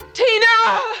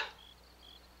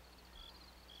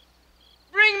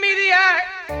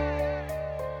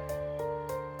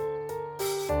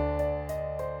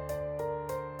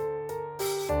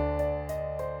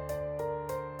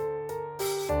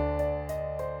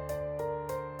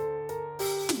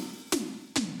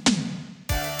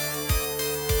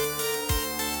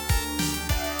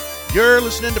You're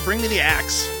listening to Bring Me the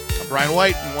Axe. I'm Brian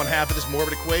White, and one half of this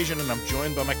morbid equation, and I'm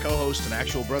joined by my co-host and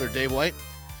actual brother, Dave White.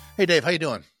 Hey, Dave, how you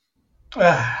doing?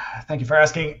 Thank you for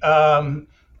asking. I'm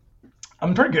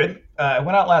pretty good. I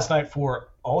went out last night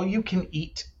for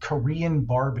all-you-can-eat Korean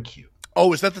barbecue.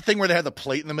 Oh, is that the thing where they had the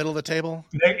plate in the middle of the table?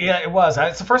 Yeah, it was.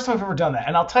 It's the first time I've ever done that.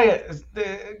 And I'll tell you,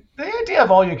 the idea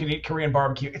of all-you-can-eat Korean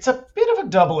barbecue, it's a bit of a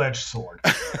double-edged sword.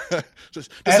 Does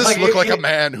this look like a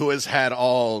man who has had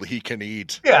all he can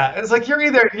eat? Yeah, it's like you're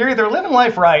either living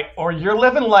life right or you're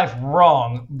living life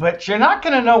wrong, but you're not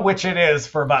going to know which it is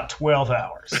for about 12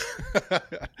 hours.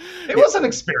 It was an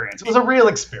experience. It was a real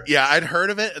experience. Yeah, I'd heard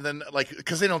of it, and then,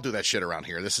 because they don't do that shit around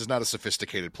here. This is not a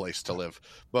sophisticated place to live.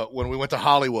 But when we went to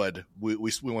Hollywood, we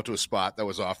went to a spot that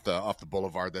was off the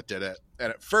boulevard that did it.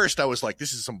 And at first I was like,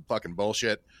 this is some fucking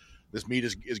bullshit. This meat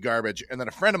is garbage. And then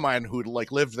a friend of mine who'd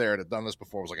lived there and had done this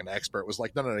before, was an expert, was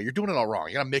like, no, you're doing it all wrong.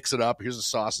 You got to mix it up. Here's the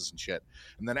sauces and shit.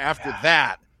 And then after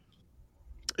that,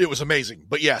 it was amazing.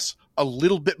 But yes, a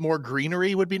little bit more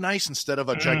greenery would be nice instead of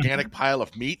a gigantic pile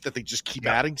of meat that they just keep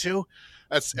adding to.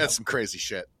 That's some crazy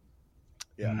shit.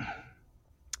 Yeah.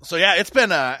 So yeah, it's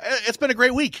been a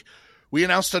great week. We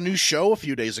announced a new show a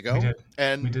few days ago. We did.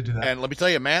 And we did do that. And let me tell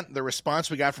you, man, the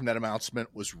response we got from that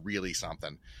announcement was really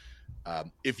something.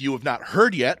 If you have not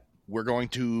heard yet, we're going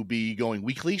to be going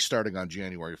weekly starting on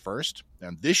January 1st.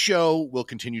 And this show will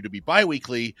continue to be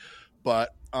bi-weekly,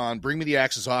 but on Bring Me the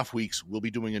Axe's off weeks, we'll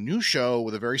be doing a new show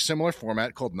with a very similar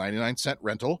format called 99-Cent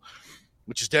Rental,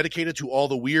 which is dedicated to all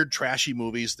the weird, trashy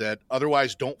movies that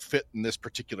otherwise don't fit in this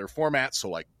particular format. So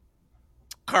like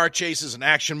car chases and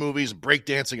action movies and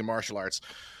breakdancing and martial arts.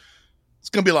 It's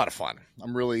going to be a lot of fun.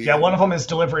 I'm really... Yeah, one of them is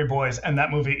Delivery Boys, and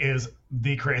that movie is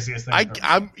the craziest thing.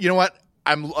 You know what?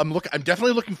 I'm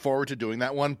definitely looking forward to doing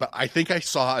that one, but I think I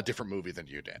saw a different movie than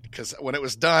you did, because when it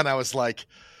was done, I was like...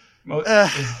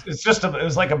 It's just it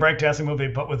was like a breakdancing movie,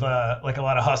 but with a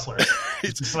lot of hustlers.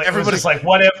 Everybody's like,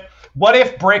 what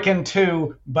if Breakin'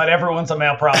 2, but everyone's a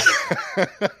male prostitute?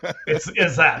 That's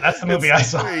the movie I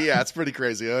saw. Yeah, it's pretty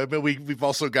crazy. But we've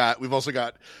also got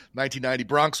 1990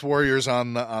 Bronx Warriors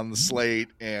on the slate,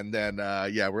 and then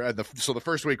we're so the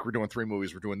first week we're doing 3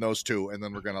 movies. We're doing those 2, and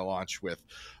then we're going to launch with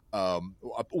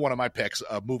one of my picks,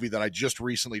 a movie that I just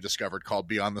recently discovered called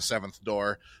Beyond the Seventh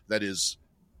Door. That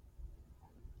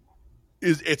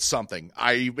it's something.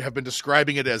 I have been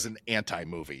describing it as an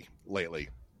anti-movie lately.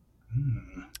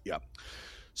 Yeah.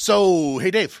 So,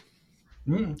 hey, Dave,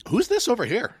 who's this over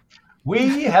here?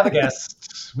 We have a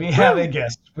guest. We have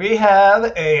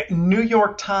a New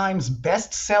York Times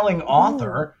best-selling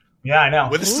author. Yeah, I know.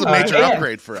 Well, this is a major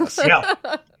upgrade for us. Yeah.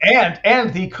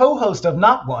 And the co-host of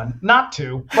not 1, not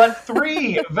 2, but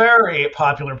 3 very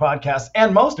popular podcasts.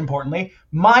 And most importantly,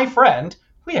 my friend,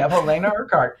 we have Alaina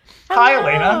Urquhart. Hi,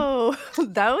 Alaina.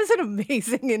 That was an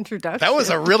amazing introduction. That was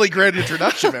a really great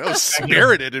introduction, man. It was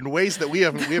spirited in ways that we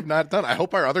have not done. I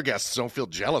hope our other guests don't feel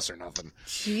jealous or nothing.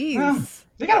 Jeez.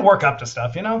 You got to work up to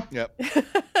stuff, you know? Yep.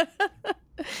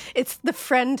 It's the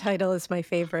friend title is my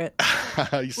favorite.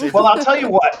 Well, I'll tell you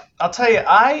what.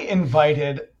 I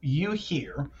invited you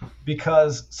here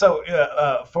because,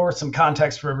 for some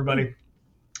context for everybody,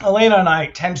 Alaina and I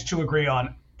tend to agree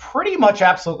on pretty much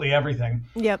absolutely everything.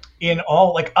 Yep. In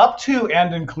all, up to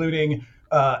and including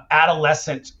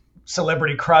adolescent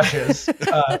celebrity crushes.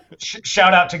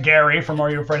 Shout out to Gary from Are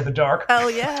You Afraid of the Dark?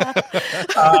 Hell yeah.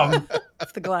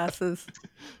 It's the glasses.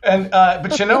 And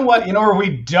but you know what? You know where we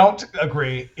don't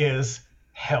agree is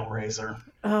Hellraiser.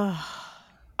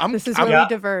 This is where we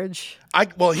diverge.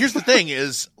 Well, here's the thing: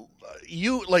 is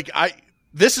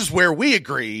this is where we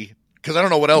agree. Because I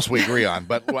don't know what else we agree on,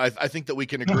 but I think that we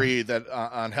can agree that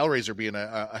on Hellraiser being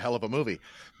a hell of a movie.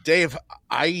 Dave,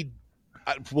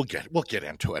 we'll get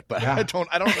into it, but yeah. I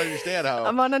don't understand how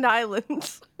I'm on an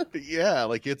island. Yeah,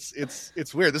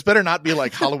 it's weird. This better not be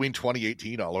like Halloween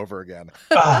 2018 all over again.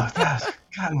 God,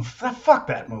 fuck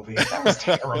that movie. That was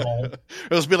terrible.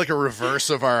 It'll be like a reverse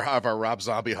of our Rob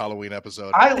Zombie Halloween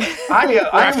episode.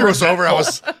 After it was over, I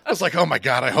was like, oh my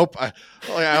God, I hope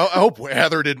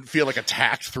Heather didn't feel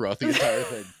attacked throughout the entire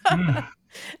thing.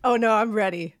 Oh no, I'm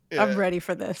ready. Yeah. I'm ready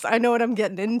for this. I know what I'm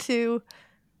getting into.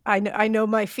 I know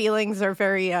my feelings are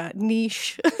very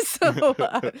niche, so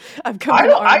I've come.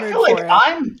 I feel like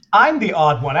I'm the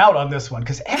odd one out on this one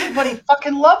because everybody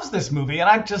fucking loves this movie, and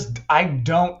I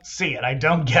don't see it. I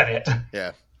don't get it.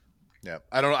 Yeah.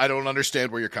 I don't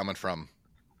understand where you're coming from.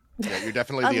 Yeah, you're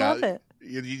definitely the odd.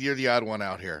 You're the odd one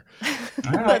out here.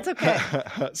 That's okay.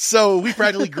 So we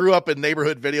practically grew up in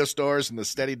neighborhood video stores, and the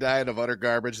steady diet of utter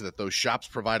garbage that those shops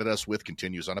provided us with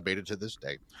continues unabated to this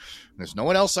day. And there's no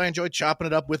one else I enjoy chopping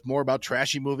it up with more about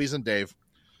trashy movies than Dave.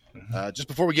 Just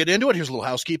before we get into it, here's a little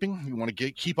housekeeping. If you want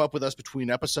to keep up with us between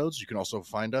episodes, you can also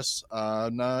find us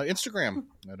on Instagram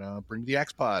at Bring the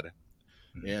Axe Pod.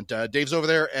 And Dave's over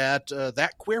there at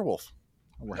That Queer Wolf.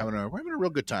 We're having a real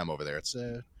good time over there. It's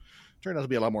turned out to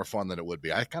be a lot more fun than it would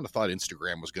be. I kind of thought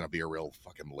Instagram was going to be a real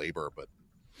fucking labor, but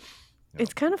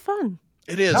it's kind of fun.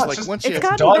 It is. No, once it's you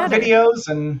dog videos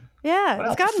and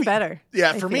it's gotten better.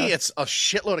 Yeah, for me, it's a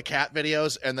shitload of cat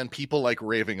videos and then people like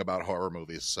raving about horror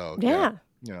movies. So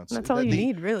that's all you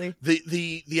need, really.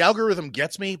 The algorithm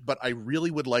gets me, but I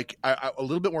really would like a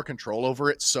little bit more control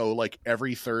over it. So like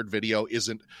every third video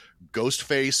isn't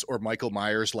Ghostface or Michael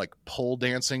Myers like pole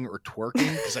dancing or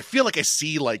twerking, because I feel like I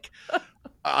see like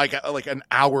I got like an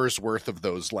hour's worth of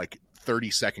those like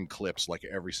 30-second clips like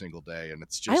every single day, and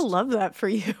it's just I love that for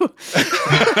you. But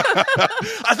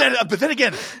then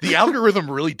again, the algorithm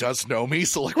really does know me,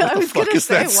 so like what the fuck is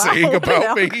that saying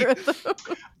about me?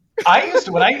 I used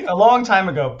to, a long time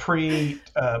ago,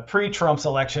 pre-Trump's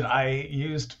election, I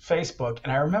used Facebook,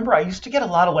 and I remember I used to get a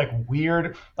lot of like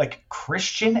weird like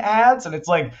Christian ads, and it's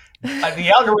like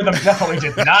the algorithm definitely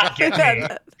did not get me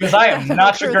because I am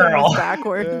not your girl.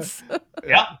 Backwards.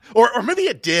 Yeah. Or maybe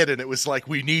it did, and it was like,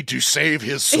 we need to save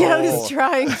his soul. Yeah, I was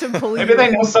trying to believe. Maybe they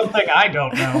know something I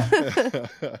don't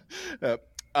know.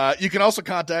 You can also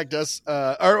contact us.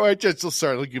 Let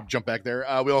me jump back there.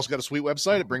 We also got a sweet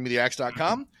website at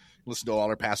bringmetheaxe.com. Listen to all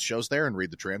our past shows there and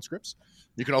read the transcripts.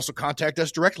 You can also contact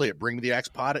us directly at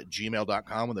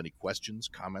bringmetheaxepod@gmail.com with any questions,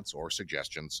 comments, or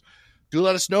suggestions. Do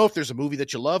let us know if there's a movie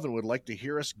that you love and would like to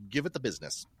hear us give it the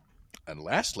business. And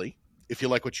lastly, if you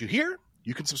like what you hear,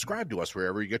 you can subscribe to us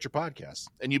wherever you get your podcasts.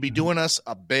 And you'd be doing us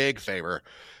a big favor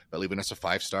by leaving us a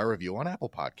 5-star review on Apple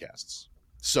Podcasts.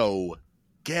 So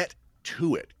get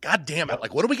to it. God damn it.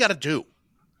 Like, what do we got to do?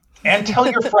 And tell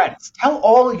your friends. Tell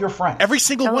all your friends. Every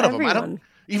single one of them.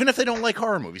 Even if they don't like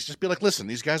horror movies, just be like, listen,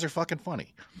 these guys are fucking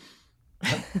funny.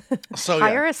 So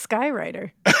hire a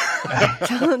skywriter.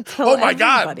 Oh my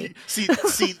God! See,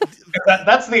 that's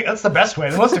the best way,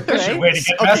 the most efficient way to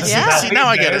get messages out. See, now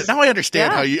I get it. Now I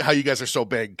understand how you guys are so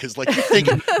big, because like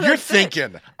you're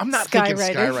thinking. I'm not thinking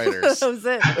skywriters. That was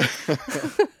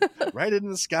it. Right into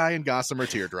the sky and gossamer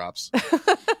teardrops.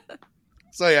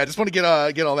 So yeah, I just want to get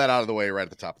all that out of the way right at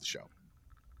the top of the show.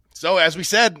 So as we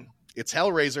said, it's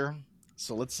Hellraiser.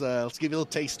 So let's give you a little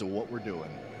taste of what we're doing.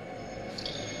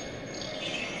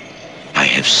 I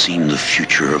have seen the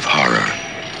future of horror.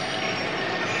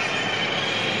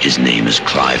 His name is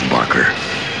Clive Barker.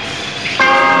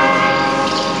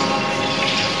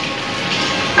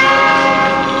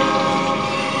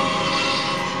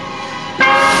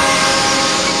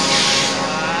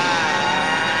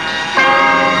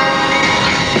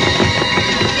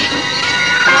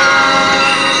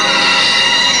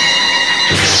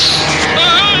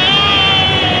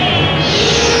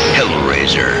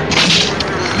 Hellraiser.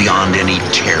 Beyond any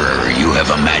terror you have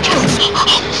imagined.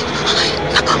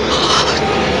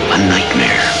 A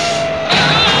nightmare.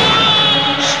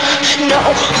 No.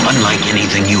 Unlike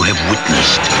anything you have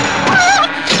witnessed.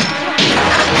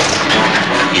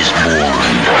 Is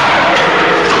born.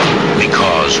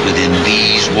 Because within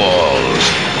these walls,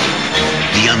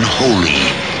 the unholy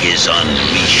is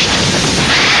unleashed.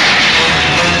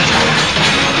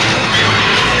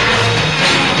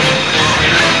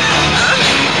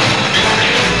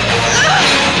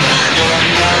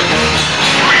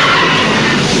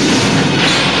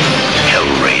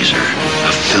 Hellraiser,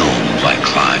 a film by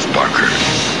Clive Barker.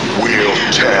 We'll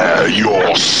tear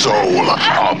your soul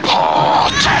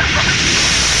apart.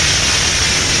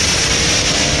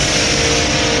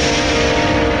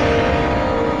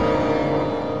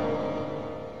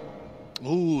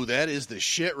 Ooh, that is the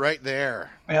shit right there.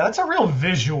 Yeah, that's a real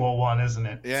visual one, isn't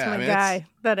it? Yeah, my guy.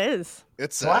 That is.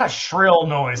 It's a lot of shrill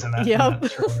noise in that. Yep.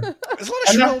 There's a lot of and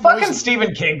shrill that fucking noise.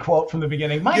 Stephen King quote from the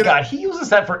beginning. My God, he uses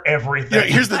that for everything. Yeah,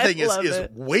 here's the thing: is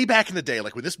it. way back in the day,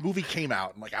 like when this movie came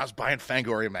out, and like I was buying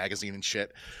Fangoria magazine and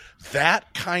shit.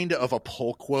 That kind of a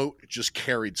pull quote just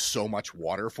carried so much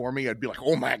water for me. I'd be like,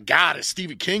 "Oh my God, if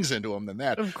Stephen King's into him, then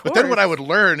that." But then what I would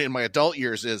learn in my adult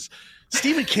years is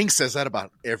Stephen King says that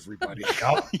about everybody.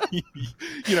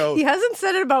 You know, he hasn't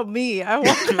said it about me. I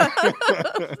want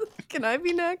that. Can I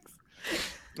be next?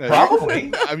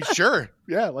 Probably. I'm sure.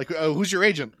 Yeah. Like, who's your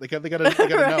agent? They got to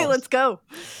right, know. let's go.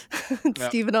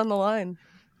 Steven on the line.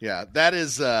 Yeah, that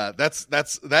is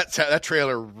that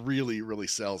trailer really, really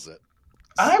sells it.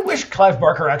 I wish Clive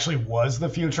Barker actually was the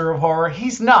future of horror.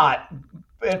 He's not.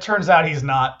 It turns out he's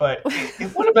not, but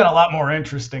it would have been a lot more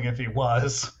interesting if he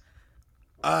was.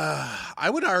 I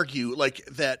would argue like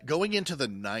that going into the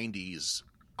 90s,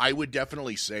 I would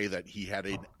definitely say that he had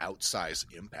an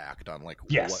outsized impact on like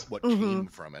Yes. what came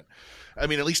from it. I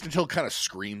mean, at least until kind of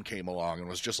Scream came along and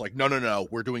was just like, no,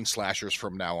 we're doing slashers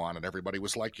from now on, and everybody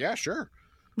was like, yeah, sure.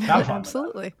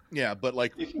 Absolutely. Yeah, but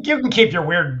like you can keep your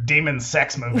weird demon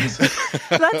sex movies. That's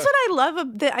what I love.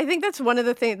 I think that's one of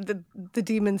the things, the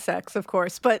demon sex, of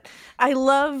course. But I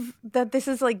love that this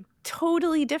is like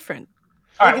totally different.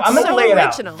 All right, I'm going to lay it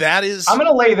out. I'm going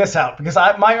to lay this out because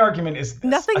my argument is this.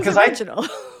 Nothing's original.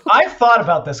 I've thought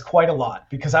about this quite a lot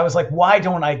because I was like, why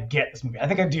don't I get this movie? I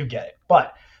think I do get it.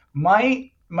 But my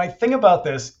thing about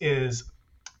this is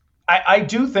I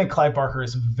do think Clive Barker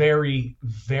is very,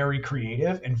 very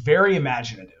creative and very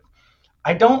imaginative.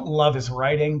 I don't love his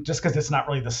writing just because it's not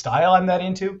really the style I'm that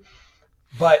into.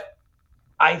 But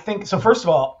I think, so first of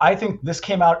all, I think this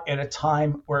came out at a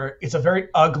time where it's a very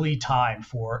ugly time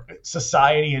for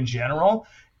society in general.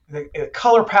 The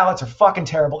color palettes are fucking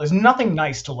terrible. There's nothing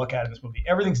nice to look at in this movie.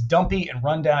 Everything's dumpy and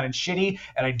run down and shitty.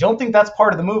 And I don't think that's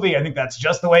part of the movie. I think that's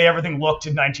just the way everything looked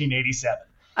in 1987.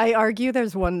 I argue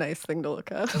there's one nice thing to look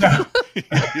at.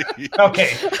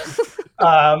 Okay.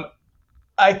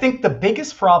 I think the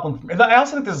biggest problem, I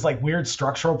also think there's like weird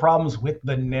structural problems with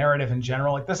the narrative in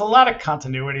general. Like there's a lot of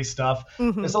continuity stuff.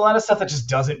 Mm-hmm. There's a lot of stuff that just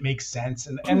doesn't make sense.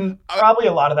 And probably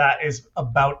a lot of that is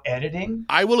about editing.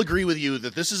 I will agree with you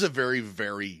that this is a very,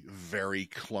 very, very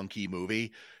clunky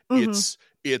movie. Mm-hmm.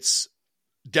 It's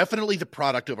definitely the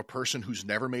product of a person who's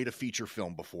never made a feature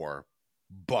film before.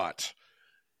 But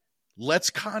let's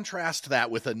contrast that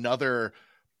with another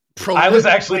I was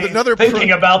actually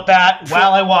thinking about that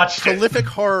while I watched prolific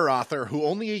horror author who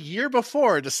only a year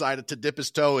before decided to dip his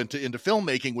toe into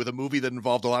filmmaking with a movie that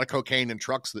involved a lot of cocaine and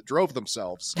trucks that drove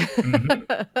themselves.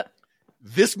 Mm-hmm.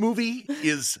 This movie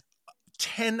is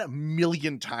 10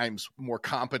 million times more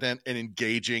competent and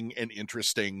engaging and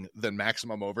interesting than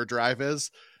Maximum Overdrive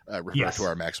is. Refer to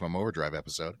our Maximum Overdrive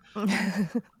episode.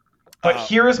 But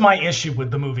here is my issue with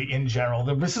the movie in general.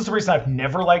 This is the reason I've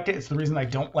never liked it. It's the reason I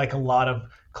don't like a lot of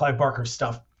Clive Barker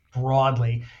stuff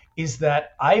broadly, is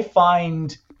that I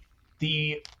find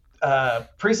the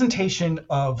presentation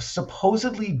of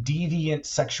supposedly deviant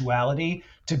sexuality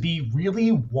to be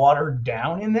really watered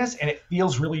down in this, and it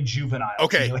feels really juvenile.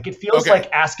 Okay. To me. Like it feels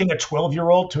like asking a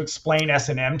 12-year-old to explain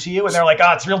S&M to you, and they're like,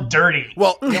 "Oh, it's real dirty."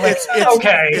 Well, it's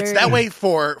okay. It's that way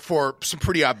for some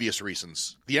pretty obvious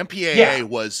reasons. The MPAA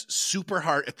was super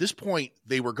hard at this point.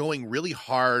 They were going really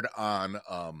hard on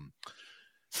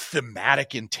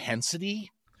thematic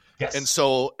intensity,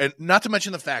 and not to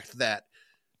mention the fact that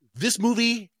this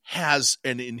movie has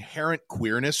an inherent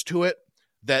queerness to it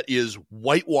that is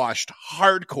whitewashed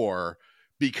hardcore,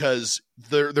 because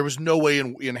there was no way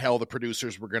in hell the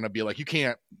producers were going to be like, you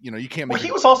can't make Well,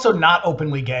 he was also not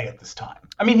openly gay at this time.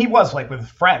 I mean, he was like with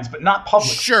friends, but not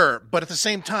publicly. Sure, but at the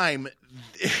same time,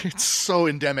 it's so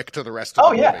endemic to the rest of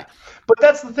the movie. Yeah. But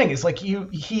that's the thing, is like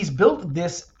he's built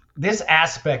this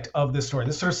aspect of this story,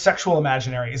 this sort of sexual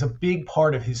imaginary is a big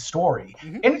part of his story.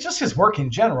 Mm-hmm. And it's just his work in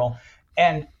general.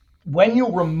 And when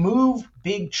you remove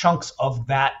big chunks of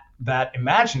that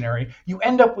imaginary, you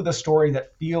end up with a story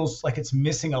that feels like it's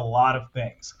missing a lot of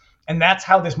things. And that's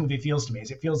how this movie feels to me.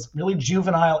 Is it feels really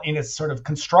juvenile in its sort of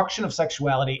construction of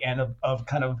sexuality and of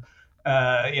kind of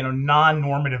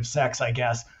non-normative sex, I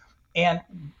guess. And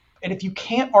if you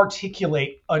can't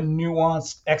articulate a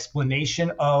nuanced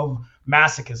explanation of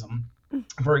masochism,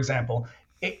 for example,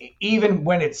 even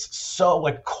when it's so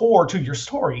like core to your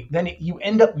story, then you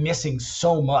end up missing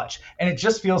so much. And it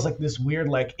just feels like this weird,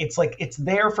 like it's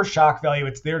there for shock value.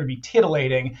 It's there to be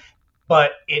titillating,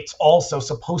 but it's also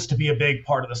supposed to be a big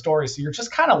part of the story. So you're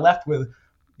just kind of left with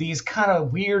these kind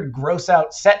of weird, gross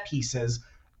out set pieces.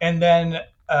 And then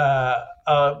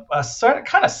a sort of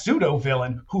kind of pseudo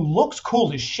villain who looks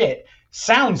cool as shit,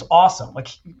 sounds awesome. Like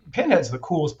Pinhead's the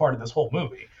coolest part of this whole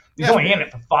movie. He's only in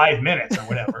it for 5 minutes or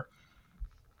whatever.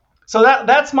 So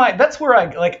that's where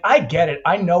I get it.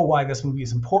 I know why this movie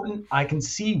is important. I can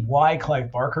see why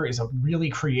Clive Barker is a really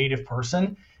creative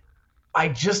person. I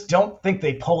just don't think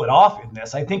they pull it off in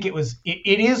this. I think it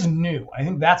is new. I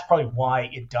think that's probably why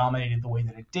it dominated the way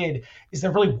that it did, is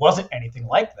there really wasn't anything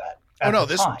like that.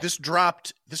 This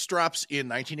drops in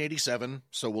 1987.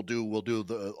 So we'll do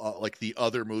the like the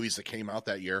other movies that came out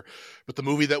that year, but the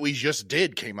movie that we just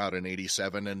did came out in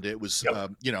 87, and it was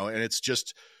and it's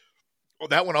just.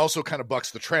 That one also kind of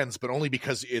bucks the trends, but only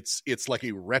because it's like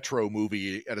a retro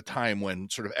movie at a time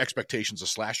when sort of expectations of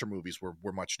slasher movies were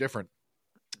much different.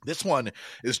 This one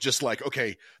is just like,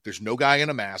 okay, there's no guy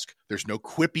in a mask. There's no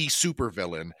quippy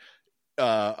supervillain.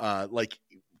 Like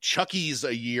Chucky's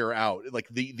a year out. Like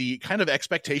the kind of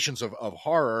expectations of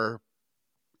horror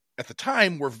at the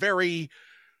time were very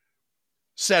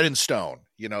set in stone.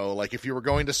 You know, like if you were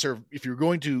going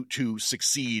to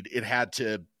succeed, it had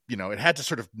to, you know, it had to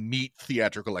sort of meet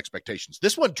theatrical expectations.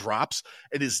 This one drops.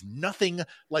 It is nothing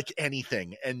like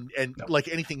anything, and like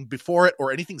anything before it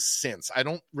or anything since. I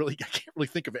can't really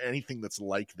think of anything that's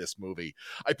like this movie.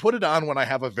 I put it on when I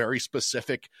have a very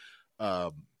specific,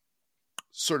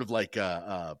 sort of like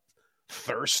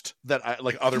thirst that I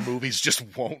like other movies just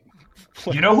won't.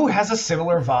 You know who has a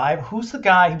similar vibe? Who's the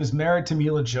guy? He was married to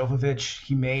Mila Jovovich.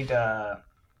 He made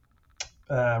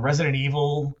Resident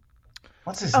Evil.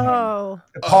 What's his name?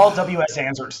 Paul W.S.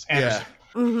 Anderson. Yeah.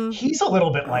 Mm-hmm. He's a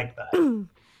little bit like that.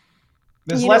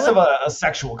 There's less of a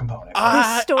sexual component.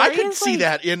 I could see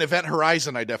that in Event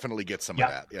Horizon. I definitely get some of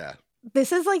that. Yeah.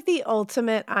 This is like the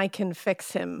ultimate I can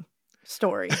fix him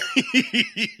story.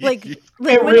 like it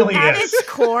really at is. its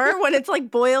core, when it's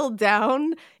like boiled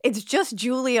down, it's just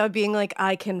Julia being like,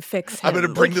 I can fix him. I'm going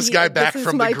to bring this guy back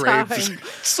from the grave.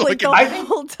 So like the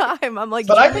whole time, I'm like,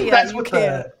 but Julia, I think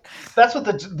that's what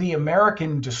the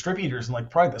American distributors and like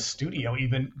probably the studio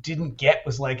even didn't get,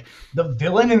 was like, the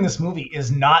villain in this movie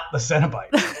is not the Cenobite.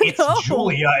 It's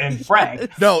Julia and Frank.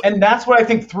 No. And that's what I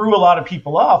think threw a lot of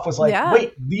people off, was like,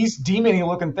 wait, these demon-y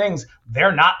looking things,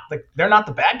 they're not the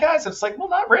bad guys? It's like, well,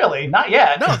 not really. Not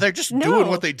yet. No, they're just doing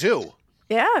what they do.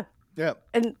 Yeah. Yeah.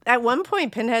 And at one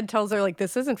point, Pinhead tells her, like,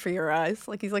 this isn't for your eyes.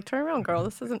 Like, he's like, turn around, girl.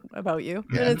 This isn't about you.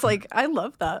 Yeah. And it's like, I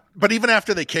love that. But even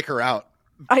after they kick her out,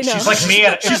 I know. She's like me.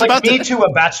 She's like me to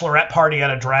a bachelorette party at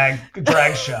a drag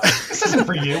show. This isn't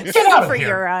for you. Get out of for here.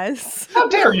 Your eyes. How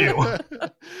dare you?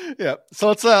 Yeah. So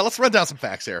let's run down some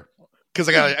facts here, because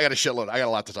I got a shitload. I got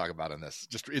a lot to talk about in this.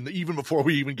 Just even before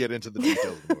we even get into the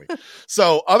details of the movie.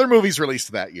 So other movies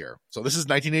released that year. So this is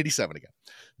 1987 again.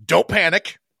 Don't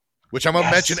Panic, which I'm gonna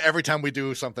mention every time we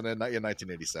do something in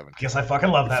 1987. Guess I fucking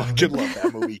love that movie. Love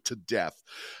that movie to death.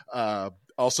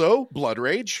 Also, Blood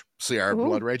Rage. See, our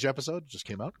Blood Rage episode just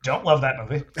came out. Don't love that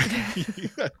movie.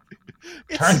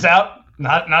 Turns out,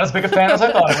 not as big a fan as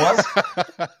I thought it was.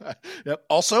 Yep.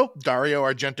 Also, Dario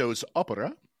Argento's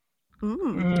Opera.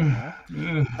 You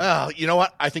know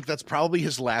what? I think that's probably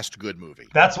his last good movie.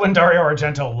 That's when Dario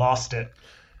Argento lost it.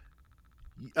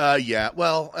 Yeah.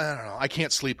 Well, I don't know. I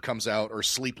Can't Sleep comes out, or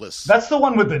Sleepless. That's the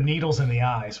one with the needles in the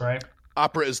eyes, right?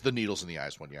 Opera is the needles in the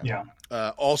eyes one. Yeah. Yeah.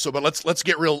 Also, but let's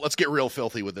get real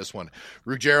filthy with this one.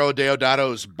 Ruggero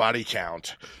Deodato's Body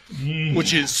Count,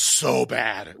 which is so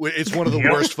bad. It's one of the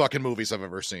worst fucking movies I've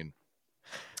ever seen.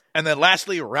 And then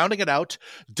lastly, rounding it out,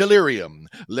 Delirium,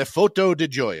 Le Foto di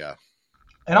Gioia.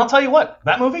 And I'll tell you what,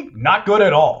 that movie, not good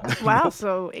at all. Wow,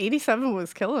 so 87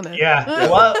 was killing it. Yeah,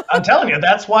 well, I'm telling you,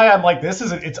 that's why I'm like,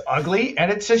 it's ugly,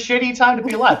 and it's a shitty time to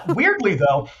be alive. Weirdly,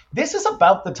 though, this is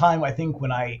about the time, I think,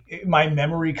 when my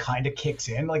memory kind of kicks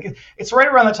in. Like, it's right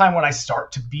around the time when I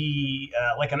start to be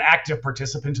like an active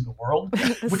participant in the world,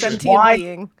 which is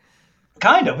why...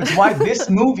 Kind of. It's why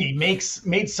this movie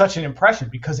made such an impression,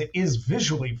 because it is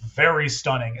visually very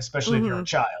stunning, especially if you're a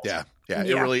child. Yeah.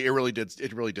 It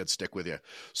really did stick with you.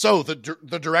 So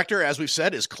the director, as we've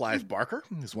said, is Clive Barker.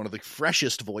 He's one of the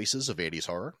freshest voices of 80s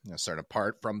horror. Starting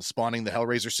apart from spawning the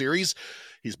Hellraiser series,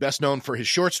 he's best known for his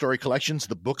short story collections,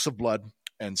 The Books of Blood,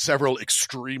 and several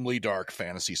extremely dark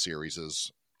fantasy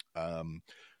series.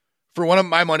 For one of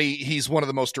my money, he's one of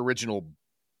the most original,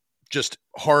 just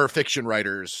horror fiction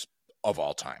writers of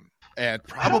all time. And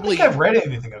probably, I don't think I've read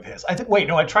anything of his. I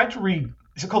tried to read,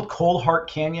 is it called Cold Heart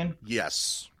Canyon?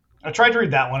 Yes. I tried to read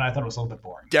that one. I thought it was a little bit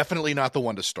boring. Definitely not the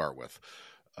one to start with.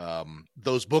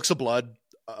 Those Books of Blood,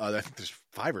 I think there's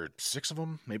 5 or 6 of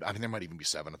them. Maybe, I mean, there might even be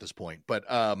 7 at this point, but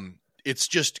it's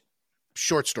just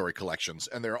short story collections,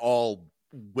 and they're all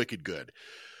wicked good.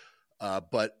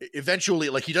 But eventually,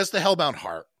 like, he does the Hellbound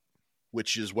Heart,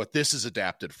 which is what this is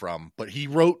adapted from, but he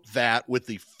wrote that with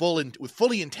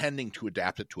fully intending to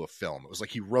adapt it to a film. It was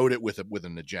like he wrote it with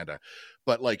an agenda.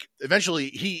 But like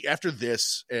eventually after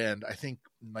this, and I think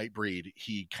Nightbreed,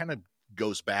 he kind of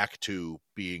goes back to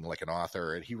being like an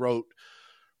author, and he wrote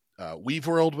Weave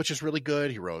World, which is really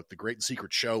good. He wrote The Great and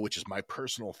Secret Show, which is my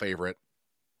personal favorite.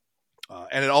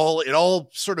 And it all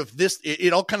sort of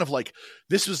it all kind of like,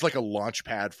 this was like a launch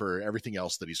pad for everything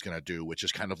else that he's going to do, which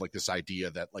is kind of like this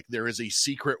idea that like there is a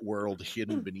secret world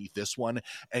hidden beneath this one,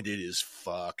 and it is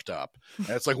fucked up.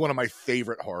 And it's like one of my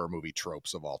favorite horror movie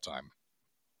tropes of all time.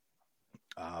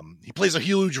 He plays a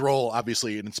huge role,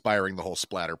 obviously, in inspiring the whole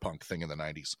splatterpunk thing in the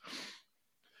 90s.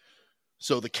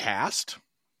 So the cast,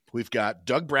 we've got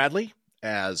Doug Bradley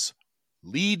as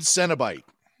lead Cenobite.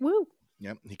 Woo.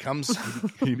 Yep,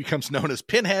 he becomes known as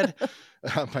Pinhead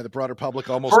by the broader public.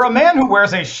 Almost for a man who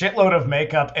wears a shitload of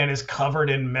makeup and is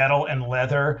covered in metal and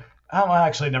leather. Oh, well,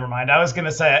 actually, never mind. I was going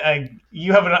to say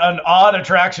you have an odd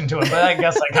attraction to him, but I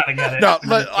guess I kind of get it. No,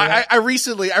 but I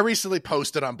recently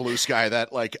posted on Blue Sky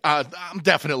that like I'm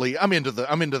into the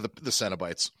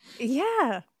Cenobites.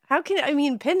 Yeah.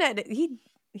 Pinhead,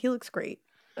 he looks great.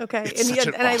 Okay. It's such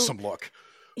an awesome look.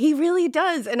 He really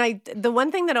does. And the one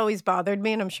thing that always bothered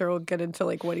me, and I'm sure we'll get into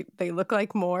like what they look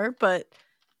like more, but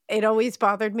it always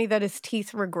bothered me that his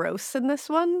teeth were gross in this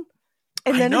one.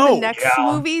 And then in the next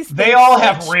movies, they all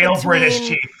have real British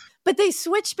teeth. But they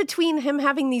switched between him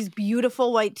having these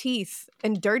beautiful white teeth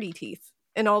and dirty teeth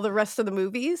in all the rest of the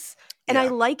movies. And I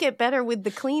like it better with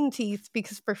the clean teeth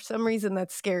because for some reason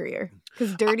that's scarier.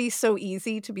 Because dirty's so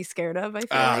easy to be scared of, I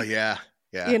feel like.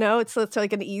 Yeah. You know, it's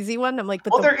like an easy one. I'm like,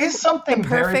 but there is something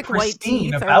perfect very white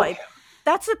teeth about are like him.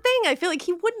 That's the thing. I feel like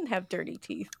he wouldn't have dirty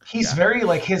teeth. He's very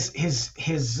like his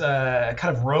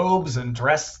kind of robes and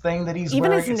dress thing that he's even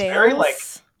wearing. His nails. Very like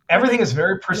everything is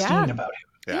very pristine about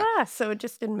him. Yeah, so it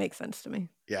just didn't make sense to me.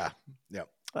 Yeah.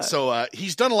 But. So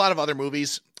he's done a lot of other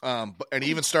movies, and he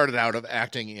even started out of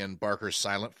acting in Barker's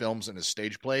silent films and his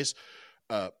stage plays.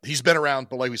 He's been around,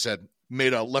 but like we said,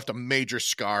 left a major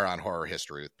scar on horror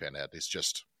history with Pinhead. He's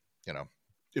just,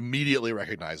 immediately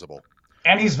recognizable.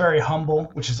 And he's very humble,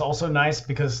 which is also nice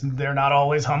because they're not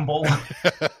always humble.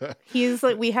 He's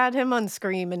like, we had him on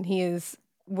Scream, and he is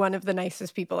one of the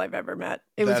nicest people I've ever met.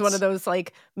 It was one of those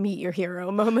like meet your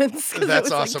hero moments. That's it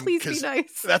was awesome. Like, please be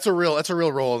nice. That's a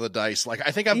real roll of the dice. Like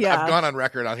I think I've gone on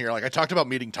record on here. Like I talked about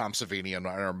meeting Tom Savini on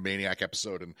our Maniac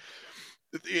episode, and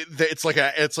it's like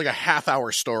a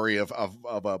half-hour story of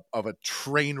a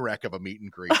train wreck of a meet and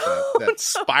greet that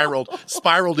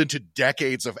spiraled into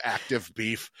decades of active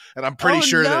beef. And I'm pretty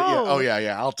sure that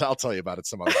I'll tell you about it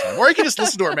some other time. Or you can just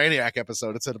listen to our Maniac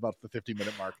episode. It's at about the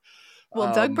 50-minute mark.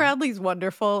 Well, Doug Bradley's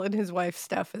wonderful, and his wife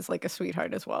Steph is like a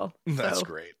sweetheart as well. That's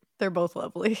great. They're both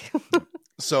lovely.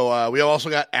 So we also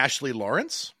got Ashley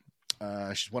Lawrence.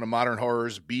 She's one of modern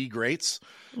horror's B greats.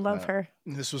 Love her.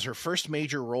 This was her first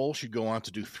major role. She'd go on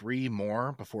to do 3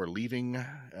 more before leaving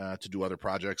to do other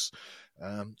projects.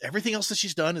 Everything else that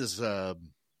she's done is, I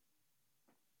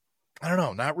don't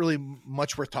know, not really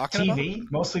much worth talking about. TV,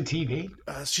 mostly TV.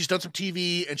 She's done some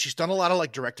TV, and she's done a lot of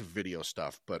like direct-to-video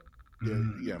stuff. But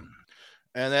yeah.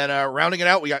 And then rounding it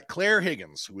out, we got Claire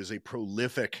Higgins, who is a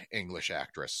prolific English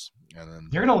actress. And then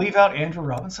you're gonna leave out Andrew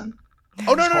Robinson?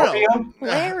 Oh no.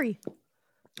 Larry.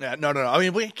 Yeah, no. I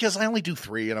mean, because I only do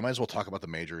 3, and I might as well talk about the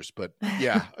majors. But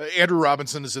yeah, Andrew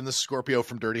Robinson is in the Scorpio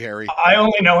from Dirty Harry. I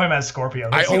only know him as Scorpio.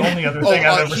 That's the only other thing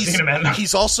I've ever seen him in.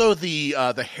 He's also the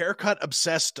haircut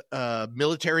obsessed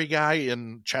military guy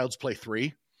in Child's Play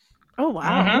 3. Oh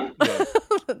wow. Mm-hmm. Yeah.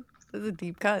 This is a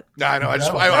deep cut. No, I know.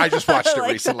 I just watched it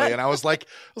recently, and I was like,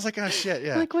 oh shit,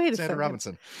 yeah. Like, wait a Andrew second.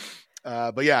 Robinson.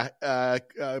 But yeah,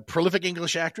 prolific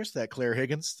English actress, that Claire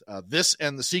Higgins. This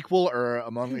and the sequel are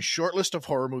among a short list of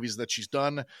horror movies that she's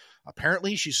done.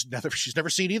 Apparently, she's never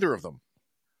seen either of them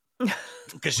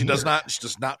because she does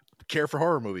not care for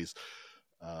horror movies.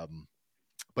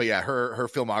 But yeah, her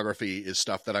filmography is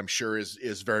stuff that I'm sure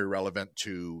is very relevant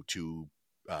to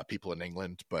people in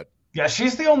England. But yeah,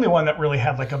 she's the only one that really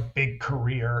had like a big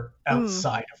career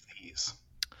outside of these.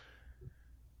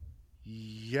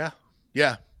 Yeah.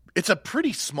 It's a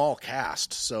pretty small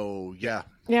cast, so yeah.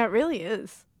 Yeah, it really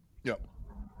is. Yeah.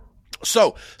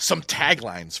 So, some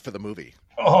taglines for the movie.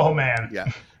 Oh, man.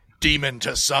 Yeah. Demon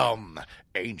to some,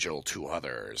 angel to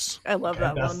others. I love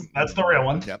that one. That's the real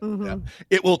one. Yep, Mm-hmm. yep.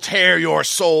 It will tear your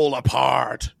soul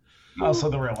apart. Also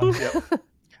the real one. Yep.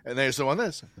 And there's the one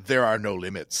that's, there are no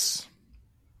limits.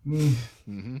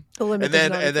 Mm-hmm. The limit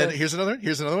And then here's another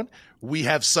one. We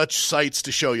have such sights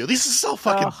to show you. This is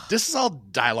all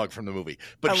dialogue from the movie.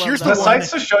 But here's the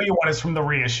sights to show you one is from the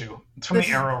reissue. It's from the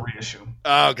Arrow reissue.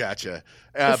 Oh, gotcha.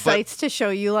 The sights to show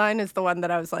you line is the one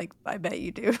that I was like, I bet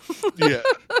you do.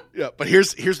 Yeah. But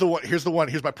here's the one.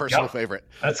 Here's my personal favorite.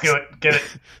 Let's go. Get it.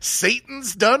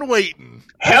 Satan's done waiting.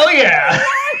 Hell yeah.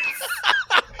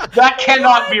 That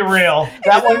cannot be real.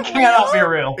 That one cannot be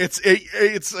real. It's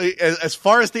as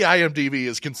far as the IMDb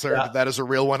is concerned, that is a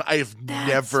real one. I have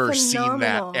never seen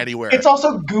that anywhere. It's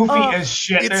also goofy as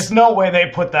shit. There's no way they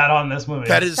put that on this movie.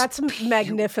 That's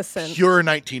magnificent. Pure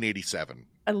 1987.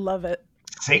 I love it.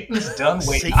 Satan's done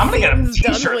waiting. I'm gonna get a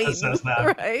t-shirt that says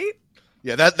that. Right?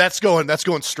 Yeah, that's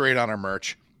going straight on our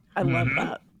merch. I love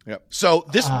that. Yeah. So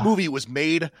this movie was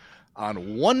made on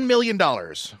 $1 million,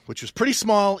 which was pretty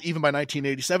small even by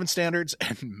 1987 standards,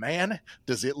 and man,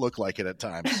 does it look like it at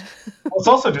times. Well, it's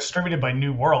also distributed by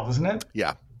New World, isn't it?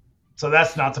 Yeah. So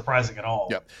that's not surprising at all.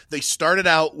 Yep. They started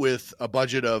out with a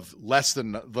budget of less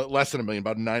than $1 million,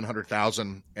 about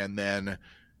 $900,000, and then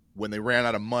when they ran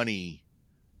out of money,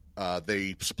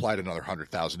 They supplied another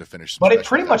 100,000 to finish. But it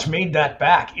pretty much made that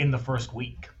back in the first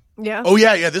week. Yeah. Oh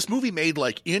yeah. This movie made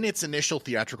like in its initial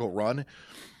theatrical run,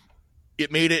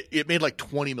 it made like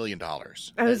 $20 million.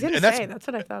 I was going to say that's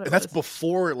what I thought. That's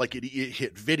before like it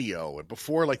hit video and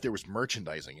before like there was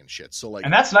merchandising and shit. So like,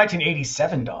 and that's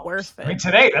 $1987. Worth it. I mean,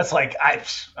 today that's like I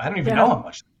don't even know how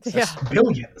much. That's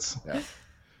billions.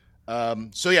 Yeah.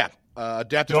 So yeah.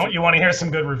 Adapted. Don't you want to hear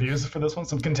some good reviews for this one?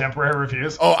 Some contemporary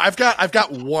reviews. Oh, I've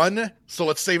got one. So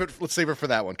let's save it for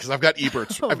that one because I've got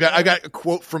Ebert's. I got a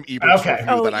quote from Ebert's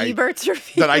review Ebert's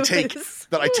review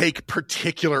that I take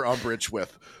particular umbrage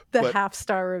with. The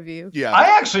half-star review. Yeah,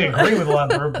 I actually agree with a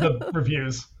lot of the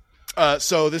reviews.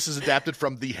 So this is adapted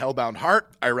from The Hellbound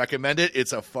Heart. I recommend it.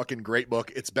 It's a fucking great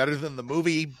book. It's better than the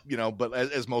movie, but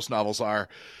as most novels are.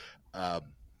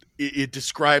 It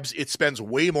spends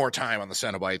way more time on the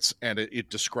Cenobites, and it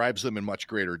describes them in much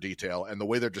greater detail. And the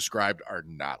way they're described are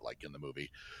not like in the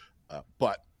movie.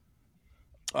 But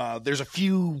there's a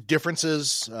few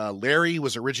differences. Larry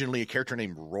was originally a character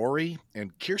named Rory,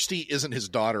 and Kirsty isn't his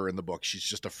daughter in the book. She's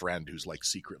just a friend who's like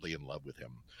secretly in love with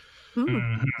him.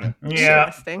 Mm-hmm. Yeah.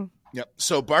 Interesting. Yep.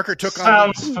 So Barker took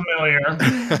on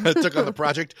the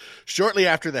project shortly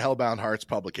after the Hellbound Hearts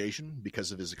publication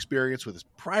because of his experience with his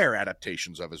prior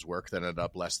adaptations of his work that ended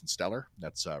up less than stellar.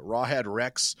 That's Rawhead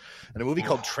Rex and a movie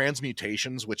called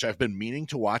Transmutations, which I've been meaning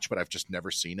to watch, but I've just never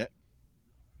seen it.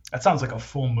 That sounds like a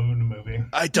full moon movie.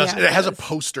 It does. Yeah, it has a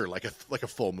poster like a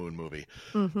full moon movie.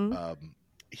 Mm-hmm.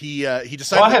 He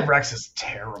decided Rawhead Rex is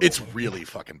terrible. It's really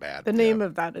fucking bad. The name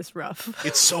of that is rough.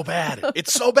 It's so bad.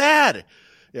 It's so bad.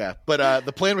 Yeah, but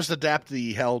the plan was to adapt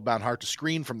the Hellbound Heart to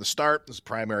screen from the start. This is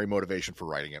primary motivation for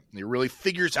writing it. He really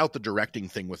figures out the directing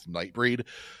thing with Nightbreed,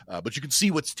 but you can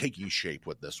see what's taking shape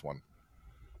with this one.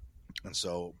 And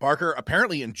so Barker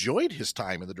apparently enjoyed his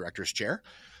time in the director's chair,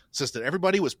 says that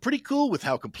everybody was pretty cool with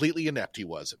how completely inept he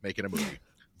was at making a movie.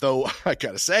 Though, I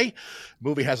gotta say, the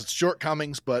movie has its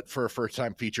shortcomings, but for a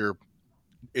first-time feature,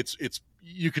 it's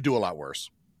you could do a lot worse.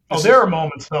 There are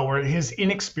moments, though, where his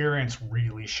inexperience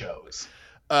really shows.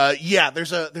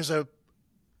 There's a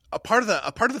part of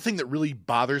the thing that really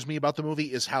bothers me about the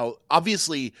movie is how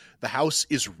obviously the house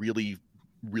is really,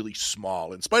 really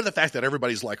small. In spite of the fact that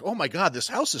everybody's like, "Oh my God, this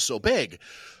house is so big,"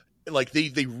 like they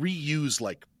reuse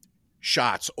like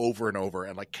shots over and over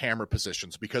and like camera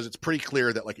positions because it's pretty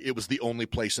clear that like it was the only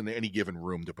place in any given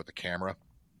room to put the camera.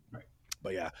 Right.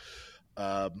 But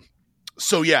yeah.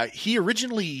 So yeah, he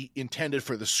originally intended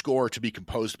for the score to be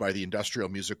composed by the industrial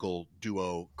musical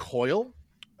duo Coil.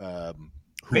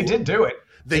 They did do it.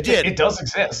 They did. It does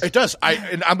exist. It does.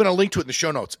 And I'm going to link to it in the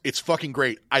show notes. It's fucking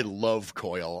great. I love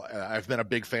Coil. I've been a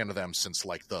big fan of them since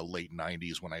like the late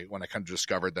 90s when I kind of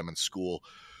discovered them in school.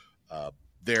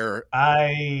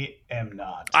 I am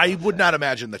not. I would not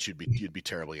imagine that you'd be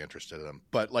terribly interested in them.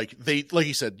 But like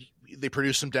you said, they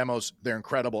produce some demos. They're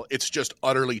incredible. It's just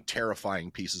utterly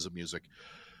terrifying pieces of music.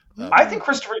 I think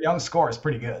Christopher Young's score is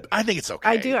pretty good. I think it's okay.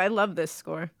 I do. I love this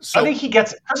score. So, I think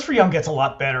Christopher Young gets a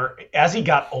lot better as he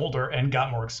got older and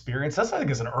got more experience. That's, I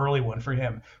think, is an early one for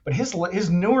him. But his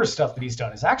newer stuff that he's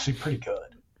done is actually pretty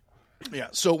good. Yeah.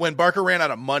 So when Barker ran out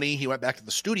of money, he went back to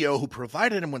the studio, who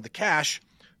provided him with the cash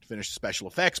to finish the special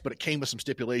effects. But it came with some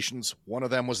stipulations. One of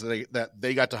them was that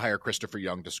they got to hire Christopher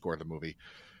Young to score the movie.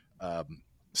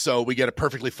 So we get a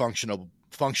perfectly functional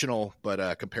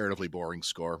but comparatively boring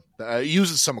score. It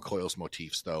uses some of Coil's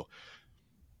motifs, though.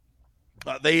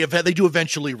 They do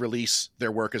eventually release their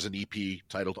work as an EP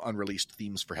titled "Unreleased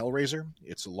Themes for Hellraiser."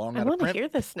 It's long out of print. I want to hear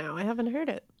this now. I haven't heard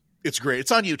it. It's great.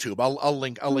 It's on YouTube. I'll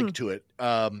link to it.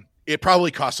 It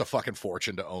probably costs a fucking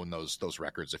fortune to own those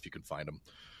records if you can find them.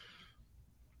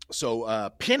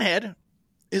 So Pinhead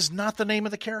is not the name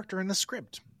of the character in the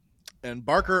script, and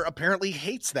Barker apparently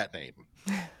hates that name.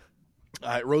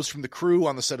 It rose from the crew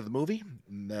on the set of the movie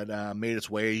that made its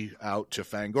way out to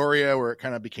Fangoria, where it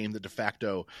kind of became the de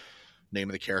facto name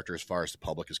of the character as far as the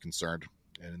public is concerned.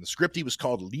 And in the script, he was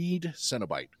called Lead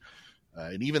Cenobite.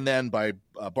 And even then, by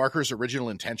Barker's original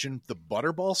intention, the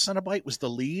Butterball Cenobite was the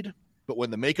lead. But when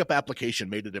the makeup application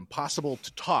made it impossible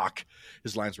to talk,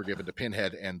 his lines were given to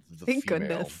Pinhead and the Thank female.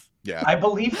 Goodness. Yeah, I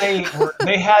believe they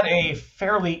had a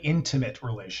fairly intimate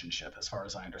relationship, as far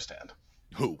as I understand.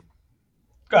 Who?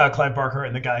 Clive Barker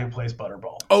and the guy who plays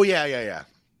Butterball. Oh yeah.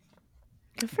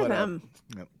 Good for them.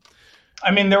 Yep.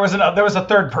 I mean, there was a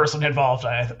third person involved,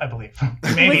 I believe,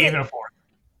 maybe even a fourth.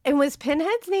 And was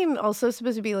Pinhead's name also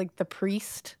supposed to be like the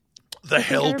priest? The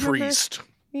Hell Priest.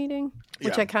 Reading,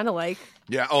 which I kind of like.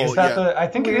 Yeah. I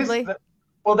think weirdly? It is.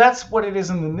 Well, that's what it is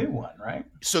in the new one, right?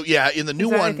 So yeah, in the new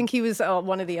one, I think he was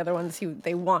one of the other ones.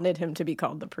 They wanted him to be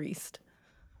called the priest.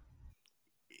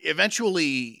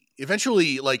 Eventually,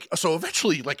 eventually, like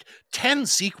 10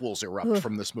 sequels erupt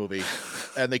from this movie,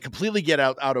 and they completely get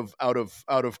out of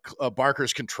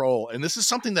Barker's control. And this is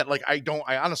something that like I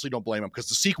honestly don't blame him, because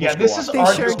the sequels. Yeah, this is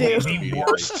arguably sure the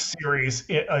worst series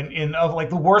of like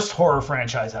the worst horror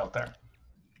franchise out there.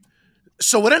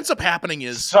 So what ends up happening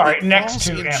is next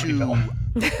to Amityville,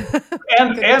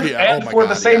 and for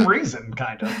the same reason,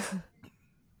 kind of.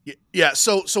 Yeah.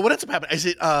 So what ends up happening is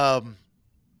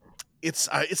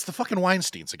it's the fucking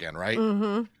Weinsteins again, right?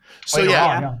 Mm-hmm.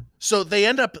 So so they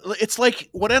end up. It's like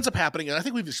what ends up happening, and I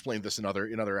think we've explained this in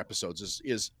other episodes.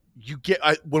 Is you get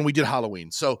when we did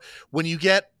Halloween. So when you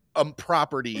get a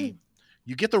property,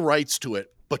 you get the rights to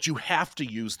it, but you have to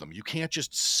use them. You can't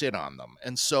just sit on them.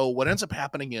 And so what ends up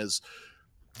happening is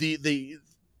they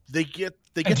get.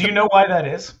 Do you know why that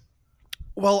is?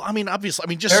 Well, I mean,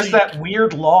 obviously, just there's that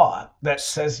weird law that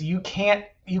says you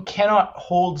cannot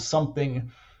hold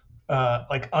something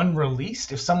like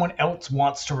unreleased if someone else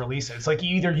wants to release it. It's like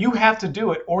either you have to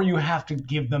do it or you have to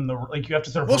give them you have to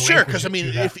sort of. Well, sure, because I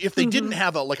mean, if they didn't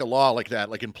have a law like that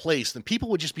in place, then people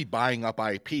would just be buying up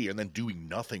IP and then doing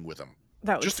nothing with them.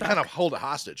 That would just suck. to kind of hold it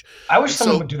hostage. I wish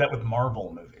someone would do that with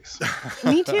Marvel movies.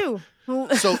 Me too.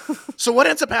 So what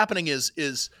ends up happening is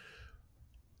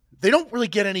they don't really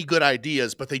get any good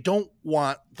ideas, but they don't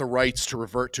want the rights to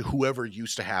revert to whoever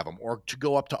used to have them or to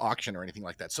go up to auction or anything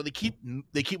like that. So they keep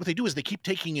what they do is they keep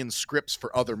taking in scripts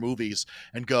for other movies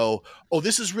and go, oh,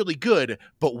 this is really good,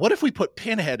 but what if we put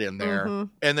Pinhead in there?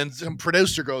 Mm-hmm. And then some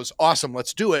producer goes, awesome,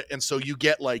 let's do it. And so you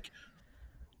get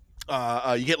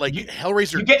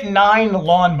Hellraiser. You get 9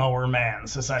 Lawnmower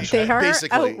Mans, essentially. They are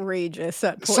basically outrageous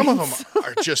at points. Some of them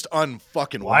are just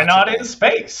unfucking. Why not in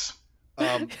space?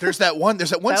 There's that one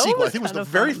sequel. I think it was the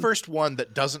very first one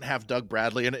that doesn't have Doug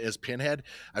Bradley in it as Pinhead.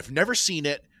 I've never seen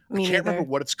it. I can't remember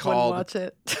what it's called. Watch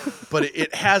it. But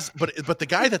it has. But the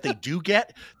guy that they do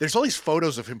get, there's all these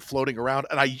photos of him floating around,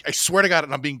 and I swear to God,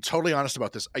 and I'm being totally honest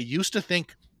about this. I used to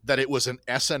think that it was an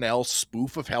SNL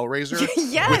spoof of Hellraiser.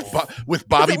 Yes. With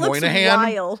Bobby Moynihan.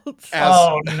 Wild.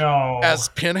 As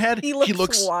Pinhead. He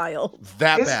looks wild.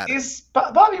 Bad.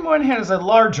 Bobby Moynihan is a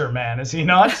larger man, is he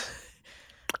not?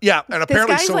 Yeah, and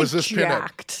apparently so is this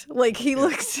jacked. Pinhead. Like he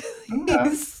looks,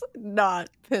 he's not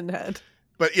Pinhead.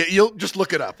 But yeah, you'll just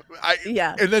look it up.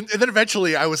 And then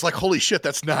eventually I was like, holy shit,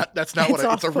 that's not what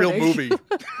it's a real movie.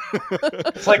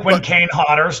 It's like when Kane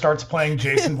Hodder starts playing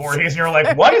Jason Voorhees and you're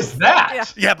like, what is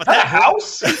that? Yeah, but that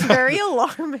house? It's very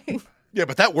alarming. Yeah,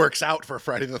 but that works out for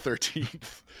Friday the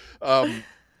 13th.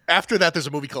 After that, there's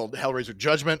a movie called Hellraiser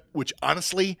Judgment, which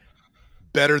honestly,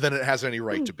 better than it has any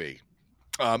right to be.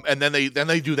 And then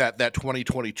they do that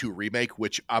 2022 remake,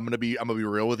 which I'm gonna be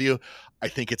real with you. I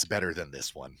think it's better than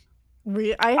this one.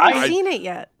 I haven't seen it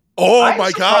yet. Oh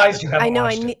my God! I know.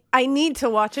 I need to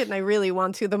watch it, and I really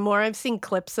want to. The more I've seen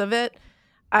clips of it,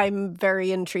 I'm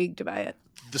very intrigued by it.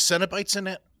 The Cenobites in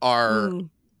it are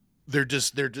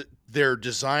their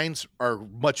designs are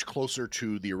much closer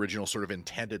to the original sort of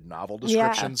intended novel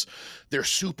descriptions. Yeah. They're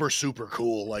super, super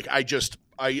cool. Like I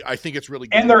think it's really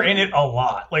good. And they're in it a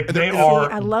lot. Like they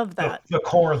are. I love that. The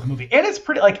core of the movie. And it's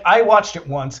pretty, like I watched it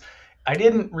once. I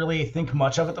didn't really think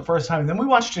much of it the first time. And then we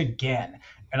watched it again.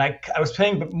 And I was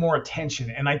paying a bit more attention.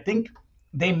 And I think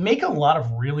they make a lot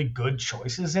of really good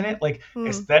choices in it. Like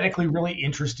aesthetically really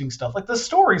interesting stuff. Like the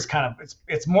story's kind of,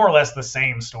 it's more or less the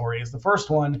same story as the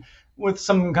first one with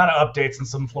some kind of updates and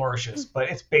some flourishes. But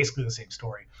it's basically the same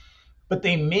story. But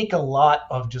they make a lot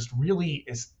of just really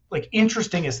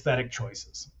interesting aesthetic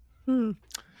choices. I'm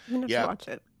going to watch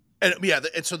it.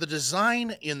 And so the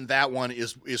design in that one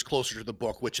is closer to the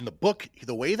book, which in the book,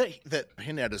 the way that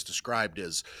Pinhead is described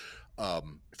is,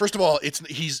 first of all,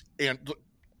 he's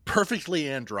perfectly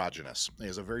androgynous. He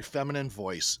has a very feminine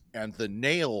voice, and the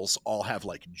nails all have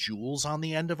like jewels on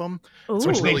the end of them,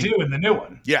 which they do in the new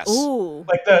one. Yes, Ooh.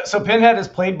 So Pinhead is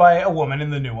played by a woman in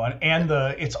the new one, and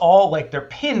it's all like they're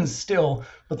pins still,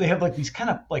 but they have like these kind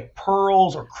of like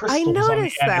pearls or crystals on the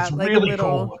end. That, it's like really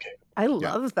cool looking. I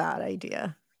love that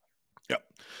idea. Yep.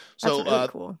 That's So really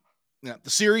cool. Yeah, the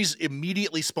series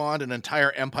immediately spawned an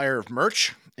entire empire of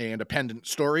merch and appendant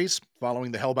stories.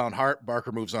 Following the Hellbound Heart,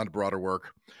 Barker moves on to broader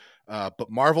work. But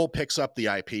Marvel picks up the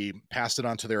IP, passed it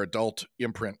on to their adult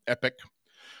imprint Epic,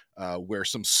 where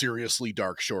some seriously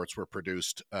dark shorts were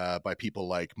produced by people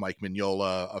like Mike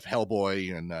Mignola of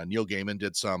Hellboy, and Neil Gaiman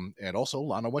did some, and also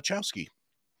Lana Wachowski.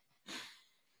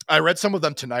 I read some of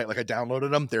them tonight. Like I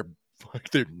downloaded them.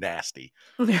 They're nasty.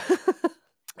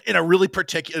 In a really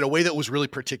in a way that was really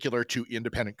particular to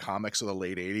independent comics of the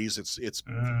late 80s.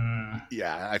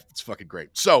 It's fucking great.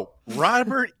 So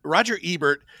Roger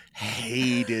Ebert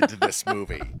hated this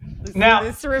movie. Now,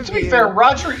 This to be review. fair,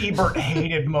 Roger Ebert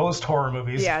hated most horror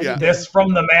movies. Yeah, he Yeah. This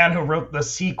from the man who wrote the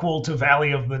sequel to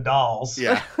Valley of the Dolls.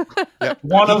 Yeah. Yep.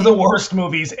 One of the worst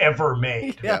movies ever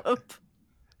made. Yep.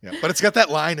 Yeah. But it's got that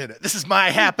line in it. This is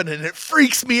my happening. And it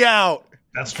freaks me out.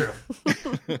 That's true.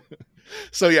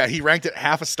 So yeah, he ranked it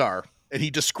half a star. And he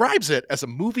describes it as a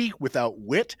movie without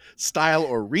wit, style,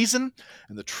 or reason.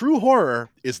 And the true horror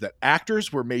is that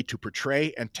actors were made to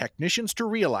portray and technicians to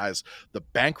realize the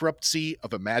bankruptcy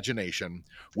of imagination,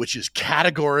 which is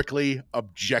categorically,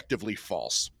 objectively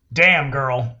false. Damn,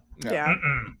 girl. Yeah.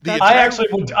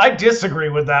 I disagree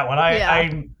with that one. Yeah. I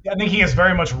think he is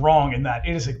very much wrong in that.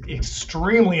 It is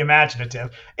extremely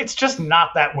imaginative. It's just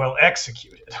not that well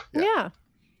executed. Yeah.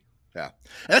 Yeah.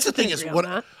 And that's the thing is agree on what,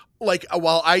 that. like,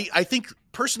 while I think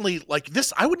personally, like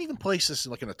this, I wouldn't even place this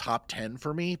in a top 10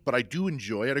 for me, but I do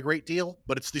enjoy it a great deal.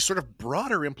 But it's the sort of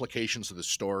broader implications of the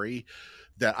story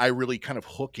that I really kind of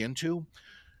hook into.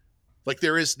 Like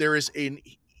there's an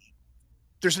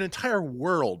entire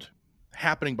world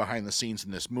happening behind the scenes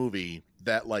in this movie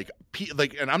that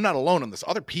and I'm not alone on this.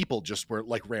 Other people just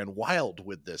ran wild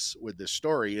with this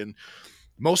story, and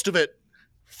most of it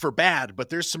for bad, but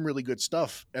there's some really good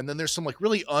stuff. And then there's some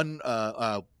really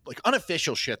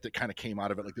unofficial shit that kind of came out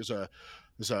of it. Like there's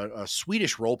a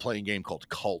Swedish role-playing game called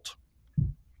Cult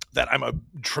that I'm a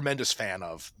tremendous fan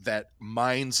of that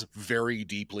mines very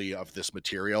deeply of this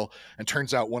material and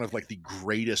turns out one of the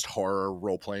greatest horror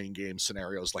role-playing game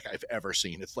scenarios I've ever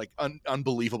seen. It's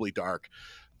unbelievably dark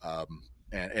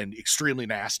and extremely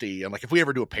nasty. And if we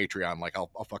ever do a Patreon,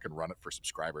 I'll fucking run it for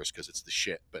subscribers because it's the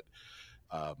shit. But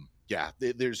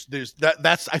there's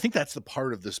that's I think that's the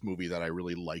part of this movie that I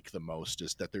really like the most,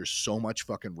 is that there's so much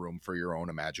fucking room for your own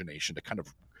imagination to kind of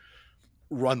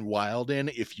run wild in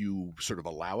if you sort of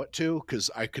allow it to, because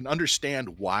I can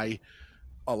understand why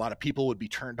a lot of people would be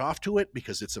turned off to it,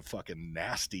 because it's a fucking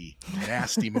nasty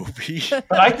movie.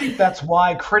 But I think that's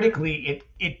why critically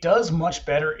it does much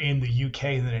better in the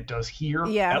UK than it does here,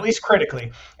 at least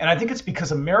critically. And I think it's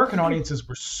because American audiences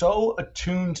were so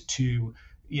attuned to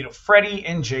Freddy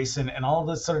and Jason and all of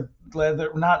this sort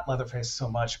of not Leatherface so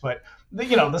much, but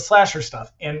the slasher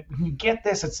stuff. And when you get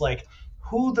this, it's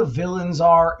who the villains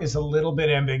are is a little bit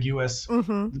ambiguous.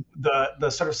 Mm-hmm. The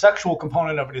sort of sexual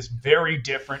component of it is very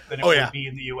different than it would be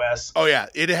in the US. Oh yeah,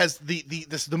 it has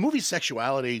the movie's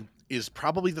sexuality is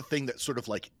probably the thing that sort of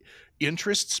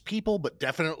interests people, but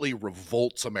definitely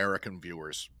revolts American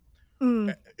viewers.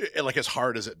 As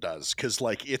hard as it does, because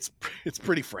it's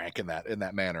pretty frank in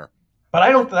that manner.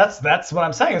 But that's what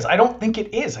I'm saying is I don't think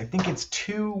it is. I think it's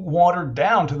too watered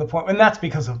down to the point, and that's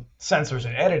because of censors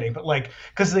and editing. But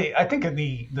because I think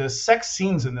the sex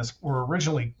scenes in this were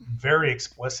originally very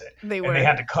explicit. They were. And they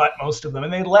had to cut most of them,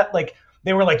 and they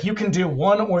were you can do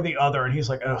one or the other, and he's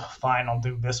like, oh, fine, I'll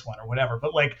do this one or whatever.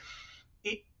 But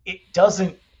it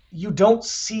doesn't. You don't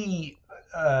see.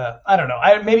 I don't know.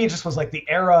 Maybe it just was the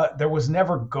era. There was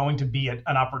never going to be an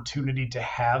opportunity to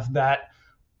have that.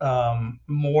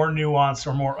 More nuanced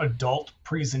or more adult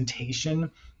presentation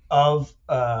of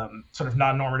sort of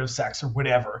non-normative sex or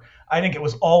whatever. I think it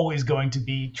was always going to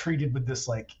be treated with this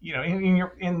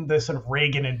in the sort of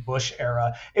Reagan and Bush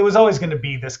era, it was always going to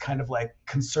be this kind of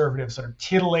conservative sort of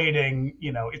titillating,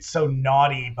 it's so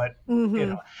naughty, but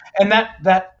and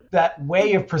that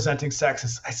way of presenting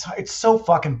sex it's so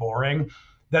fucking boring.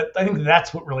 That I think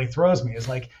that's what really throws me is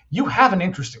you have an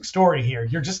interesting story here.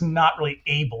 You're just not really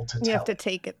able to tell. You have to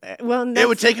take it there. Well, it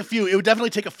would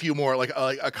definitely take a few more,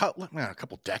 a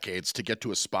couple decades to get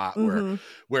to a spot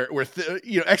where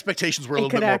expectations were a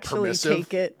little bit more permissive.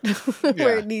 Take it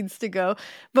where it needs to go.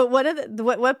 But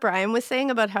what Brian was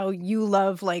saying about how you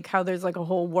love how there's a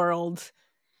whole world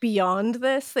beyond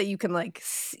this that you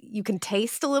can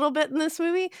taste a little bit in this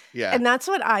movie. Yeah. And that's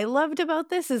what I loved about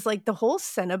this is the whole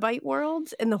Cenobite world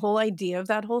and the whole idea of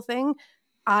that whole thing.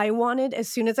 I wanted, as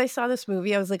soon as I saw this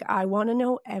movie, I was I want to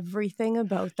know everything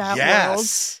about that world.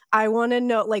 I want to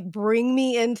know, bring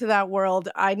me into that world.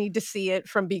 I need to see it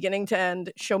from beginning to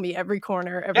end. Show me every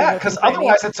corner. Because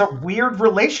otherwise it's a weird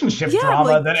relationship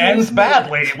drama that ends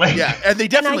badly. Yeah, and they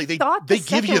definitely, they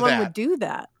give you that. Would do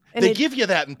that. And they give you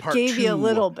that in part 2. Gave you a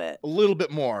little bit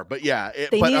more, but yeah.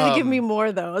 They need to give me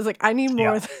more, though. I was I need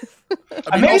more.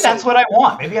 Yeah. Maybe that's what I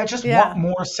want. Maybe I just want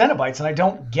more Cenobites, and I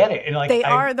don't get it. And they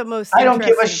are the most. I don't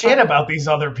give a shit about these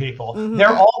other people. Mm-hmm.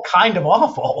 They're all kind of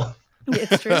awful.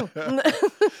 It's true.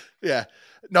 Yeah.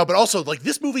 No, but also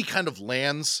this movie kind of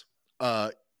lands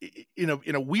in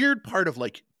a weird part of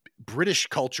British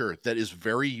culture that is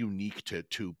very unique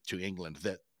to England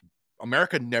that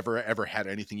America never ever had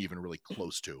anything even really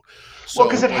close to. So, well,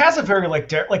 because it has a very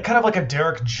kind of like a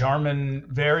Derek Jarman,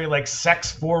 very like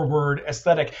sex forward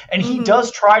aesthetic, and he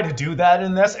does try to do that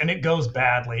in this, and it goes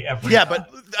badly every time. But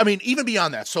I mean, even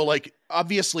beyond that, so like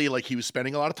obviously, like he was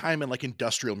spending a lot of time in like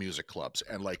industrial music clubs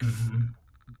and like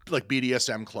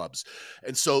BDSM clubs,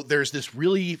 and so there's this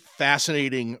really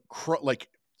fascinating like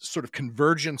sort of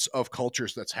convergence of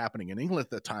cultures that's happening in England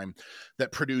at the time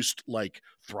that produced like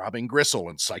throbbing gristle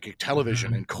and psychic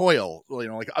television and coil. You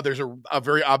know, like there's a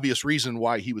very obvious reason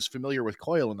why he was familiar with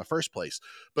coil in the first place,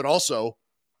 but also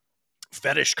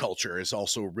fetish culture is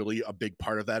also really a big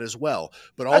part of that as well.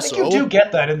 But also, I think you do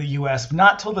get that in the US,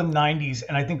 not till the 90s.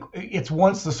 And I think it's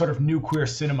once the sort of new queer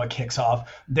cinema kicks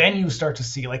off, then you start to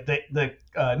see like the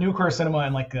new queer cinema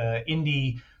and like the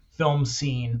indie film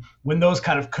scene, when those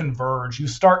kind of converge, you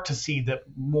start to see that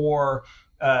more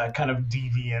kind of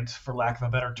deviant, for lack of a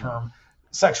better term,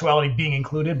 sexuality being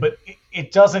included, but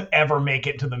it doesn't ever make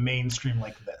it to the mainstream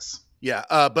like this. Yeah,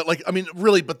 but like, I mean,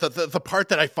 really, but the part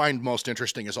that I find most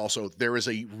interesting is also there is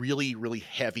a really, really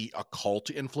heavy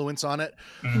occult influence on it.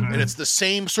 And it's the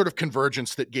same sort of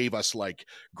convergence that gave us like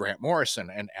Grant Morrison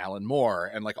and Alan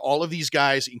Moore and like all of these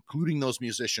guys, including those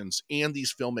musicians and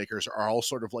these filmmakers, are all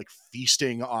sort of like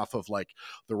feasting off of like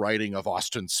the writing of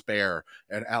Austin Spare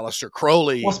and Aleister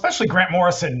Crowley. Well, especially Grant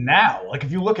Morrison now. Like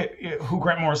if you look at who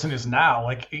Grant Morrison is now,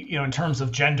 like, you know, in terms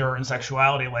of gender and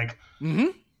sexuality, like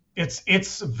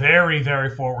it's very,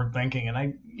 very forward thinking. And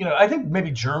I think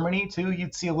maybe Germany too,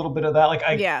 you'd see a little bit of that.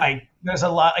 Like there's a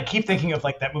lot, I keep thinking of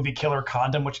like that movie Killer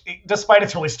Condom, which despite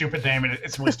its really stupid name and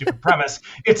its really stupid premise,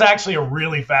 it's actually a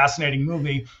really fascinating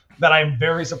movie that I'm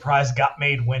very surprised got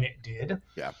made when it did.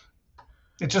 Yeah.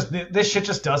 It just, this shit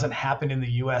just doesn't happen in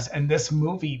the US. And this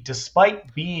movie,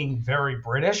 despite being very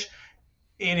British,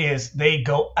 they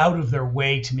go out of their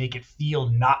way to make it feel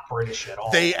not British at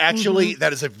all. They actually,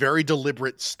 that is a very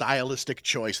deliberate stylistic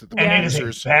choice that the producers it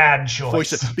is a bad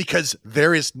choice. Because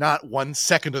there is not 1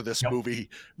 second of this movie.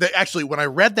 That actually, when I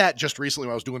read that just recently,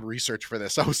 when I was doing research for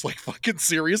this, I was like, fucking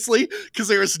seriously? Because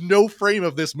there is no frame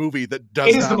of this movie that does not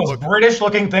look... It is the most British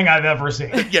looking thing I've ever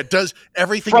seen. Yeah, does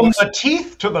everything... From the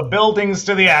teeth to the buildings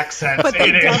to the accents. But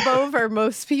they dub over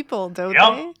most people, don't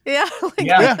they?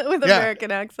 Yeah, with American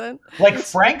accent. Like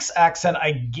Frank's accent,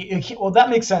 well, that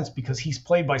makes sense because he's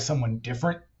played by someone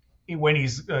different when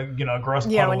he's, a gross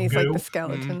puddle when he's goo. like the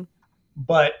skeleton.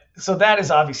 But so that is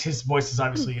obvious. His voice is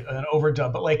obviously an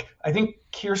overdub. But like, I think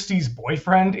Kirsty's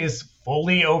boyfriend is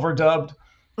fully overdubbed,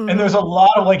 and there's a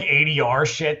lot of like ADR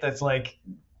shit that's like,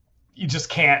 you just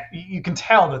can't. You can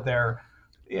tell that they're,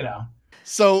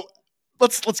 So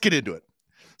let's get into it.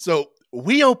 So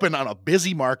we open on a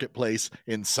busy marketplace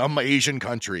in some Asian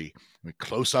country. We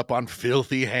close up on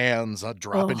filthy hands,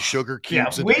 dropping sugar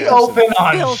cubes. Yeah, we open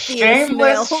on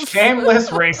shameless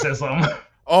racism.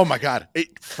 Oh my God.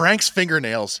 Frank's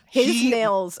fingernails. His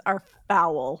nails are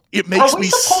foul. It makes me... Are we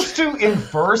supposed to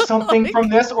infer something from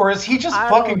this, or is he just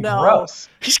fucking gross?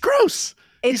 He's gross.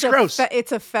 He's gross.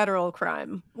 It's a federal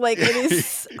crime. Like, it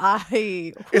is...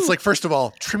 It's like, first of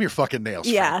all, trim your fucking nails.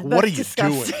 Yeah, Frank. What are you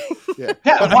disgusting. doing?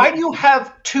 Why do you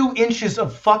have 2 inches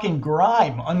of fucking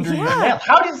grime under your nail?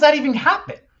 How does that even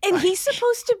happen? And he's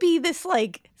supposed to be this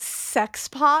like sex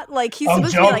pot, like he's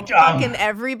supposed to be like fucking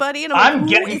everybody. And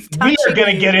we are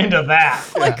gonna get into that.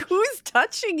 Like, who's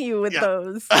touching you with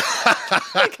those?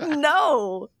 Like,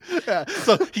 no. Yeah.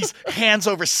 So he's hands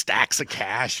over stacks of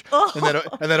cash, and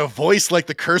then a voice like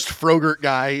the cursed Frogurt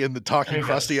guy in the Talking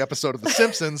Krusty episode of The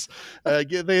Simpsons.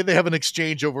 They have an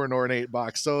exchange over an ornate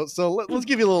box. So let's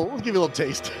give you a little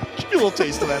taste. Give you a little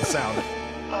taste of that sound.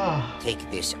 Take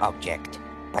this object.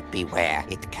 But beware,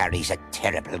 it carries a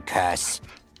terrible curse.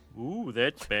 Ooh,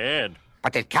 that's bad.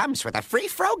 But it comes with a free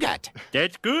Frogurt.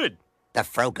 That's good. The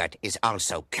Frogurt is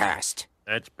also cursed.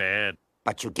 That's bad.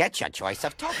 But you get your choice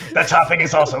of toppings. The topping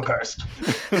is also cursed.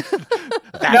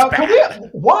 Now,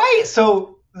 why?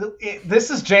 So this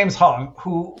is James Hong,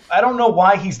 who I don't know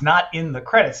why he's not in the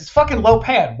credits. It's fucking Lo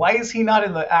Pan. Why is he not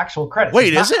in the actual credits?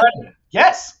 Wait, is it? Credited.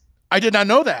 Yes. I did not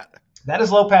know that. That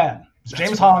is Lo Pan. It's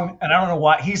James Hong, and I don't know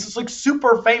why. He's just like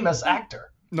super famous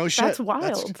actor. No shit. That's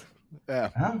wild.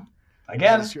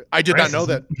 Again, I did not know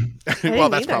that. Well,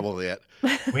 that's probably it.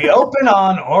 We open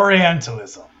on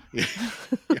Orientalism.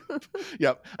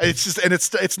 Yep. It's just, and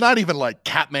it's not even like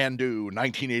Kathmandu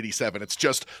 1987. It's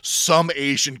just some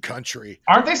Asian country.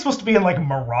 Aren't they supposed to be in like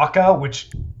Morocco, which,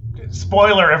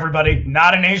 spoiler everybody,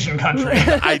 not an Asian country?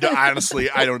 Honestly,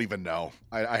 I don't even know.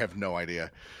 I have no idea.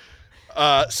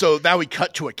 So now we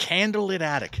cut to a candlelit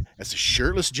attic as a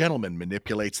shirtless gentleman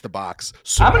manipulates the box.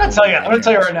 I'm going to tell you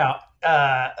right now,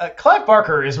 Clive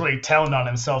Barker is really telling on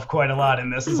himself quite a lot in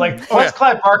this. It's like, what's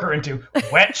Clive Barker into?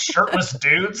 Wet, shirtless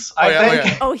dudes, I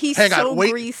think. Oh, he's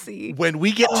greasy. When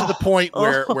we get to the point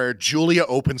where Julia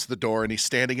opens the door and he's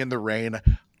standing in the rain,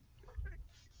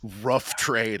 rough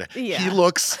trade. Yeah. He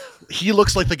looks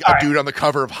like a dude on the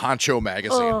cover of Honcho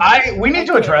magazine. We need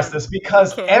to address this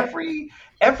because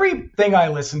everything I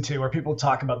listen to where people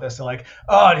talk about this, they're like,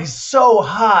 oh, he's so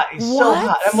hot. He's so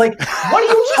hot. I'm like, what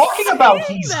are you talking about?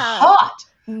 He's hot.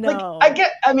 No. Like,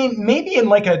 maybe in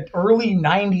like an early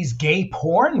 90s gay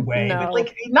porn way, but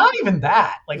like not even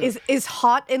that. Like, is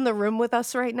hot in the room with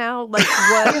us right now? Like,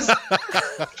 what?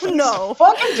 No.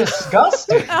 Fucking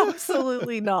disgusting.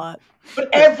 Absolutely not. But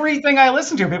everything I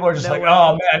listen to, people are just like,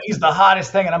 oh man, he's the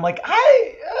hottest thing. And I'm like,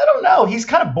 I don't know. He's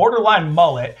kind of borderline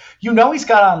mullet. You know, he's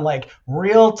got on like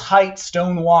real tight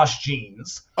stonewashed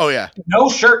jeans. Oh, yeah. No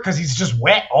shirt because he's just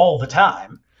wet all the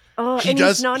time. Oh,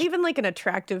 he's not even like an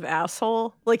attractive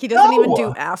asshole. Like, he doesn't even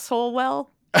do asshole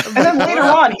well. And then later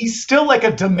on, he's still like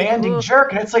a demanding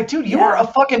jerk. And it's like, dude, you are a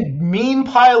fucking mean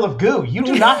pile of goo. You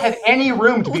do not have any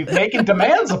room to be making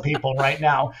demands of people right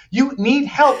now. You need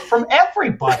help from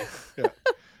everybody.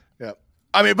 Yeah.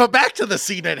 I mean, but back to the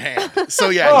scene at hand. So,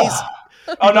 yeah, he's...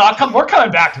 Oh, no, we're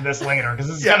coming back to this later because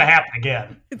this is going to happen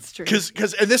again. It's true.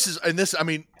 I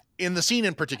mean, in the scene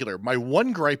in particular, my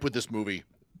one gripe with this movie,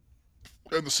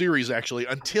 and the series actually,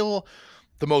 until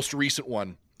the most recent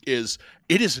one, is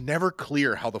it is never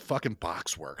clear how the fucking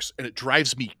box works, and it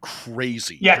drives me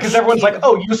crazy. Yeah, because everyone's like,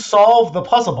 oh, you solved the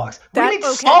puzzle box. We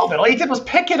didn't solve it. All you did was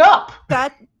pick it up.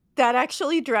 That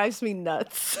actually drives me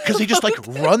nuts. Because they just like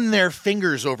run their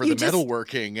fingers over the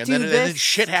metalworking, and then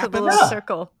shit happens.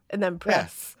 Circle and then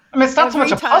press. I mean, it's not so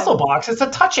much a puzzle box; it's a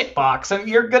touch-it box, and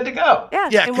you're good to go.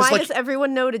 Yeah. And why does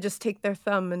everyone know to just take their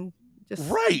thumb and just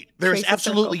There's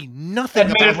absolutely nothing.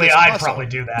 Admittedly, I'd probably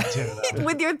do that too. Though.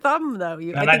 With your thumb, though.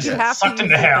 I think you have sucked to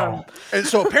into hell. And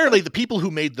so apparently, the people who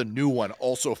made the new one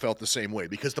also felt the same way,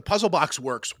 because the puzzle box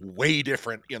works way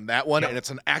different in that one, and it's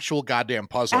an actual goddamn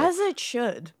puzzle, as it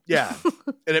should. Yeah,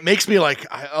 and it makes me like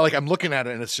I'm looking at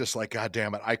it, and it's just like, God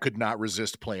damn it, I could not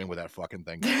resist playing with that fucking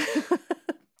thing,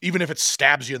 even if it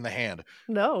stabs you in the hand.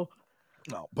 No,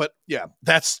 but yeah,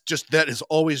 that has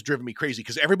always driven me crazy,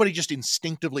 because everybody just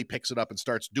instinctively picks it up and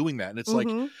starts doing that, and it's like,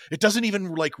 it doesn't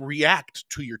even like react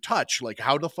to your touch. Like,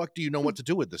 how the fuck do you know what to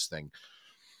do with this thing?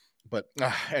 But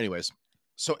anyways,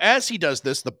 so as he does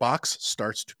this, the box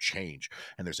starts to change,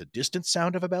 and there's a distant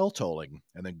sound of a bell tolling,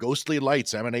 and then ghostly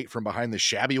lights emanate from behind the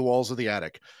shabby walls of the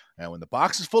attic. And when the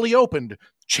box is fully opened,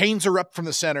 chains are up from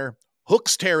the center,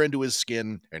 hooks tear into his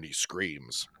skin, and he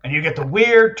screams. And you get the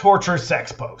weird torture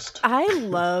sex post. I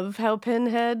love how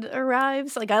Pinhead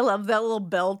arrives. Like, I love that little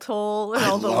bell toll and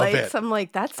all the lights. I'm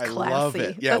like, that's classy. I love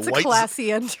it. Yeah, that's a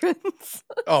classy entrance.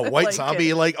 Oh, White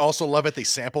Zombie, also love it. They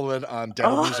sampled it on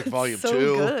Devil Music Volume 2.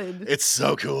 Good. It's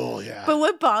so cool, yeah. But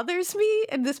what bothers me,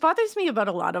 and this bothers me about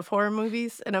a lot of horror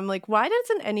movies, and I'm like, why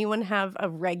doesn't anyone have a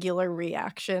regular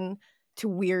reaction to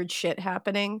weird shit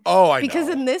happening? Because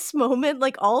in this moment,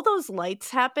 like, all those lights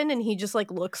happen and he just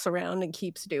like looks around and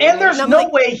keeps doing it. And there's no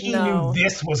way he knew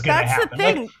this was going to happen. That's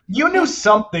the thing. Like, you knew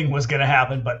something was going to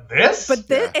happen, but this?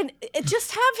 And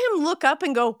just have him look up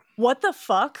and go, what the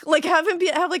fuck? Like, have him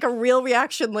have like a real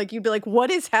reaction. Like, you'd be like, what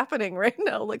is happening right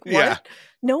now? Like, what? Yeah.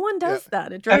 No one does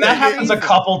that. It drives and that happens a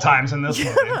couple times in this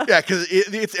movie. Yeah, because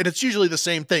it's usually the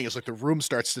same thing. It's like the room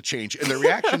starts to change, and the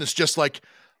reaction is just like,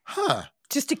 huh.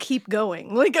 Just to keep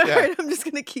going. Like, all right, I'm just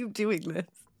going to keep doing this.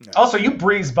 Yeah. Also, you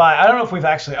breeze by. I don't know if we've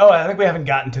actually... I think we haven't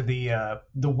gotten to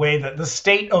the way that the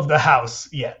state of the house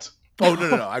yet. Oh,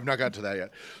 no. I've not gotten to that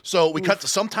yet. So we cut to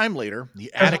some time later. The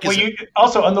attic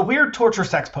also, on the weird torture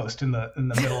sex post in the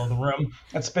middle of the room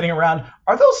that's spinning around,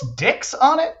 are those dicks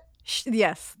on it?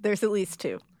 Yes, there's at least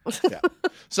two. Yeah.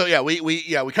 So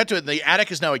we cut to it. The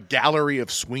attic is now a gallery of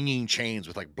swinging chains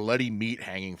with like bloody meat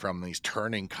hanging from these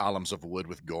turning columns of wood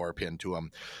with gore pinned to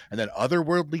them, and then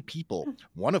otherworldly people,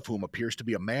 one of whom appears to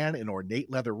be a man in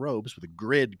ornate leather robes with a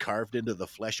grid carved into the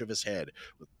flesh of his head,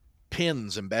 with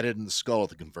pins embedded in the skull at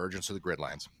the convergence of the grid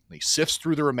lines. And he sifts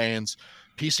through the remains,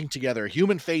 piecing together a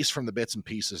human face from the bits and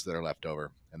pieces that are left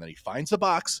over, and then he finds the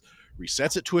box,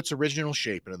 resets it to its original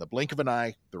shape, and in the blink of an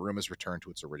eye, the room is returned to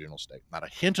its original state. Not a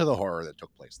hint of the horror that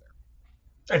took place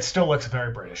there. It still looks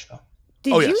very British, though.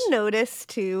 Did you notice,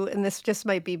 too, and this just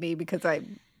might be me because I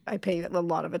pay a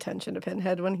lot of attention to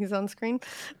Pinhead when he's on screen,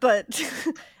 but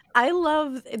I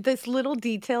love this little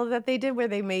detail that they did where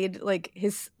they made, like,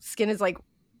 his skin is, like,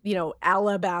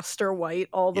 alabaster white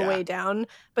all the way down,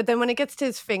 but then when it gets to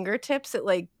his fingertips, it,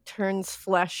 like, turns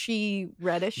fleshy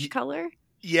reddish color.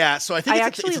 Yeah, so I think it's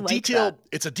actually a like detail. that.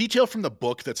 It's a detail from the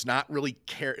book that's not really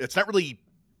It's not really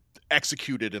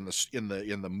executed in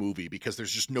the movie because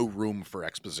there's just no room for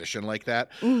exposition like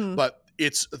that. Mhm. But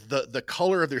it's the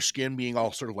color of their skin being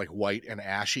all sort of like white and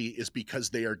ashy is because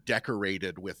they are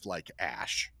decorated with like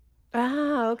ash.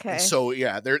 Ah, okay. And so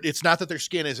yeah, it's not that their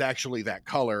skin is actually that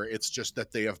color. It's just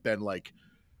that they have been like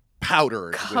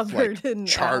powdered Covered with in like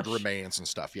charred ash. remains and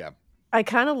stuff. Yeah. I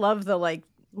kind of love the like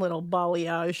little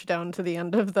balayage down to the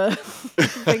end of the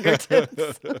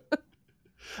fingertips.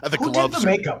 The Who gloves did the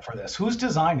makeup for this? Whose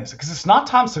design is it? Because it's not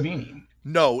Tom Savini.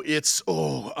 No, it's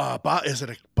Bob. Is it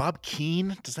a Bob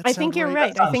Keane? Does that? I sound think you're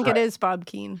right? right. I think right. it is Bob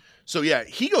Keane. So yeah,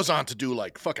 he goes on to do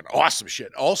like fucking awesome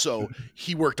shit. Also,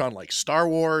 he worked on like Star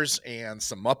Wars and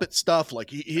some Muppet stuff. Like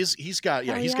he's got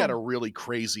a really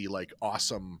crazy like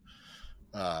awesome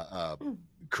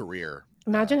career.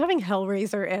 Imagine having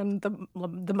Hellraiser and the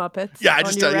Muppets. Yeah, on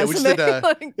we your just did resume.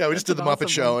 Like, we just did the that's Muppet an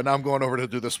Show, awesome one. and now I'm going over to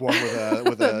do this one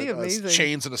with That'd be a amazing.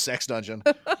 chains and a sex dungeon.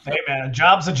 Hey man, a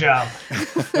job's a job.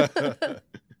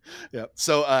 Yeah.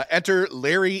 So enter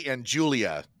Larry and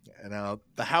Julia. And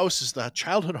the house is the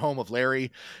childhood home of Larry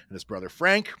and his brother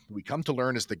Frank, who we come to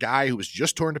learn is the guy who was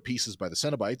just torn to pieces by the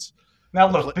Cenobites. Now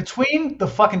look, between the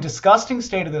fucking disgusting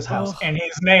state of this house Oh. and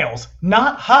his nails,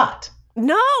 not hot.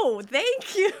 No,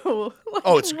 thank you. Like,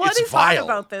 Oh, it's what is vile. hot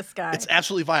about this guy? It's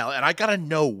absolutely vile. And I got to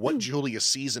know what Julia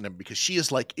sees in him because she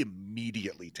is like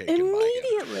immediately taken by him.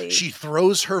 Immediately. She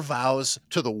throws her vows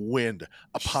to the wind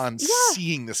upon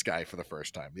seeing this guy for the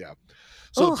first time. Yeah.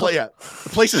 So the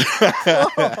place is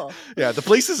the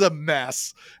place is a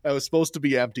mess. It was supposed to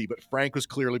be empty, but Frank was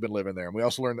clearly been living there. And we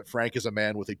also learned that Frank is a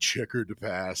man with a checkered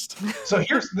past. So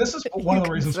this is one of the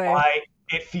can reasons say. why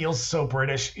it feels so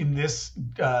British in this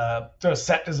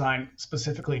set design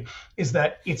specifically, is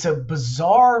that it's a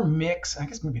bizarre mix. I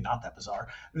guess maybe not that bizarre.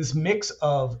 This mix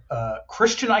of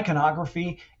Christian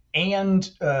iconography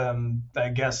and I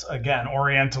guess again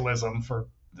Orientalism, for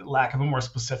lack of a more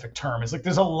specific term. Is like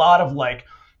there's a lot of like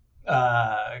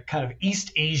kind of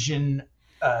East Asian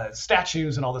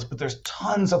statues and all this, but there's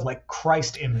tons of like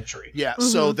Christ imagery. Yeah,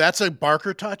 so that's a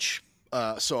Barker touch.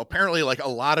 So apparently, like a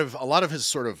lot of his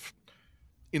sort of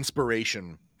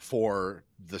inspiration for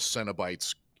the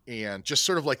Cenobites and just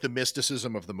sort of like the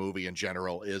mysticism of the movie in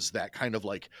general is that kind of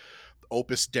like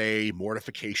Opus Dei,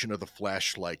 mortification of the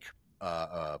flesh, like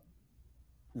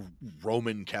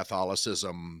Roman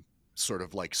Catholicism, sort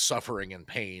of like suffering and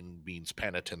pain means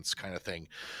penitence kind of thing.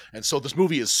 And so this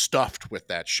movie is stuffed with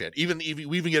that shit. Even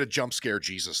we even get a jump scare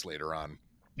Jesus later on.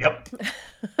 Yep.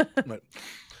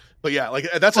 But yeah, like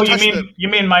that's Oh, you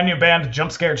mean my new band,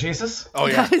 Jump Scare Jesus? Oh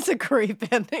yeah. That is a great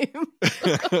band name.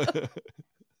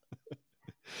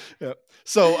 Yeah.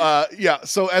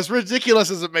 So as ridiculous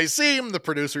as it may seem, the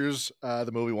producers, the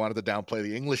movie wanted to downplay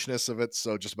the Englishness of it.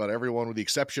 So just about everyone, with the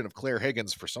exception of Claire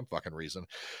Higgins, for some fucking reason,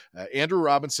 Andrew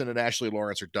Robinson and Ashley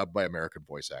Lawrence are dubbed by American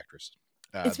voice actors.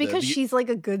 It's because she's like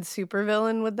a good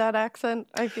supervillain with that accent.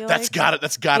 I feel that's got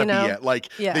to be it. Like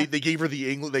Yeah. they gave her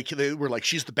the English. They were like,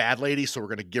 she's the bad lady, so we're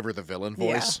going to give her the villain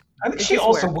voice. I think It she just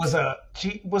also works.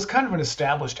 was kind of an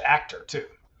established actor too.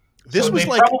 This So was they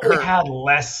like probably her. had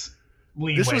less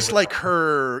leeway. This was with like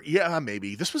her. Yeah,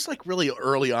 maybe this was like really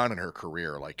early on in her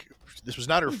career. Like this was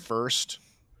not her first,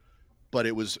 but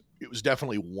it was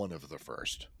definitely one of the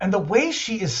first. And the way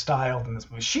she is styled in this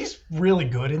movie, she's really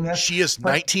good in this. She is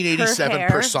But 1987 her hair-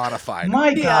 personified. My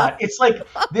Yeah. God, it's like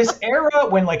this era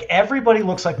when like everybody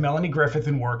looks like Melanie Griffith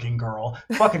in Working Girl,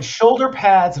 fucking shoulder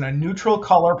pads and a neutral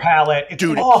color palette. It's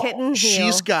Dude, awful. Kitten heel.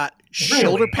 She's got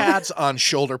shoulder pads on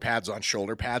shoulder pads on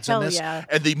shoulder pads in Hell this. yeah.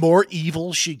 And the more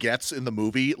evil she gets in the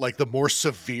movie, like the more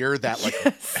severe that like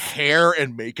Yes. hair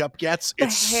and makeup gets. The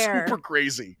It's hair. super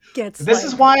crazy. Gets This like,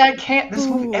 is why I can't. This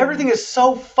movie, Ooh. everything is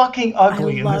so fucking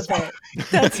ugly I in love this it. movie.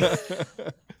 That's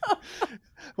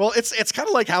Well, it's kind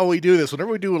of like how we do this. Whenever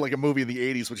we do like a movie in the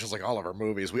 80s, which is like all of our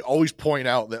movies, we always point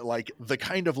out that like the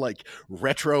kind of like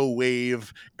retro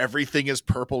wave, everything is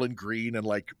purple and green and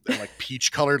like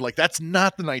peach colored. Like that's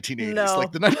not the 1980s. No.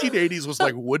 Like the 1980s was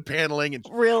like wood paneling and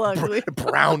real ugly.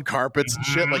 brown carpets and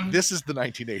shit. Like this is the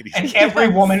 1980s. And every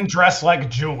woman dressed like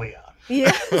Julia.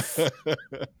 Yes.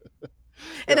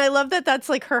 And I love that that's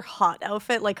like her hot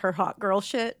outfit, like her hot girl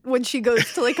shit when she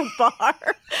goes to like a bar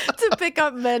to pick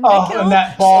up men to Oh, kill. and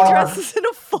that bar. She dresses in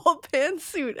a full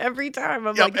pantsuit every time.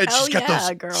 I'm like, and hell she's got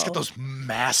yeah, girl. she's got those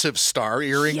massive star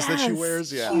earrings that she Yes,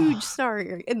 wears. Yeah. huge star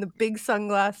earring and the big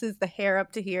sunglasses, the hair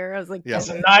up to here. I was like, Yeah. this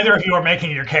So is- neither of you are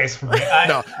making your case for me.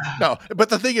 No. But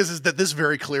the thing is that this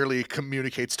very clearly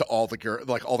communicates to all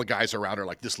the all the guys around her,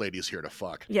 like this lady is here to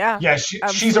fuck. yeah, Yeah, she's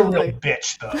a real absolutely.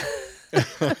 bitch, though.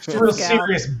 She's a real gal.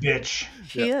 serious bitch.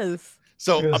 She is.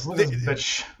 So Look at this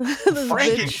bitch. This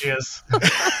Frankie bitch. she is.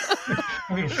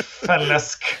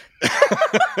 Felesque.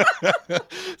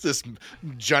 This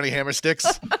Johnny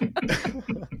Hammersticks.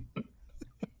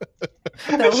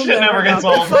 That shit never gets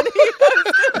not old. be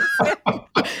funny.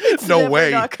 It's No never way.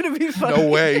 Not going to be funny. No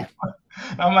way.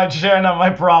 Not my chair, not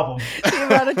my problem. The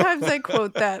amount of times I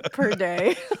quote that per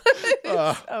day. It's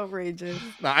Uh, outrageous.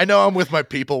 Now, I know I'm with my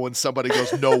people when somebody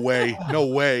goes, no way, no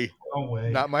way. No way.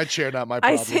 Not my chair, not my I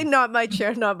problem. say not my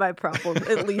chair, not my problem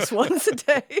at least once a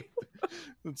day.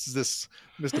 It's this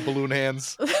Mr. Balloon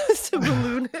Hands. It's a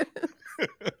balloon.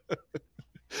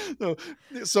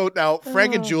 So now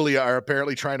Frank and Oh. Julia are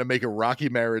apparently trying to make a rocky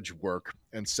marriage work,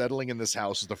 and settling in this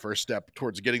house is the first step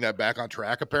towards getting that back on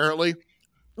track, apparently.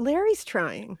 Larry's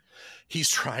trying. He's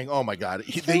trying. Oh my God.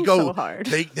 They trying go so hard.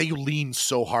 They lean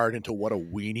so hard into what a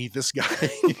weenie this guy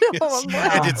is. I'm and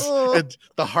like, and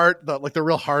the heart, the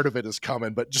real heart of it is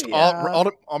coming, but just Yeah. all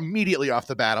immediately off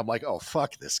the bat, I'm like, oh,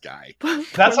 fuck this guy.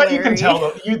 That's how you can Larry.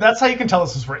 tell. That's how you can tell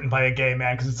this was written by a gay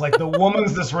man, because it's like the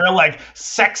woman's this real like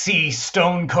sexy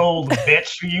stone cold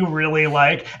bitch who you really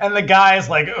like, and the guy's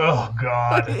like, oh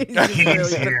God, He's just he's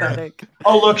really here. pathetic.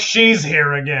 Oh look, she's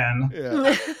here again.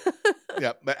 Yeah.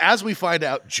 Yeah, but as we find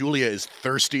out, Julia is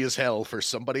thirsty as hell for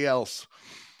somebody else.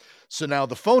 So now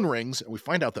the phone rings, and we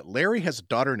find out that Larry has a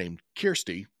daughter named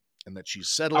Kirsty, and that she's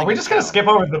settling. Are we in just gonna town. skip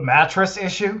over the mattress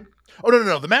issue? Oh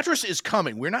no! The mattress is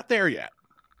coming. We're not there yet.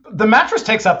 The mattress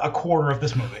takes up a quarter of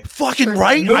this movie. Fucking Sure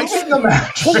right! Moving the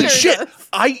mattress. Holy Sure shit!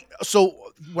 does. So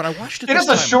when I watched it, It this is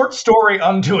a time- short story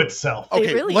unto itself. It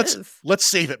Okay, really let's is. let's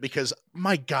save it, because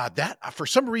my God, that for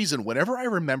some reason, whenever I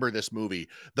remember this movie,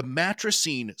 the mattress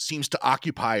scene seems to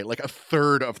occupy like a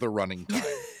third of the running time.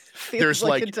 Feels There's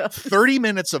like it does. 30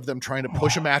 minutes of them trying to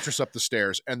push a mattress up the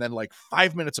stairs, and then like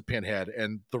 5 minutes of Pinhead,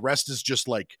 and the rest is just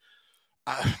like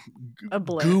A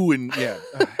blur. goo and I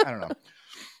don't know.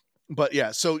 But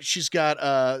yeah, so she's got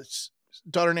a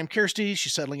daughter named Kirsty.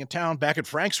 She's settling in town. Back at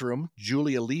Frank's room,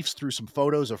 Julia leafs through some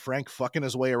photos of Frank fucking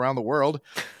his way around the world.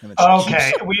 And then she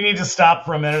Okay, we need to stop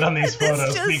for a minute on these This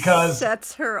photos just because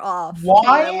sets her off.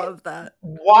 Why? I love that.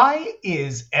 why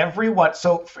is everyone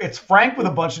so it's Frank with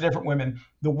a bunch of different women.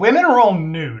 The women are all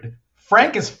nude.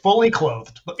 Frank is fully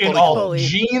clothed in Fully all clothed.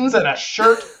 jeans and a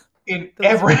shirt in Those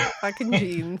every. fucking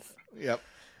jeans. Yep.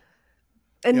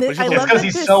 And Yeah, but I it's It's love because that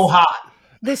he's this, so hot.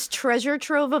 this treasure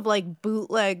trove of like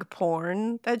bootleg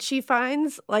porn that she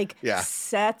finds like Yeah.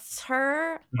 sets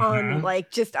her on Mhm.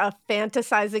 like just a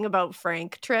fantasizing about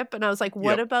Frank trip. And I was like,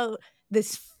 what Yep. about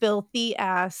this filthy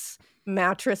ass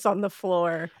mattress on the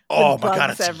floor? Oh with my God,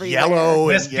 bugs it's everywhere? yellow.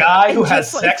 This and, yeah. guy who And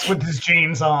has just, like- sex with his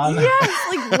jeans on.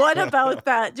 Yes, like what about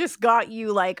that just got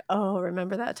you like, oh,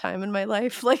 remember that time in my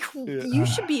life? Like you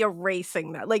should be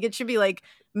erasing that. Like it should be like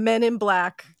Men in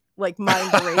Black, like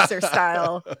mind eraser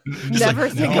style. Just Never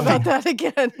like, think no. about that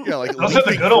again. Yeah, like Those are the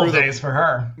leafing good old through them- days for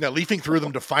her. Yeah, leafing through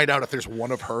them to find out if there's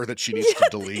one of her that she needs to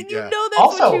delete. And you Yeah. know that's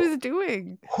Also- what she was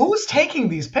doing. Who's taking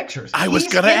these pictures? I was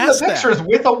He's gonna in ask the that. pictures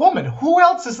with a woman. Who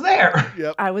else is there?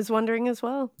 Yep. I was wondering as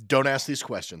well. Don't ask these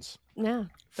questions. Yeah.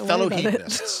 don't Fellow worry about it.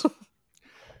 hedonists.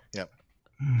 Yep.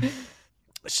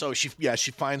 So she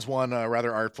finds one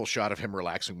rather artful shot of him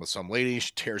relaxing with some lady.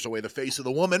 She tears away the face of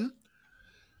the woman.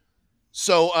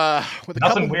 So with a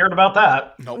Nothing couple weird about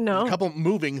that. Nope. No. A couple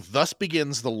moving, thus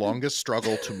begins the longest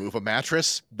struggle to move a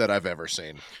mattress that I've ever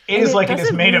seen. It And is it like it is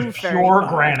doesn't made of move very pure far.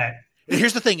 granite. And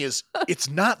here's the thing is,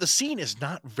 the scene is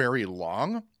not very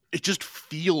long. It just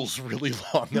feels really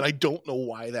long, and I don't know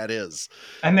why that is.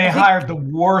 And they hired the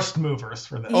worst movers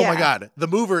for this. Oh Yeah. my God. The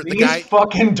mover, the These guy,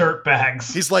 fucking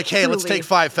dirtbags. he's like, hey, let's Truly. take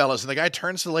 5 fellas. And the guy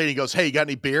turns to the lady and goes, hey, you got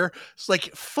any beer? It's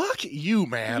like, fuck you,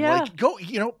 man. Yeah. Like, go,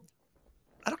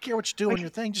 I don't care what you do on your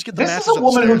thing. Just get the This mattress is a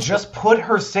woman who upstairs. just put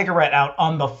her cigarette out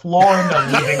on the floor in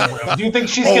the living room. Do you think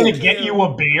she's Oh, going to get you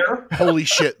a beer? Holy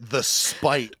shit. The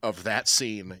spite of that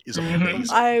scene is amazing.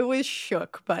 I was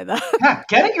shook by that. Yeah,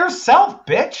 get it yourself,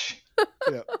 bitch.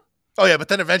 Oh, yeah. But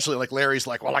then eventually, like, Larry's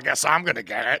like, well, I guess I'm going to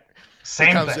get it.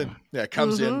 Same comes thing. in,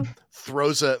 comes in,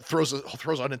 throws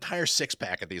an entire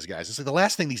 6-pack at these guys. It's like the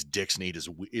last thing these dicks need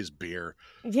is beer.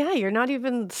 Yeah, you're not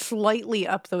even slightly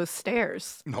up those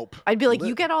stairs. Nope. I'd be like,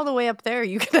 you get all the way up there,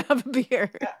 you can have a beer.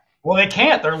 Well, they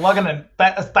can't. They're lugging a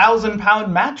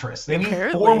 1,000-pound mattress. They need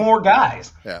Apparently. 4 more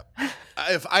guys. Yeah,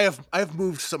 I have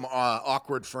moved some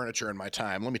awkward furniture in my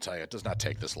time. Let me tell you, it does not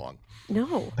take this long.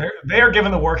 No. They are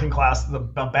giving the working class a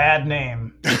bad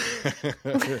name.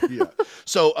 Yeah.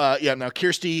 So now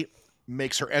Kirsty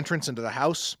makes her entrance into the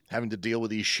house, having to deal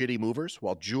with these shitty movers,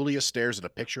 while Julia stares at a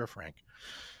picture of Frank.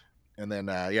 And then,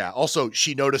 also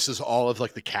she notices all of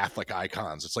like the Catholic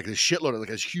icons. It's like a shitload of like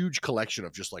this huge collection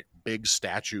of just like big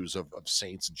statues of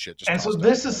saints and shit. And so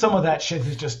this is some of that shit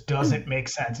that just doesn't make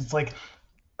sense. It's like,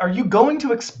 are you going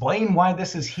to explain why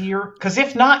this is here? Because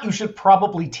if not, you should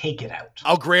probably take it out.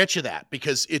 I'll grant you that,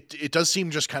 because it does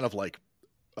seem just kind of like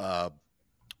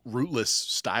rootless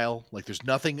style. Like there's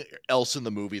nothing else in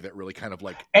the movie that really kind of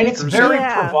like, and it's very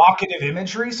provocative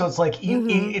imagery. So it's like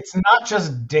it's not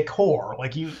just decor.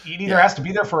 Like it either has to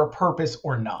be there for a purpose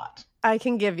or not. I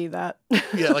can give you that.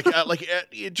 Yeah,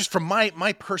 just from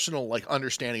my personal like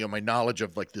understanding of my knowledge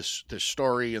of like this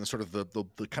story and sort of the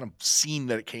kind of scene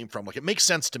that it came from, like it makes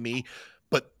sense to me,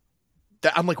 but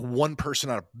that I'm like one person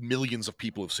out of millions of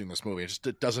people who've seen this movie.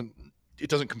 It doesn't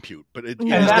compute. But it is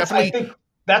definitely. I think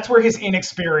that's where his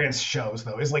inexperience shows,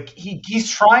 though. Is like he's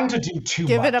trying to do too much.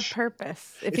 Give it a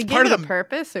purpose. If you give it a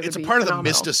purpose, it would be part phenomenal. of the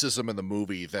mysticism in the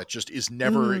movie that just is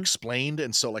never explained,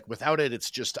 and so like without it, it's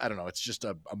just I don't know. It's just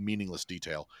a meaningless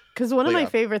detail. Because one of my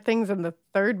favorite things in the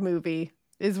third movie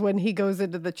is when he goes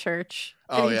into the church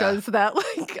and he does that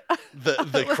like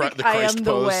the Christ I am pose.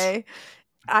 the way.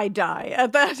 I die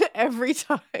at that every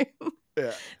time.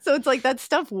 Yeah. So it's like that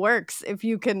stuff works if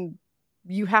you can.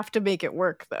 You have to make it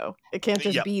work, though. It can't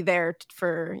just be there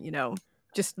for,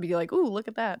 just be like, ooh, look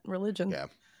at that, religion. Yeah.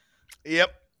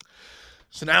 Yep.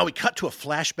 So now we cut to a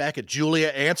flashback of Julia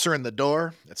answering the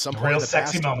door at some point. Real in the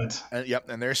sexy past. moment.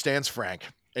 And there stands Frank.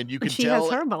 And you can she tell.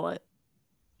 She has her mullet.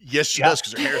 Yes, she does,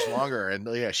 because her hair's longer.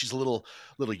 And she's a little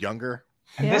younger.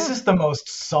 And this is the most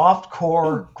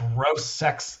softcore, gross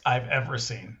sex I've ever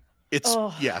seen. It's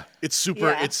super.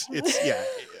 Yeah.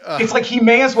 It's like he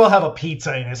may as well have a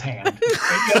pizza in his hand.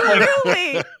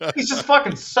 Really? He's just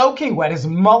fucking soaking wet. His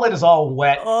mullet is all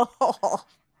wet. Oh,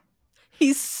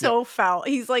 he's so foul.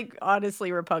 He's like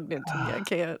honestly repugnant to me. I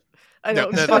can't. I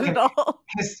don't do it at all.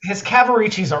 His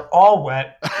Cavaricis are all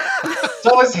wet.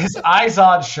 So is his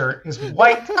Izod shirt. His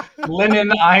white linen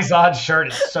Izod shirt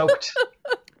is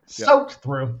soaked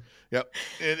through. Yep.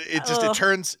 It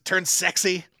turns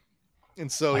sexy. And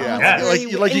so you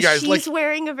guys she's like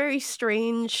wearing a very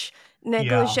strange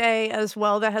negligee as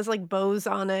well that has like bows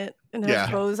on it and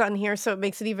has bows on here, so it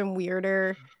makes it even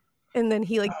weirder. And then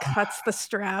he like cuts the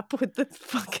strap with the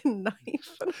fucking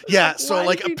knife. Yeah, so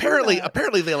like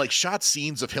apparently they like shot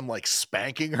scenes of him like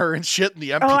spanking her and shit. And the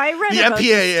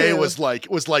MPAA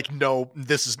was like, no,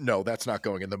 that's not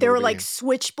going in the movie. They were like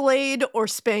switchblade or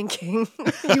spanking.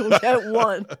 You'll get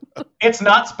one. It's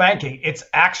not spanking. It's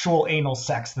actual anal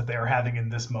sex that they're having in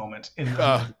this moment. And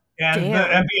the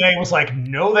NBA was like,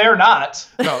 no, they're not.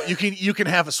 No, you can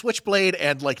have a switchblade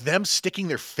and like them sticking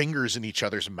their fingers in each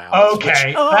other's mouths.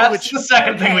 Okay, that's the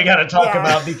second thing we got to talk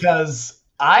about, because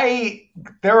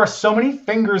there are so many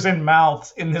fingers in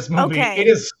mouths in this movie. Okay. It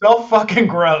is so fucking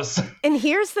gross. And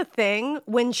here's the thing: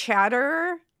 when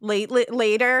Chatterer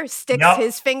later sticks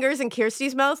his fingers in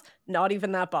Kirsty's mouth, not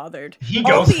even that bothered. He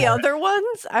goes all the other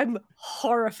ones, I'm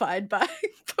horrified by.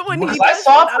 But when he I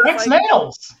saw Frank's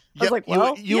nails. I was like,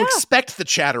 well, you expect the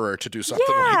Chatterer to do something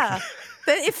like that.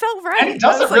 It felt right. And he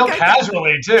does it real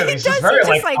casually, too. He's just very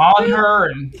like on her.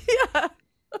 And...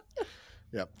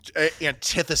 Yeah.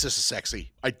 Antithesis is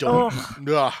sexy. I don't.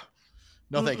 No,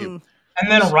 thank you. And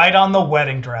then right on the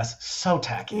wedding dress. So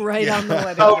tacky. Right on the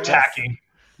wedding dress. So tacky.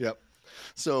 Yep.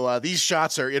 So these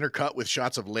shots are intercut with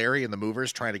shots of Larry and the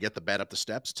movers trying to get the bed up the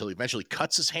steps until he eventually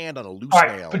cuts his hand on a loose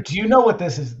nail. But do you know what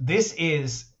this is? This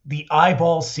is the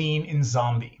eyeball scene in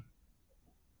Zombie.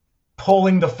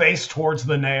 Pulling the face towards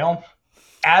the nail.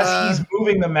 As he's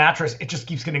moving the mattress, it just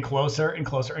keeps getting closer and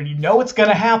closer. And you know it's going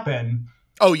to happen.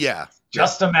 Oh, yeah.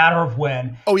 Just a matter of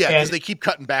when. Oh, yeah, because they keep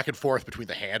cutting back and forth between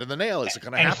the hand and the nail. Is it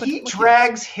going to happen? And he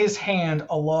drags his hand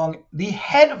along the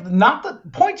head, not the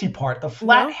pointy part, the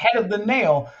flat head of the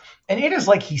nail. And it is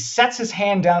like he sets his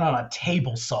hand down on a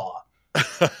table saw.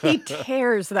 He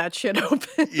tears that shit open.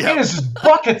 It is just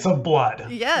buckets of blood.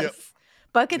 Yes. Yep.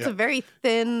 Buckets of very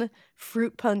thin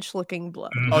fruit punch looking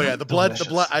blood. Oh yeah, the blood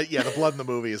in the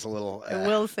movie is a little I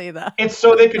will say that. It's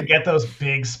so they could get those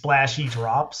big splashy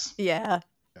drops. Yeah.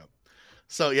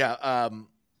 So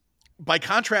by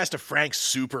contrast to Frank's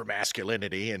super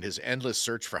masculinity and his endless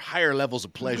search for higher levels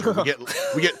of pleasure,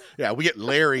 we get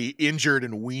Larry injured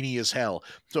and weenie as hell.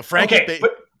 So Frank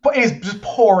but he's just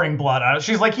pouring blood on it.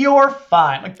 She's like, "You're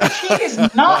fine." Like, she is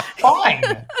not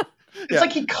fine. It's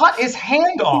like he cut his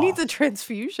hand off. He needs a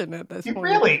transfusion at this point.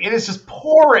 Really, it is just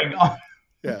pouring on.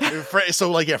 Yeah.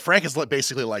 So Frank is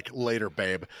basically like, later,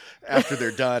 babe, after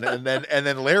they're done, and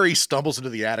then Larry stumbles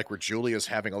into the attic where Julia's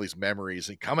having all these memories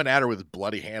and coming at her with his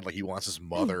bloody hand like he wants his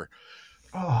mother.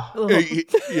 Oh.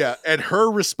 Yeah, and her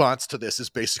response to this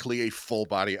is basically a full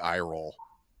body eye roll.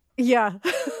 Yeah.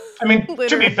 I mean,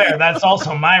 to be fair, that's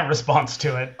also my response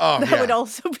to it. Oh, That yeah. would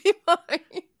also be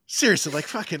mine. Seriously, like,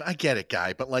 fucking, I get it,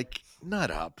 guy, but, like, nut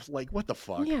up. Like, what the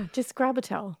fuck? Yeah, just grab a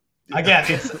towel. Again,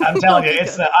 I'm telling you,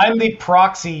 It's I'm the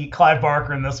proxy Clive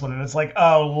Barker in this one, and it's like,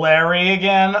 oh, Larry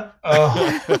again?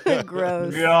 Oh,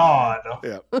 Gross. God.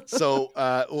 Yeah. So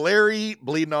Larry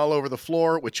bleeding all over the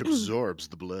floor, which absorbs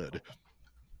the blood.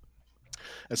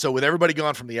 And so with everybody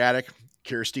gone from the attic,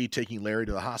 Kirsty taking Larry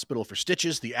to the hospital for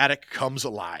stitches, the attic comes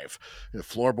alive. The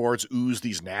floorboards ooze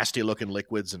these nasty-looking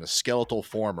liquids, and a skeletal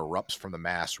form erupts from the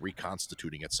mass,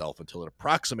 reconstituting itself until it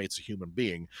approximates a human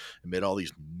being amid all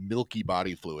these milky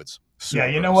body fluids. Super Yeah,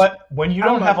 you know gross. what? When you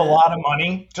don't love have a it. lot of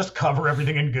money, just cover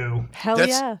everything in goo. Hell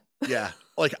That's- yeah. Yeah,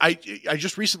 like I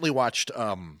just recently watched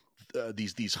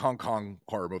these Hong Kong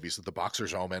horror movies, The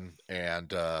Boxer's Omen and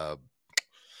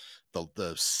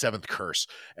the Seventh Curse,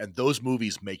 and those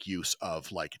movies make use of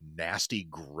like nasty,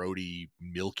 grody,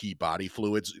 milky body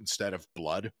fluids instead of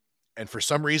blood. And for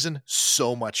some reason,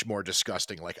 so much more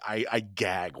disgusting. Like I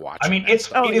gag watching. I mean, that it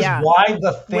stuff. is why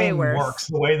the thing worse. works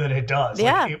the way that it does.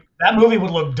 Yeah. Like, that movie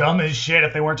would look dumb as shit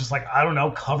if they weren't just like, I don't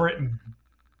know, cover it in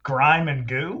grime and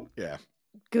goo. Yeah,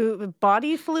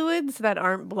 Body fluids that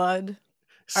aren't blood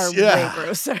are yeah, way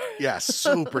grosser. yeah,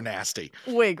 super nasty,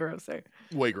 Way grosser.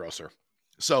 way grosser.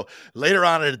 So later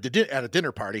on at a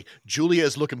dinner party, Julia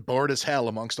is looking bored as hell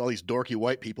amongst all these dorky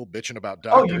white people bitching about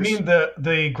Oh, doctors. you mean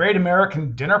the Great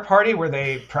American Dinner Party where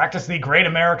they practice the Great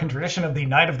American tradition of the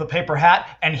Night of the Paper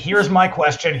Hat? And here's my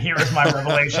question. Here's my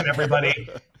revelation, everybody.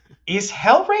 Is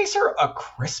Hellraiser a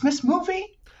Christmas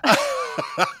movie?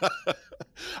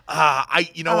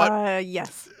 You know what?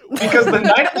 Yes. Because the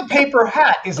Night of the Paper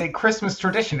Hat is a Christmas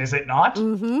tradition, is it not?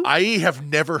 Mm-hmm. I have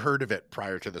never heard of it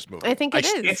prior to this movie. I think it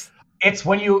is. It's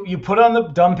when you put on the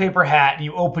dumb paper hat and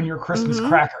you open your Christmas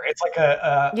cracker. It's like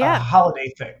a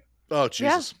holiday thing. Oh,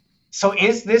 Jesus. So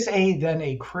is this then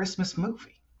a Christmas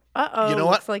movie? Uh-oh. You know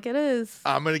what? Looks like it is.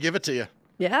 I'm going to give it to you.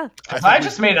 Yeah. I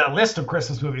just made a list of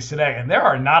Christmas movies today, and there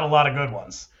are not a lot of good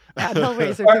ones. Add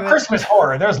Hellraiser Or to it. Christmas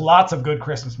horror. There's lots of good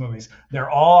Christmas movies. They're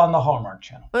all on the Hallmark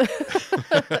Channel.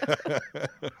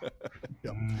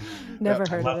 Never I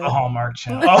heard love of the it. Hallmark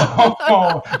Channel.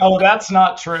 Oh, that's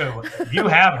not true. You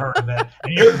have heard of it,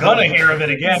 and you're gonna hear of it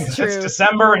again It's because it's true.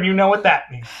 December, and you know what that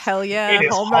means. Hell yeah. It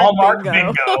is Hallmark Hallmark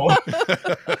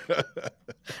bingo.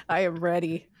 I am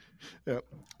ready.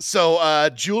 So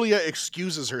Julia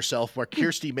excuses herself while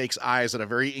Kirsty makes eyes at a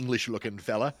very English-looking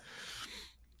fella.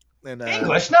 And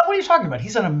English? No, what are you talking about?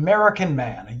 He's an American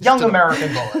man, a young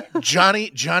American boy. Johnny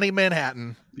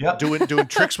Manhattan Yep. doing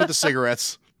tricks with the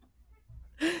cigarettes.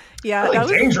 Yeah, Really that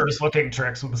was dangerous looking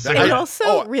tricks with the and cigarette.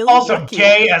 also really Also yucky.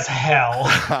 gay as hell.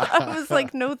 I was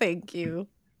like, no, thank you.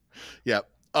 Yeah.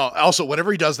 Oh, also,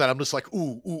 whenever he does that, I'm just like,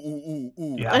 ooh, ooh, ooh, ooh,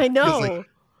 ooh. Yeah. I know. It's like,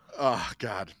 oh,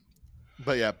 God.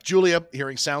 But yeah, Julia,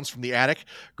 hearing sounds from the attic,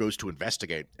 goes to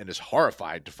investigate and is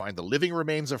horrified to find the living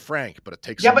remains of Frank, but it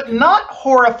takes Yeah, but not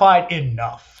horrified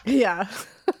enough. Yeah.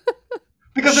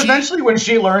 Because eventually when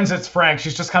she learns it's Frank,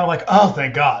 she's just kind of like, oh,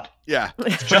 thank God. Yeah.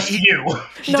 It's just you.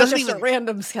 He Not doesn't just even... a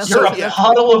random skeleton. You're a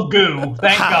puddle of goo.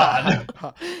 Thank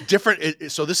God.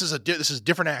 Different. So this is a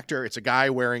different actor. It's a guy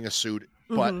wearing a suit,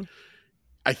 but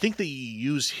I think they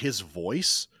use his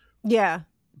voice Yeah.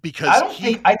 because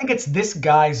I think it's this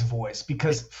guy's voice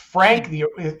because Frank,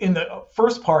 in the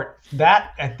first part,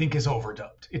 that I think is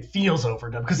overdubbed. It feels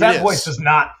overdubbed because that voice does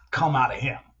not come out of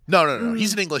him. No.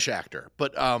 He's an English actor,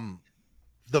 but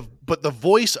the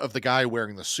voice of the guy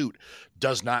wearing the suit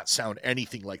does not sound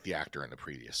anything like the actor in the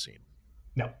previous scene.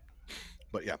 No.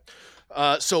 But yeah.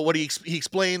 So what he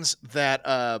explains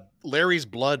that Larry's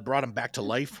blood brought him back to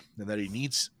life and that he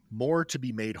needs more to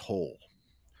be made whole.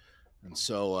 And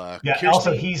so Kirsty...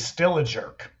 also he's still a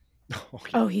jerk.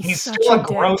 Oh, He's such still a dick.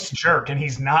 gross jerk, and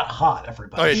he's not hot,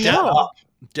 everybody. Oh, yeah, Shut No. up.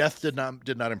 Death did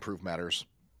not improve matters.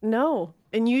 No.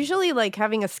 And usually, like,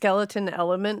 having a skeleton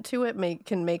element to it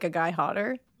can make a guy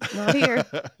hotter. Not here.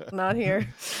 Not here.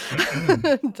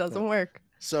 Doesn't work.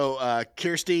 So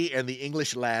Kirsty and the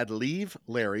English lad leave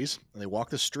Larry's, and they walk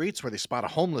the streets where they spot a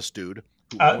homeless dude.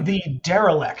 The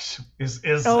derelict is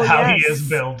Oh, how yes. he is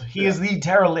billed. He is the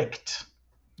derelict.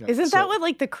 Isn't that what,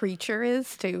 like, the creature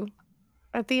is, too?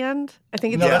 At the end? I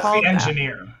think it's No, that's called the that.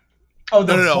 engineer. Oh,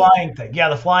 the No. flying thing. Yeah,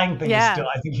 the flying thing Yeah. is still,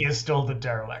 I think he is still the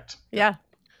derelict. Yeah.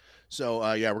 So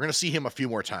we're gonna see him a few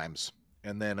more times,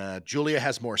 and then Julia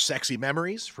has more sexy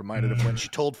memories, reminded of when she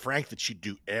told Frank that she'd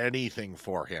do anything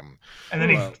for him. And then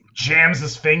he jams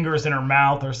his fingers in her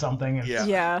mouth or something. And, Yeah.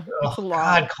 Yeah. It's a Oh,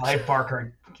 lot. God, Clive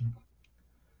Barker.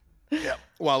 Yeah.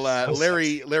 While So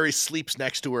Larry sleeps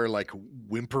next to her, like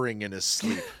whimpering in his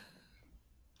sleep.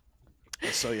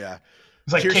 So yeah.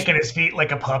 He's like kicking his feet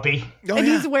like a puppy. Oh, and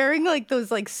he's wearing like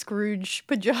those like Scrooge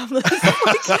pajamas.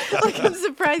 like I'm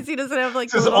surprised he doesn't have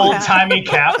like his old-timey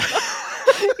cap.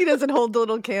 He doesn't hold the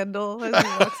little candle as he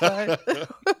walks by.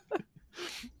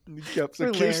 Yep.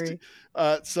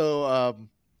 So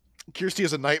Kirsty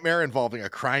has a nightmare involving a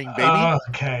crying baby.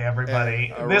 Okay,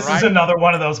 everybody. This is another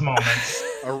one of those moments.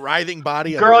 A writhing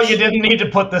body. Girl, you didn't need to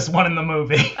put this one in the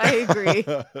movie. I agree.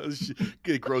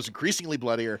 It grows increasingly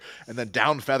bloodier, and then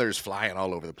down feathers flying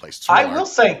all over the place. I will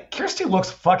say, Kirsty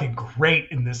looks fucking great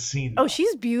in this scene. Oh,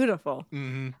 she's beautiful.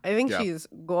 Mm-hmm. I think she's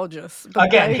gorgeous.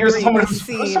 Again, here's someone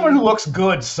who looks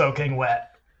good soaking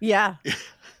wet. Yeah.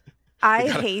 I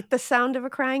hate the sound of a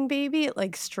crying baby. It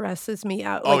like stresses me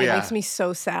out. Like, it makes me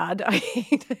so sad. I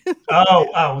hate it.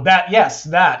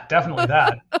 Definitely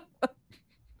that.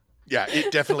 Yeah,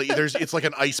 it definitely. It's like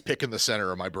an ice pick in the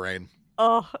center of my brain.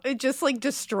 Oh, it just like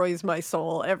destroys my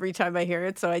soul every time I hear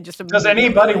it. So I just. Does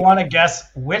anybody want to guess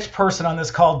which person on this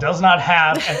call does not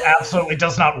have and absolutely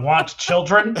does not want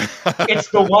children? It's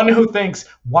the one who thinks,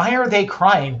 "Why are they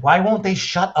crying? Why won't they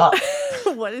shut up?"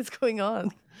 What is going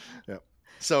on?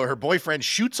 So her boyfriend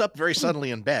shoots up very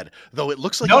suddenly in bed, though it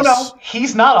looks like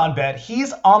he's not on bed.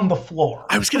 He's on the floor.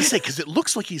 I was going to say, because it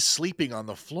looks like he's sleeping on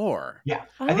the floor. Yeah.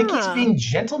 I think he's being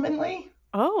gentlemanly.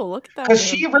 Oh, look at that. Because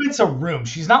she rents a room.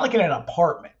 She's not like in an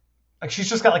apartment. Like she's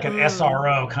just got like an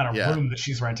SRO kind of room that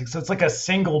she's renting. So it's like a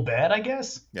single bed, I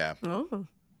guess. Yeah. Oh.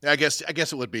 I guess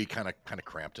it would be kind of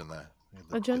cramped in the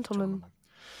a gentleman.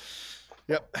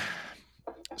 Yep.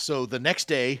 So the next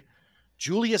day,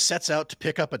 Julia sets out to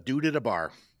pick up a dude at a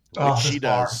bar. She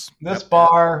does. This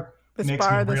bar, this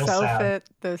outfit,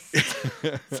 this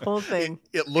whole thing.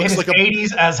 It looks like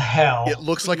 80s as hell. It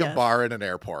looks like a bar in an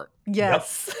airport.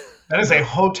 Yes. Yep. That is a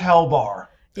hotel bar.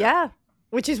 Yeah.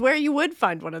 Which is where you would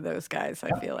find one of those guys,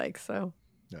 I feel like. So.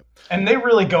 Yep. And they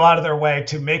really go out of their way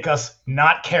to make us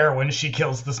not care when she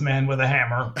kills this man with a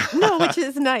hammer. No, which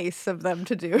is nice of them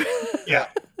to do. Yeah.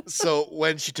 So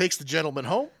when she takes the gentleman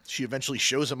home, she eventually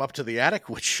shows him up to the attic,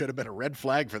 which should have been a red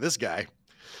flag for this guy.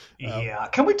 Yeah.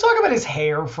 Can we talk about his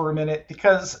hair for a minute?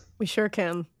 Because we sure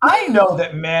can. I know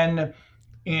that men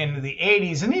in the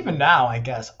 80s, and even now, I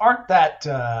guess, aren't that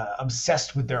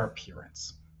obsessed with their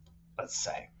appearance, let's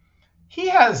say. He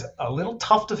has a little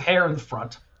tuft of hair in the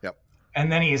front. Yep.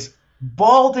 And then he's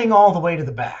balding all the way to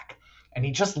the back. And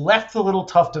he just left the little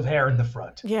tuft of hair in the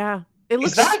front. Yeah. It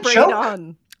looks sprayed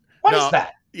on. What is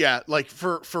that? Yeah, like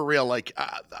for real, like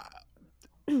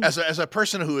as a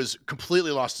person who has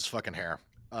completely lost his fucking hair,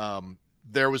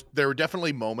 there were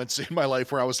definitely moments in my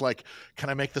life where I was like, "Can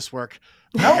I make this work?"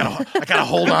 No, I gotta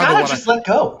hold on to what just let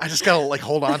go. I just gotta like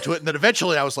hold on to it, and then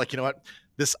eventually I was like, you know what?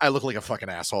 I look like a fucking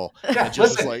asshole. Yeah,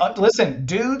 listen,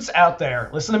 dudes out there,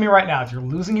 listen to me right now. If you're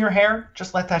losing your hair,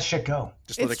 just let that shit go.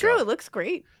 It's true. It looks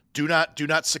great. Do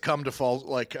not succumb to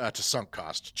fall to sunk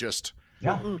cost. Just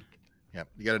yeah,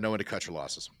 you got to know when to cut your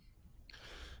losses.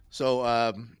 So,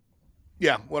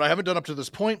 what I haven't done up to this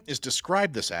point is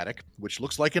describe this attic, which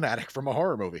looks like an attic from a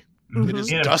horror movie. Mm-hmm. It is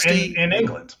dusty in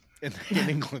England. In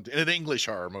England, in an English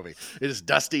horror movie. It is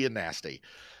dusty and nasty.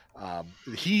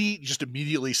 He just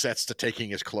immediately sets to taking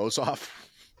his clothes off.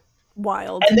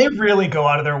 Wild. And they really go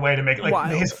out of their way to make it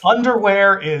like his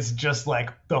underwear is just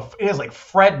like it is like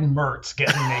Fred Mertz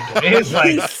getting naked. It is like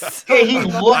he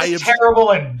looks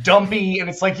terrible and dumpy, and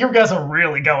it's like you guys are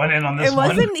really going in on this one.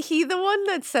 Wasn't he the one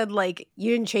that said like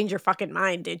you didn't change your fucking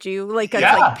mind, did you? Like I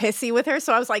was like pissy with her,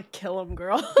 so I was like, kill him,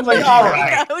 girl. Like, all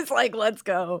right. I was like, let's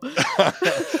go.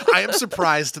 I am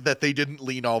surprised that they didn't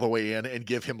lean all the way in and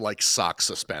give him like sock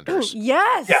suspenders.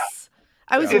 Yes. Yeah.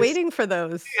 I was waiting for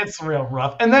those. It's real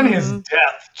rough. And then his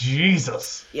death,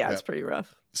 Jesus. Yeah, it's pretty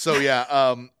rough. So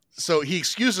so he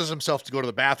excuses himself to go to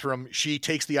the bathroom. She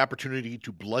takes the opportunity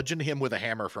to bludgeon him with a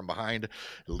hammer from behind,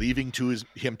 leaving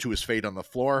him to his fate on the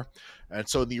floor. And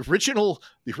so the original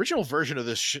version of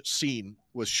this scene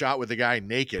was shot with the guy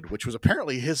naked, which was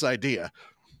apparently his idea.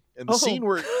 And the scene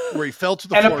where he fell to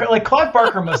the floor. And like Clive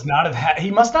Barker must not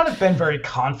have been very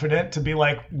confident to be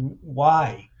like,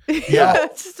 why? Yeah,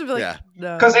 just to be like,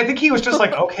 no. Because I think he was just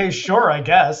like, okay, sure, I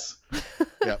guess.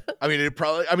 Yeah,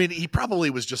 he probably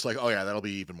was just like, oh yeah, that'll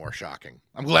be even more shocking.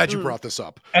 I'm glad you brought this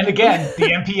up. And again, the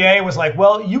MPA was like,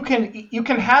 well, you can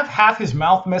have half his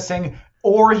mouth missing,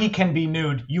 or he can be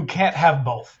nude. You can't have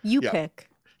both. You pick.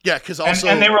 Yeah, because also...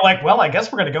 And they were like, well, I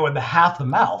guess we're going to go with the half the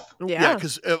mouth. Yeah,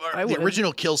 because the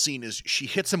original kill scene is she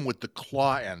hits him with the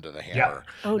claw end of the hammer.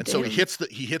 Yeah. Oh, and so he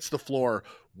hits the floor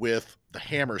with the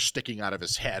hammer sticking out of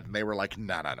his head. And they were like,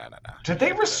 no. Did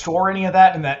they restore any of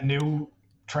that in that new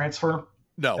transfer?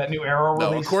 No, That new Arrow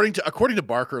no. release? According to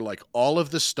Barker, like all of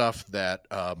the stuff that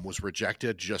was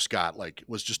rejected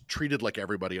was just treated like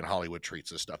everybody in Hollywood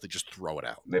treats this stuff. They just throw it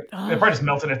out. They probably just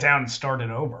melted it down and started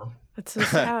over. That's so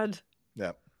sad.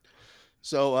 Yeah.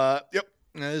 So, yep.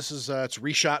 This is it's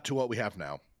reshot to what we have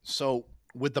now. So,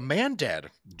 with the man dead,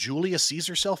 Julia sees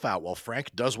herself out while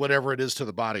Frank does whatever it is to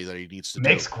the body that he needs to do.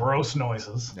 Makes gross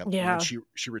noises. Yep. Yeah. And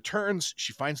she returns.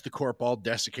 She finds the corpse all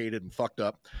desiccated and fucked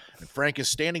up. And Frank is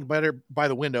standing by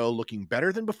the window, looking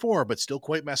better than before, but still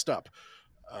quite messed up.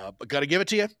 But gotta give it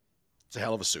to you, it's a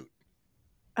hell of a suit.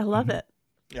 I love it.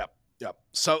 Yep. Yep.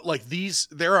 So like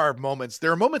there are moments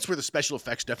where the special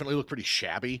effects definitely look pretty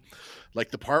shabby. Like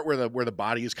the part where the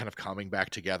body is kind of coming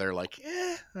back together, like,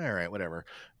 all right, whatever.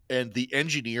 And the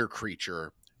engineer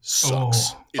creature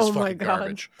sucks. It's fucking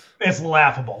garbage. It's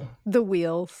laughable. The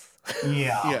wheels.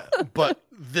 Yeah. Yeah. But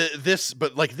this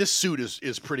suit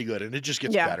is pretty good, and it just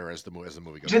gets better as the movie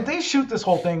goes on. Did they shoot this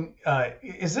whole thing?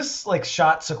 Is this like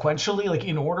shot sequentially, like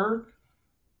in order?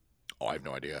 Oh, I have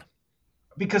no idea.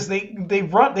 Because they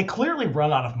clearly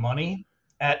run out of money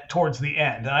towards the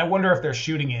end, and I wonder if they're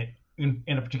shooting it in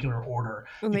a particular order.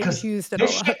 And because used it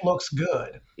this a lot. shit looks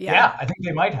good. Yeah, I think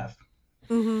they might have.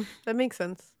 Mm-hmm. That makes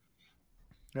sense.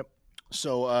 Yep.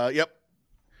 So, yep.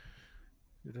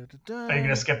 Are you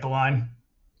gonna skip the line?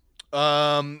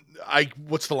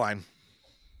 What's the line?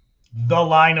 The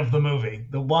line of the movie,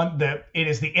 the one that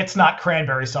it's not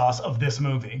cranberry sauce of this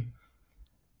movie.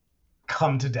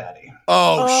 Come to daddy.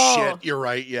 Oh, shit. You're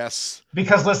right. Yes.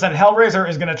 Because listen, Hellraiser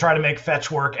is going to try to make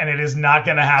fetch work, and it is not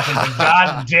going to happen. But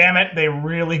God damn it, they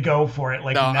really go for it.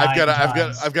 Like no, I've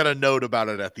got a note about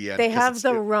it at the end. They have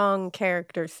the wrong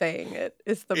character saying it.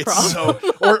 Is the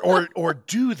problem? Or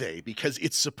do they? Because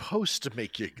it's supposed to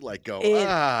make you like go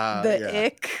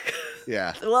ick.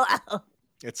 Yeah.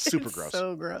 It's super gross.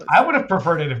 So gross. I would have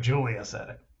preferred it if Julia said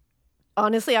it.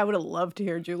 Honestly, I would have loved to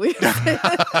hear Julia say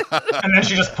it. And then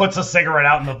she just puts a cigarette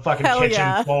out on the fucking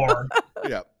kitchen floor.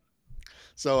 Yeah.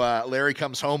 So Larry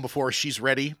comes home before she's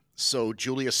ready. So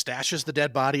Julia stashes the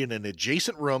dead body in an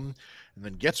adjacent room and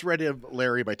then gets rid of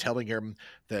Larry by telling him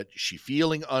that she's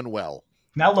feeling unwell.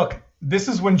 Now look, this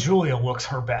is when Julia looks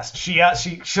her best. She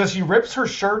rips her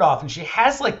shirt off and she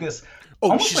has like this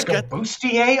almost like a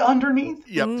bustier underneath.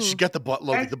 Yep, she's got the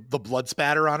blood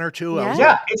spatter on her too.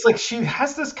 Yeah, it's like she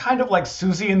has this kind of like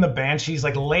Susie and the Banshees,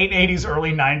 like late 80s,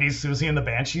 early 90s Susie and the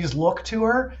Banshees look to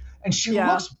her, and she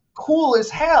looks cool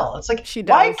as hell. It's like,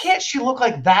 why can't she look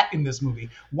like that in this movie?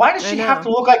 Why does she have to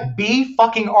look like B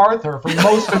fucking Arthur for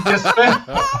most of this film?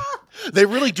 They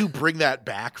really do bring that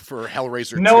back for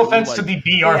Hellraiser. No offense to the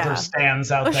B Arthur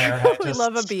stands out there. We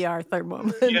love a B Arthur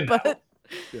moment, but.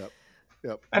 Yep.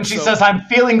 Yep. And she says, "I'm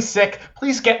feeling sick.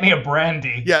 Please get me a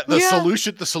brandy." Yeah, the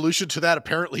solution to that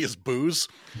apparently is booze.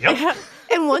 Yep. Yeah.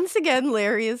 And once again,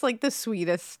 Larry is like the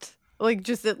sweetest. Like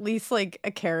just at least like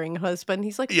a caring husband.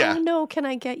 He's like, "Oh no, can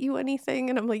I get you anything?"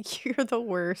 And I'm like, "You're the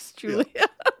worst, Julia." Yeah.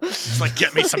 He's like,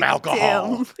 "Get me some alcohol.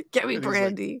 Damn, get me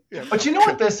brandy." Like, But you know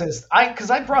what this is?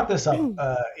 Because I brought this up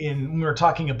when we were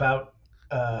talking about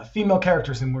female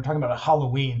characters, and we were talking about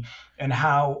Halloween and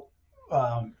how.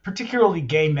 Particularly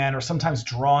gay men are sometimes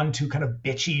drawn to kind of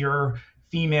bitchier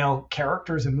female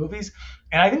characters in movies.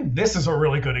 And I think this is a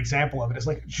really good example of it. It's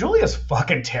like, Julia's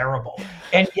fucking terrible.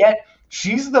 And yet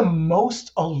she's the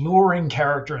most alluring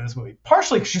character in this movie.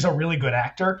 Partially because she's a really good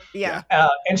actor. Yeah.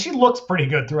 And she looks pretty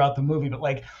good throughout the movie. But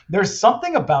like, there's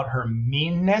something about her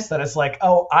meanness that it's like,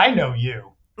 oh, I know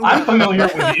you. I'm familiar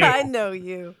with you. I know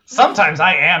you. Sometimes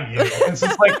I am you. And so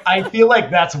it's like, I feel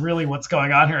like that's really what's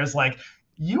going on here is like,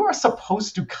 you are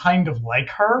supposed to kind of like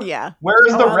her. Yeah.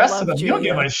 Whereas the rest of them, you don't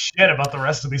give a shit about the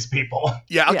rest of these people.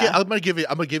 Yeah, I'm gonna give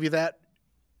you that.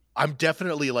 I'm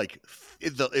definitely like,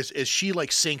 as she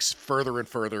like sinks further and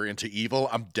further into evil,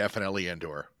 I'm definitely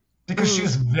into her. Because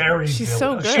she's villainous.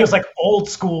 So good. She was like old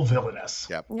school villainous.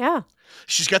 Yep. Yeah.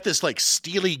 She's got this like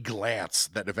steely glance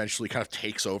that eventually kind of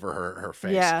takes over her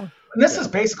face. Yeah. And this is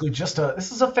basically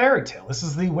this is a fairy tale. This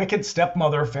is the wicked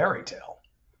stepmother fairy tale.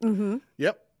 Mm-hmm.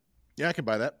 Yep. Yeah, I can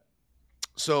buy that.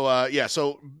 So,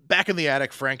 so back in the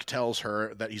attic, Frank tells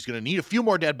her that he's going to need a few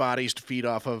more dead bodies to feed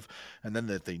off of, and then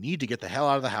that they need to get the hell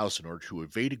out of the house in order to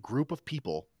evade a group of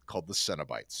people called the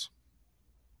Cenobites.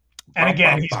 And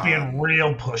again, he's being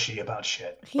real pushy about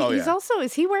shit. He's also,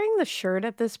 is he wearing the shirt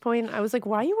at this point? I was like,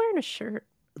 why are you wearing a shirt?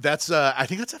 That's, I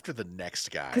think that's after the next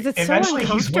guy. Because it's eventually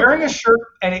so he's wearing a shirt,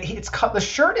 and the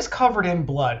shirt is covered in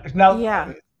blood. Now,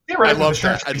 I love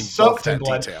that. I soaked in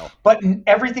blood, detail. But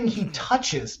everything he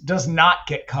touches does not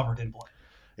get covered in blood.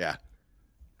 Yeah,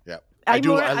 yeah. I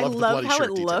love how it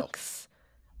detail. looks,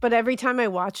 but every time I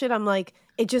watch it, I'm like,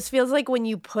 it just feels like when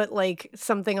you put like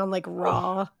something on like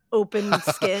raw open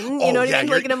skin, you know what I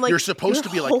mean? Like, and I'm like, you're supposed to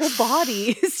be like, whole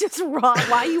body is just raw.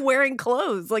 Why are you wearing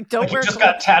clothes? Like, don't like wear you just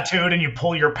clothes. got tattooed and you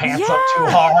pull your pants up too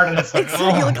hard, and it's like,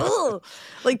 you're like, oh,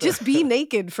 like just be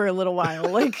naked for a little while.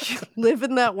 Like, live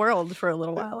in that world for a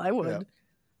little while. I would.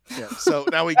 Yeah. So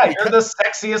now we you're the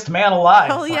sexiest man alive.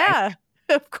 Hell yeah,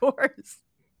 of course.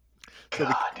 So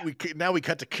now we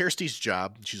cut to Kirsty's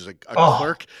job. She's a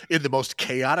clerk in the most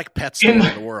chaotic pet store in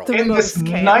the world. In this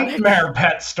nightmare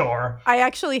pet store. I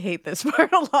actually hate this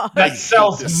part a lot. That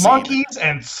sells monkeys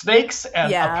and snakes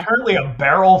and apparently a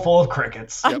barrel full of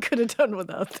crickets. I could have done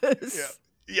without this.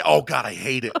 Yeah. Oh God, I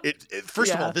hate it.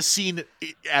 First of all, this scene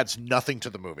adds nothing to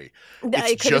the movie.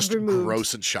 It's just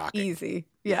gross and shocking. Easy.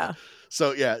 Yeah.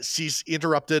 So she's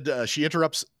interrupted. She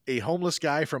interrupts a homeless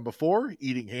guy from before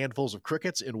eating handfuls of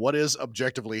crickets in what is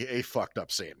objectively a fucked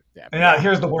up scene. Yeah.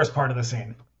 Here's the worst part of the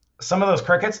scene. Some of those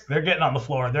crickets, they're getting on the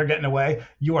floor. They're getting away.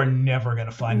 You are never going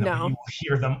to find them. You will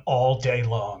hear them all day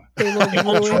long. It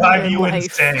will drive you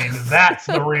insane. That's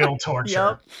the real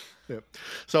torture. Yep.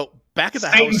 So back at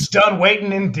the Satan's house. done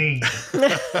waiting indeed.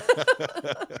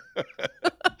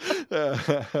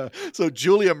 So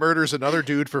Julia murders another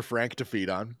dude for Frank to feed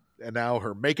on. And now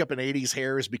her makeup and 80s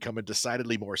hair is becoming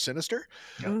decidedly more sinister.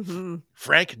 Mm-hmm.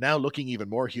 Frank, now looking even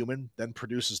more human, then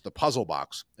produces the puzzle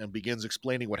box and begins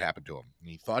explaining what happened to him.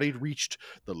 He thought he'd reached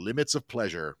the limits of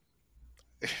pleasure.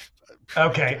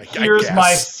 Okay,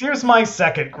 here's my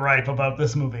second gripe about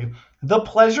this movie. The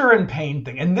pleasure and pain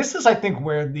thing. And this is, I think,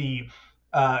 where the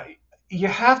you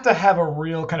have to have a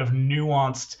real kind of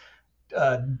nuanced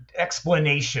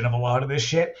explanation of a lot of this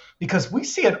shit, because we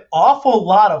see an awful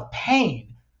lot of pain.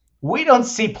 We don't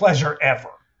see pleasure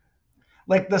ever.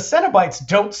 Like, the Cenobites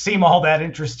don't seem all that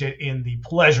interested in the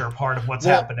pleasure part of what's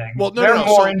happening. Well, they're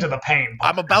more into the pain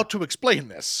part. I'm about to explain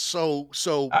this. So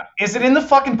is it in the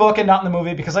fucking book and not in the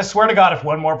movie? Because I swear to God, if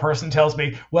one more person tells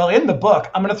me, well, in the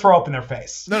book, I'm going to throw up in their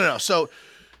face. No. So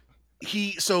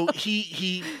he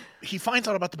finds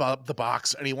out about the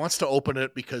box, and he wants to open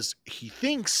it because he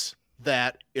thinks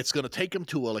that it's going to take him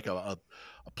to a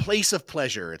place of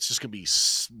pleasure. It's just going to be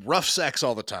rough sex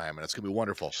all the time, and it's going to be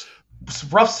wonderful.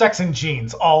 Rough sex and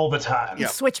jeans all the time. Yeah.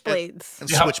 Switchblades. And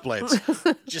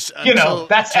switchblades. Just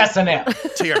that's S&M.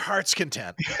 To your heart's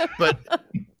content. But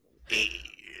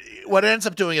what it ends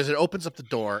up doing is it opens up the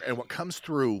door, and what comes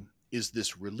through is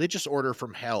this religious order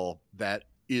from hell that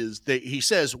is, he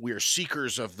says, we're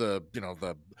seekers of the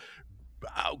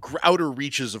outer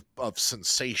reaches of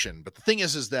sensation. But the thing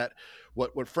is that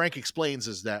what Frank explains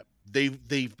is that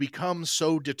they've become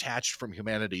so detached from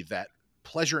humanity that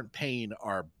pleasure and pain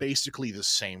are basically the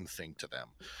same thing to them.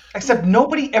 Except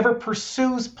nobody ever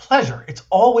pursues pleasure. It's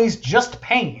always just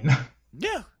pain.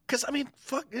 Yeah, because I mean,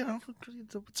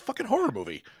 it's a fucking horror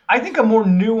movie. I think a more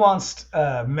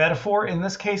nuanced metaphor in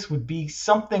this case would be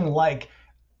something like,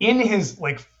 in his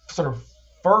like sort of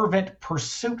fervent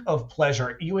pursuit of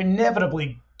pleasure, you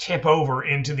inevitably tip over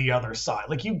into the other side.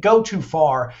 Like, you go too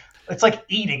far. It's like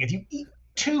eating. If you eat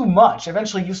too much,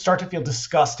 eventually you start to feel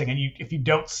disgusting, and if you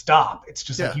don't stop, it's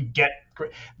just like you get.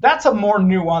 That's a more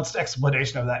nuanced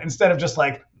explanation of that, instead of just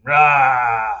like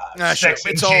sex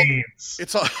and jeans.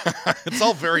 It's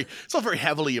all very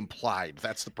heavily implied.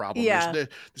 That's the problem. Yeah.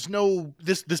 There's no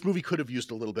this movie could have used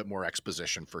a little bit more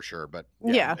exposition for sure, but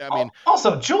yeah. I mean,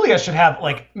 also Julia should have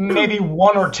like maybe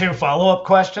one or two follow-up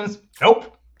questions.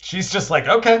 Nope, she's just like,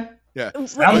 okay. Yeah,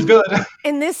 sounds good.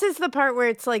 And this is the part where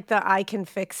it's like the I can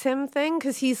fix him thing,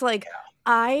 because he's like,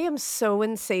 I am so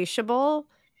insatiable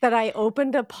that I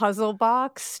opened a puzzle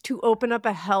box to open up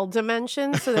a hell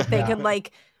dimension so that they could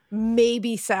like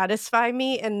maybe satisfy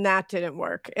me, and that didn't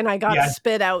work, and I got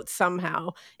spit out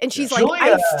somehow. And she's like, Julia,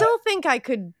 I still think I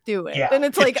could do it. And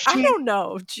it's like, I don't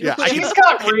know. Julia. She's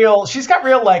got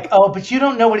real like, oh, but you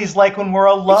don't know what he's like when we're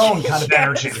alone kind of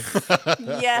energy.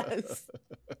 Yes.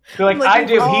 You're like, I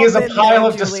do. He is a pile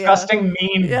of disgusting,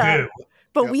 mean goo.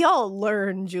 But we all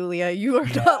learn, Julia. You are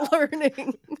not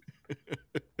learning.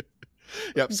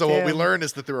 Yep. So what we learn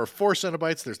is that there are 4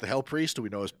 Cenobites. There's the Hell Priest, who we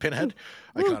know as Pinhead,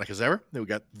 iconic as ever. Then we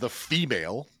got the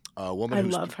female woman. I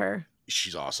love her.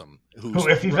 She's awesome. Who,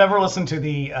 if you've ever listened to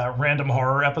the random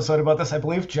horror episode about this, I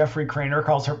believe Jeffrey Craner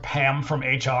calls her Pam from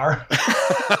HR.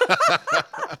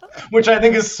 Which I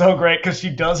think is so great, because she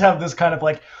does have this kind of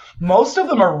like, most of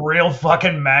them are real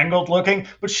fucking mangled looking,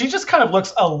 but she just kind of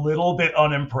looks a little bit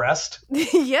unimpressed.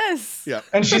 Yes. Yeah.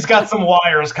 And she's got some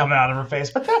wires coming out of her face,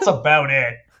 but that's about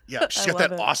it. Yeah, she's got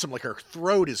that awesome, like her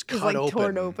throat is cut open.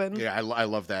 Torn open. Yeah, I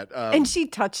love that. And she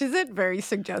touches it very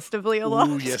suggestively a lot.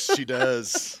 Ooh, yes, she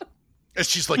does. And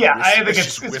she's like, I think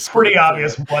it's pretty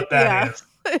obvious what that is.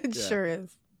 It sure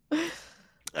is.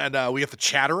 And we have the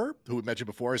Chatterer, who we mentioned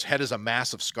before. His head is a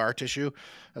mass of scar tissue.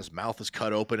 His mouth is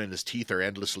cut open, and his teeth are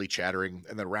endlessly chattering.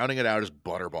 And then rounding it out is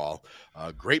Butterball,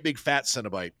 a great big fat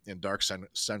Cenobite in dark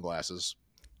sunglasses.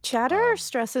 Chatterer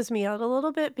stresses me out a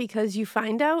little bit because you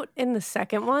find out in the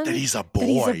second one that he's a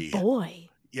boy. That he's a boy.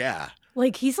 Yeah.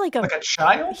 Like he's like a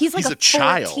child? He's like a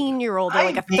 14-year-old or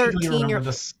like a 13-year-old.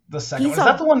 The second one. Is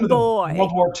that the one with boy.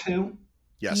 World War II?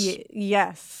 Yes.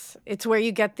 Yes. It's where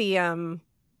you get the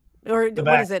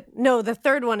what is it? No, the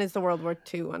third one is the World War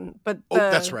II one. But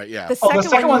that's right, yeah. The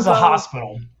second one's the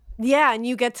hospital. Yeah, and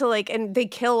you get to and they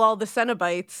kill all the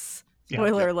Cenobites.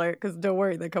 Spoiler alert, because don't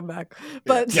worry, they come back.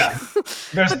 But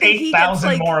there's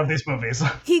 8,000 more of these movies.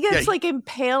 He gets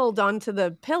impaled onto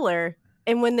the pillar,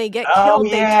 and when they get killed,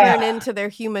 they turn into their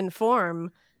human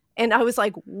form. And I was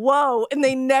like, whoa. And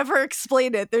they never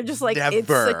explain it. They're just like, it's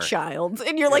a child.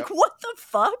 And you're like, what the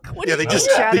fuck? What do you they just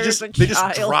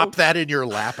drop that in your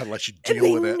lap and let you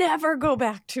deal with it. They never go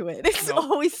back to it. It's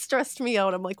always stressed me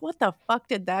out. I'm like, what the fuck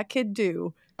did that kid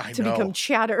do to become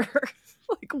Chatterer?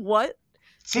 Like, what?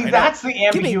 See, that's the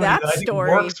ambiguity that I think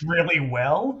works really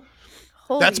well.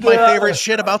 That's my favorite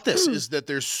shit about this is that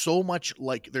there's so much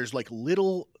there's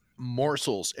little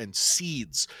morsels and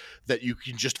seeds that you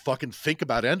can just fucking think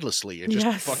about endlessly and just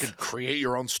fucking create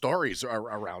your own stories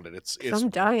around it. It's I'm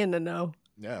dying to know.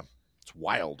 Yeah, it's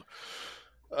wild.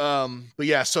 But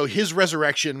yeah, so his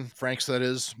resurrection, Frank's that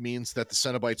is, means that the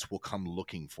Cenobites will come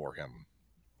looking for him.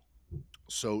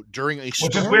 So during a storm,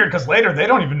 which is weird because later they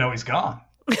don't even know he's gone.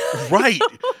 Right.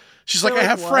 She's like, I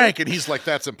have what? Frank. And he's like,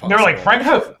 that's impossible. They're like, Frank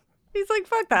who? He's like,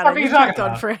 fuck that. I just talked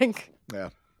on Frank. Yeah.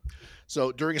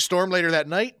 So during a storm later that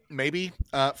night, maybe,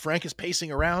 Frank is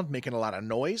pacing around, making a lot of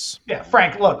noise. Yeah,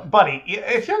 Frank, look, buddy,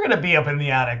 if you're going to be up in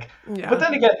the attic, but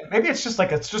then again, maybe it's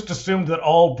just assumed that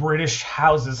all British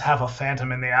houses have a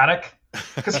phantom in the attic.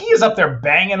 Because he is up there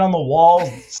banging on the walls,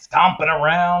 stomping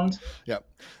around. Yep.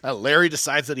 Larry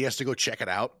decides that he has to go check it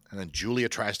out, and then Julia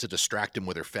tries to distract him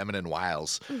with her feminine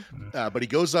wiles. But he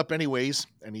goes up anyways,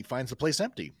 and he finds the place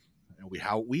empty. And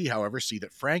we, however, see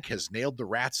that Frank has nailed the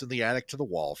rats in the attic to the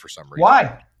wall for some reason.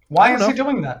 Why? Why is he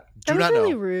doing that? That was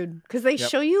really rude, because they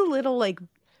show you little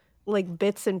like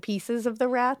bits and pieces of the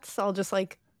rats all just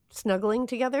snuggling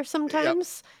together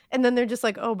sometimes, and then they're just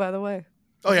like, oh, by the way.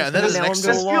 Oh yeah, and then this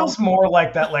feels more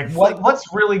like that. Like what's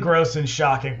really gross and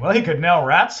shocking? Well, he could nail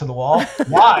rats to the wall.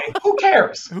 Why? Who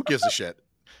cares? Who gives a shit?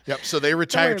 Yep. So they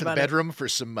retire to the bedroom for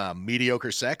some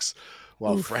mediocre sex,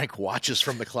 while Frank watches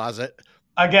from the closet.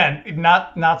 Again,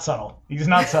 not subtle. He's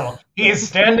not subtle. He is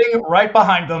standing right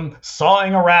behind them,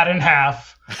 sawing a rat in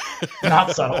half.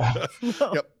 Not subtle.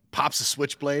 No. Yep. Pops a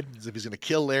switchblade as if he's going to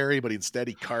kill Larry, but instead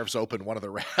he carves open one of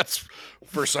the rats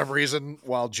for some reason,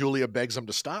 while Julia begs him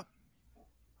to stop.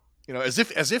 You know, as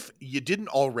if you didn't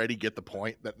already get the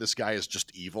point that this guy is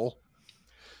just evil.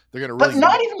 They're gonna really, but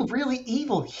not even really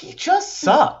evil. He just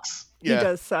sucks. Yeah. He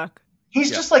does suck.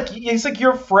 He's just he's like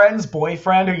your friend's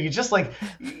boyfriend, or you just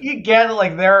you get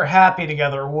they're happy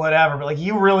together or whatever, but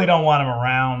you really don't want him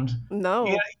around. No,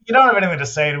 you don't have anything to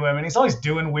say to him, and he's always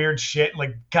doing weird shit,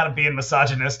 kind of being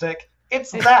misogynistic.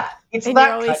 It's that. It's and that.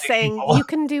 You're always saying you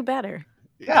can do better.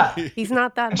 Yeah, he's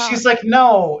not that. And hot. she's like,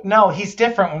 no, he's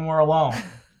different when we're alone.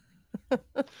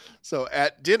 So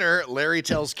at dinner, Larry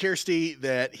tells Kirsty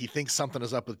that he thinks something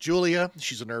is up with Julia.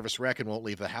 She's a nervous wreck and won't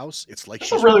leave the house. It's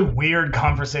a really weird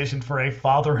conversation for a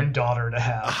father and daughter to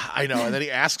have. I know. And then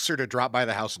he asks her to drop by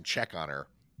the house and check on her.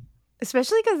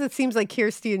 Especially because it seems like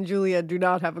Kirsty and Julia do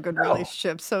not have a good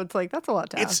relationship. So it's that's a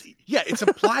lot to ask. It's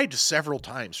implied several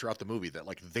times throughout the movie that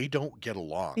they don't get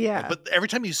along. Yeah. But every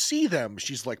time you see them,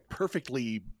 she's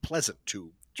perfectly pleasant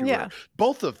to her.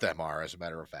 Both of them are, as a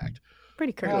matter of fact.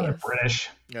 Pretty courteous. They're British.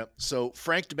 Yep. So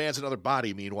Frank demands another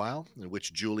body, meanwhile, in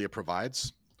which Julia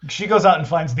provides. She goes out and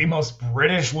finds the most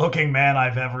British-looking man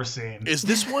I've ever seen. Is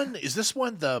this one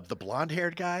the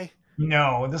blonde-haired guy?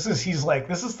 No, he's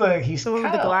the one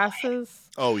with the glasses.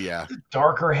 Oh yeah,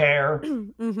 darker hair.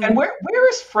 Mm-hmm. And where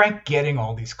is Frank getting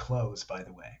all these clothes? By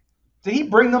the way, did he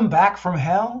bring them back from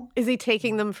hell? Is he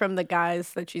taking them from the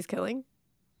guys that she's killing?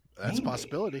 That's a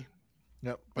possibility.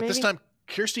 No, but this time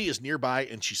Kirsty is nearby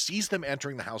and she sees them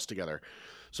entering the house together.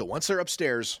 So once they're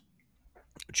upstairs,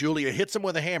 Julia hits him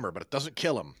with a hammer, but it doesn't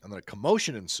kill him. And then a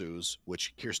commotion ensues,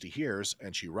 which Kirsty hears,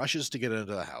 and she rushes to get into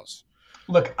the house.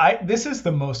 Look, this is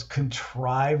the most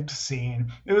contrived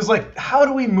scene. It was how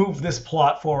do we move this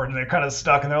plot forward? And they're kind of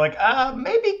stuck, and they're like,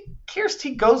 maybe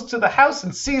Kirsty goes to the house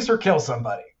and sees her kill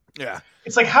somebody. Yeah.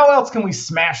 It's like, how else can we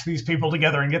smash these people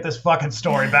together and get this fucking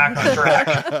story back on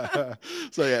track?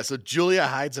 So Julia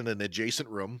hides in an adjacent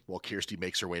room while Kirsty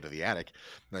makes her way to the attic.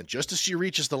 And then just as she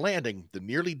reaches the landing, the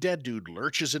nearly dead dude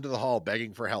lurches into the hall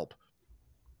begging for help.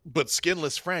 But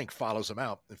skinless Frank follows him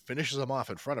out and finishes him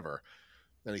off in front of her.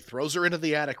 Then he throws her into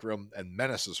the attic room and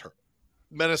menaces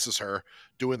her,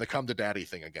 doing the come to daddy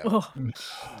thing again. Oh.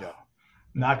 Yeah.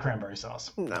 Not cranberry sauce.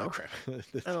 No, crap.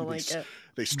 I don't like it.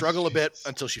 They struggle a bit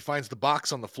until she finds the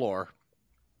box on the floor.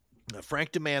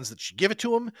 Frank demands that she give it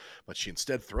to him, but she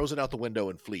instead throws it out the window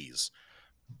and flees.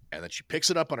 And then she picks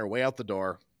it up on her way out the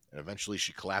door, and eventually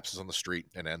she collapses on the street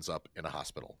and ends up in a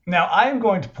hospital. Now, I am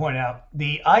going to point out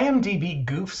the IMDb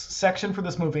goofs section for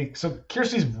this movie. So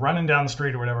Kirsty's running down the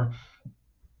street or whatever.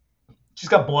 She's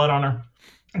got blood on her,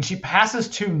 and she passes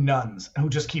two nuns who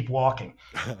just keep walking.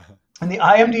 And the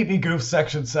IMDb goof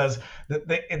section says that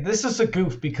this is a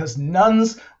goof because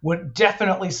nuns would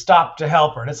definitely stop to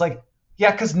help her. And it's like, yeah,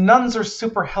 because nuns are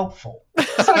super helpful. I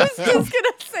was just going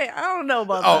to say, I don't know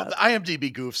about that. The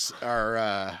IMDb goofs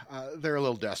are, they're a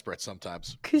little desperate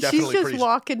sometimes. Because she's just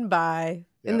walking by,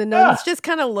 and the nuns just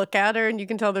kind of look at her, and you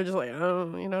can tell they're just like, oh,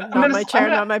 not my chair,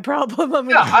 not my problem. I'm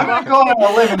going to go on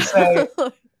a limb and say,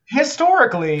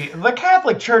 historically, the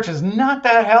Catholic Church is not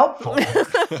that helpful.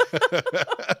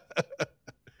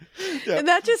 Yeah. And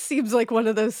that just seems like one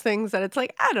of those things that it's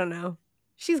like, I don't know.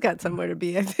 She's got somewhere to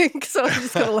be, I think, so I'm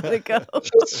just going to let it go.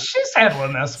 She's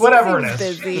handling this, whatever it is.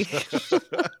 Busy.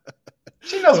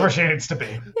 She knows where she needs to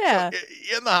be. Yeah.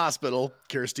 So, in the hospital,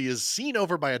 Kirsty is seen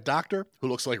over by a doctor who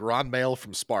looks like Ron Mail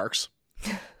from Sparks.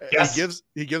 Yes.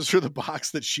 He gives her the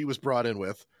box that she was brought in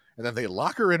with, and then they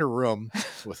lock her in her room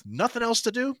with nothing else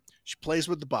to do. She plays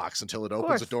with the box until it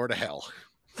opens a door to hell.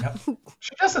 Yep.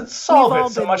 She doesn't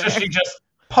solve it so much as she just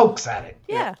pokes at it.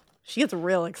 Yeah. She gets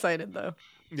real excited, though.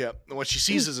 Yeah. And what she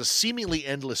sees is a seemingly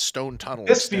endless stone tunnel.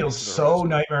 This feels so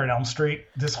Nightmare on Elm Street,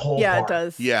 this whole part. Yeah, it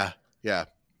does. Yeah.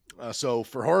 So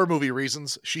for horror movie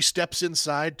reasons, she steps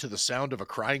inside to the sound of a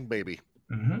crying baby.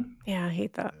 Mm-hmm. Yeah, I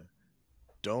hate that.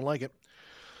 Don't like it.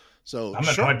 So I'm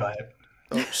annoyed by it.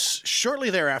 Shortly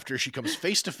thereafter, she comes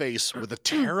face to face with a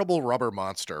terrible rubber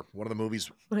monster, one of the movie's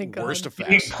worst effects.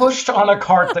 Being pushed on a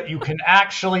cart that you can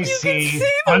actually see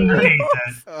underneath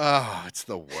it. Oh, it's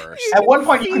the worst. At one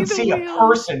point, you can see a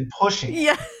person pushing.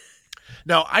 Yeah.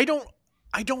 Now, I don't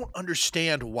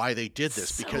understand why they did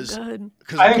this because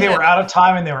I think they were out of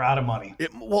time and they were out of money.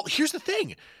 Well, here's the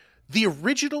thing: the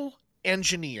original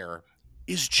engineer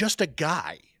is just a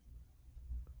guy.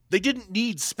 They didn't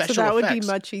need special effects. So that would be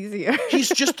much easier. He's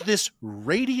just this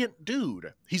radiant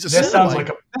dude. He's a This sounds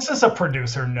like this is a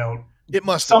producer note. It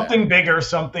must something bigger,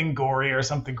 something gory, or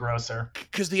something grosser.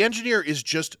 Because the engineer is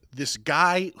just this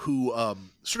guy who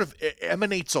sort of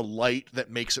emanates a light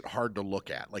that makes it hard to look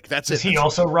at. Like that's Does he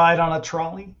also ride on a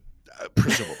trolley?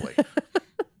 Presumably.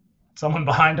 Someone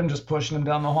behind him just pushing him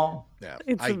down the hall? Yeah,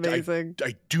 it's amazing.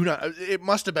 I do not. It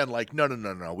must have been like,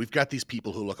 no. We've got these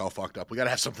people who look all fucked up. We got to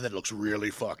have something that looks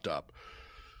really fucked up.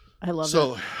 I love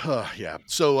it. Yeah.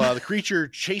 So the creature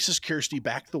chases Kirsty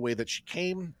back the way that she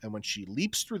came, and when she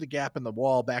leaps through the gap in the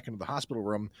wall back into the hospital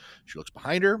room, she looks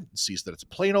behind her and sees that it's a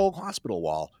plain old hospital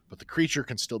wall, but the creature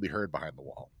can still be heard behind the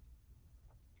wall.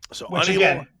 So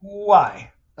again,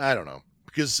 why? I don't know.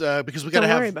 Because we gotta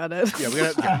Don't worry about it. Yeah, we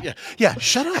gotta. Yeah.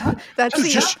 Shut up.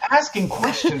 That's just asking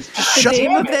questions. The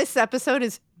name of this episode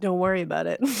is "Don't Worry About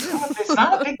It." It's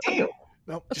not a big deal.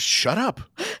 No, just shut up.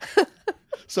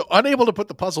 So, unable to put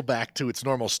the puzzle back to its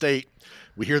normal state,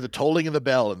 we hear the tolling of the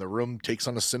bell, and the room takes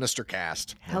on a sinister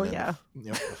cast. Hell yeah!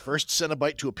 The first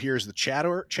Cenobite to appear as the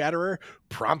Chatterer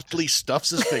promptly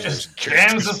stuffs his fingers.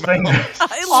 Jams his fingers.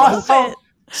 I love it.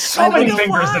 So many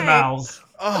fingers and mouths.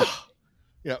 Oh.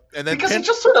 Yeah, and then because he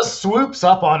just sort of swoops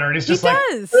up on her, and he's just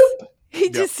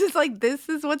He just is like, "This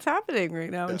is what's happening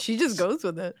right now," and she just goes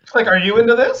with it. She's like, "Are you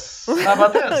into this? How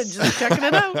about this?" Just checking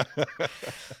it out.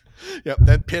 Yep.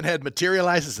 Then Pinhead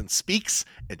materializes and speaks,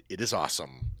 and it is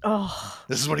awesome. Oh,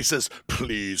 this is when he says,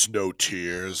 "Please, no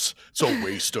tears. It's a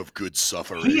waste of good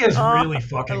suffering." He is really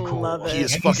fucking cool. Love it. He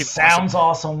is and fucking sounds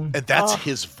awesome, and that's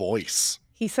his voice.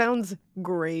 He sounds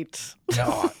great.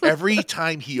 No, every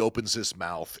time he opens his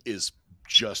mouth is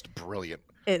just brilliant.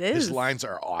 It is. His lines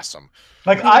are awesome.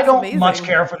 Like, I don't much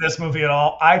care for this movie at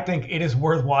all. I think it is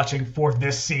worth watching for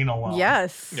this scene alone.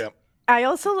 Yes. Yep. I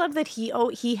also love that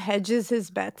he hedges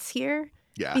his bets here.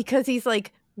 Yeah. Because he's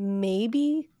like,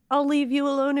 maybe I'll leave you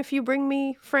alone if you bring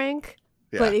me Frank.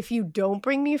 Yeah. But if you don't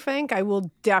bring me Frank, I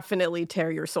will definitely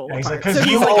tear your soul apart. Like, 'cause so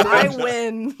you I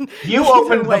win. You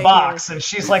opened the box, and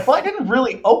she's like, "Well, I didn't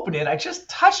really open it. I just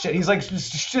touched it." He's like,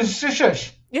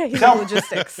 "Shush." Yeah, he's No. in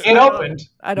logistics. It opened.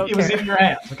 I don't It was care. in your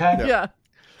hands, okay? Yeah.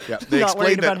 Yeah, they Not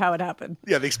worried explained that. about how it happened.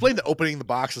 Yeah, they explained that opening the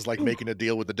box is like making a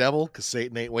deal with the devil because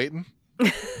Satan ain't waiting.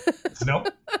 Nope.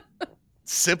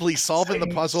 Simply solving the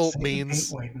puzzle Satan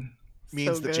means ain't waiting.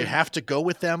 So that you good. have to go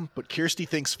with them. But Kirsty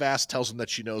thinks fast, tells them that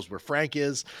she knows where Frank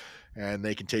is, and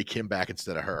they can take him back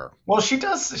instead of her. Well, she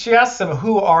does. She asks him,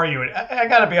 "Who are you?" And I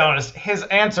gotta be honest. His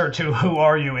answer to "Who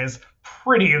are you?" is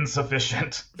pretty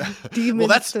insufficient. Demons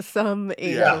that's- to some,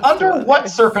 angels Yeah. to Under what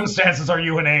others. circumstances are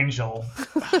you an angel?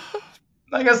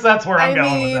 I guess that's where I'm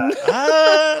going with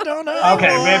that. I don't know.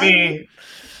 Okay, maybe.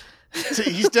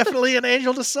 He's definitely an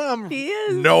angel to some. He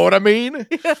is. Know what I mean?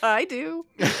 Yeah, I do.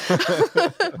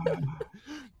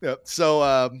 Yeah.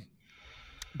 So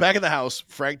back in the house,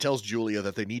 Frank tells Julia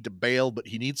that they need to bail, but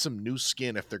he needs some new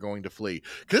skin if they're going to flee.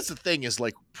 Because the thing is,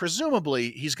 like,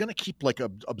 presumably he's going to keep like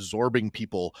absorbing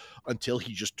people until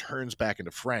he just turns back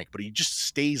into Frank, but he just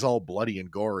stays all bloody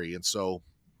and gory, and so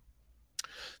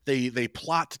they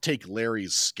plot to take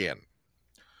Larry's skin.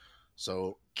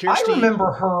 So Kirsty, I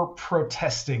remember her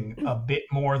protesting a bit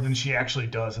more than she actually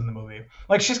does in the movie.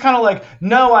 Like, she's kind of like,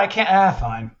 "No, I can't."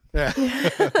 Fine. Yeah.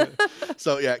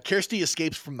 So yeah, Kirsty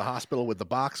escapes from the hospital with the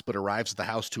box, but arrives at the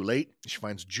house too late. She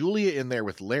finds Julia in there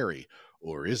with Larry,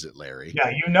 or is it Larry?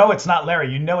 Yeah, you know it's not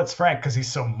Larry. You know it's Frank because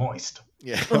he's so moist.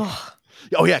 Yeah. Ugh.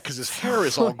 Oh yeah, because his hair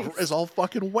is all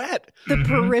fucking wet. The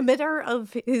perimeter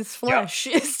of his flesh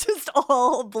is just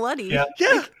all bloody. Yeah.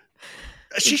 Yeah.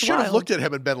 She It's should have wild. looked at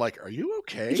him and been like, "Are you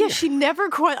okay?" Yeah, she never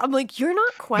quite. I'm like, you're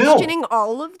not questioning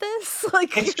all of this.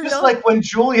 Like, It's you're just not- like when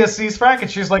Julia sees Frank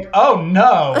and she's like, "Oh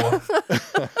no!"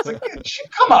 It's like,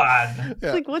 come on.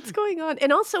 Yeah. like, what's going on?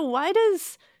 And also, why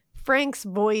does Frank's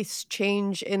voice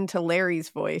change into Larry's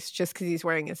voice just because he's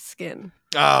wearing his skin?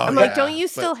 Oh, I'm like, yeah, don't you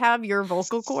but- still have your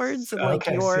vocal cords and like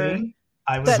Okay, your see?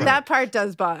 I was that part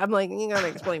does bother. I'm like, you gotta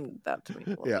explain that to me. A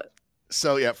little Yeah. bit.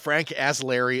 So yeah, Frank as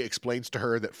Larry explains to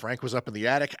her that Frank was up in the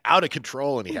attic, out of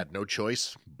control, and he had no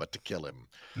choice but to kill him.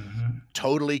 Mhm.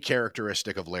 Totally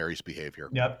characteristic of Larry's behavior.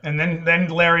 Yep. And then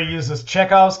Larry uses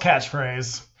Chekhov's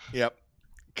catchphrase. Yep.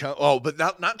 But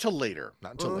not until later.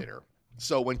 Not until Mm. later.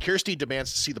 So when Kirsty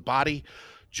demands to see the body,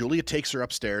 Julia takes her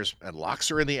upstairs and locks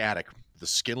her in the attic, the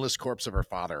skinless corpse of her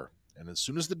father. And as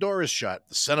soon as the door is shut,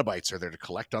 the Cenobites are there to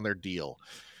collect on their deal.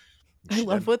 I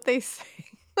love what they say.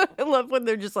 I love when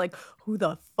they're just like, who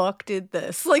the fuck did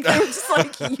this? Like, they're just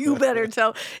like, you better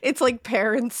tell. It's like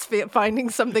parents finding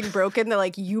something broken. They're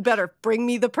like, you better bring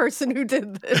me the person who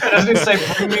did this. As they say,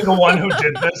 "Bring me the one who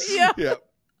did this." Yeah. Yep.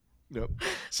 Yep.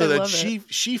 So I then love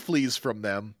she flees from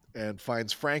them and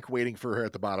finds Frank waiting for her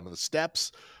at the bottom of the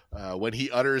steps. When he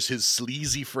utters his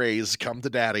sleazy phrase, "Come to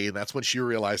daddy," and that's when she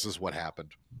realizes what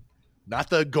happened. Not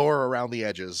the gore around the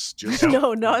edges, just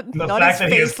No, not The his fact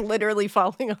that he face is- literally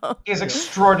falling off. He is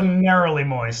extraordinarily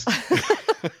moist.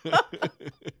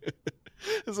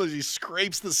 So she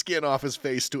scrapes the skin off his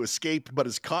face to escape, but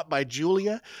is caught by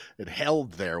Julia and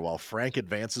held there while Frank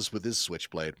advances with his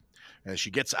switchblade. And she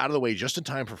gets out of the way just in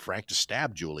time for Frank to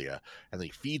stab Julia, and then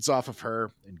he feeds off of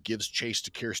her and gives chase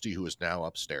to Kirsty, who is now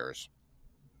upstairs.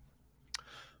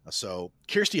 So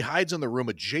Kirsty hides in the room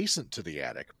adjacent to the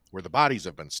attic, where the bodies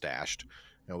have been stashed.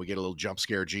 We get a little jump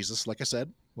scare Jesus, like I said,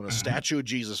 when a statue of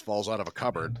Jesus falls out of a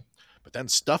cupboard. But then,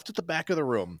 stuffed at the back of the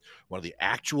room, one of the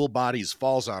actual bodies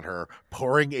falls on her,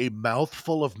 pouring a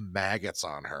mouthful of maggots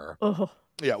on her. Oh,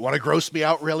 Yeah, want to gross me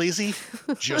out real easy?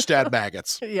 Just add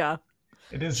maggots. yeah.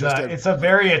 It is. Just It's a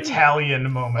very Italian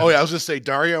moment. Oh, yeah, I was going to say,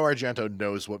 Dario Argento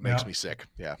knows what makes Yeah. me sick.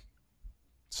 Yeah.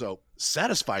 So,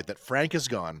 satisfied that Frank is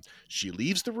gone, she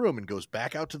leaves the room and goes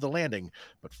back out to the landing,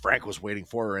 but Frank was waiting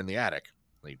for her in the attic.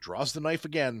 And he draws the knife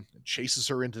again and chases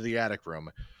her into the attic room.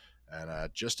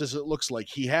 And just as it looks like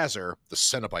he has her, the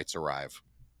Cenobites arrive.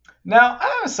 Now,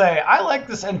 I gotta say, I like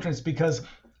this entrance because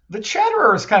the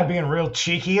Chatterer is kind of being real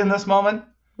cheeky in this moment.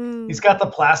 Hmm. He's got the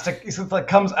plastic. He's like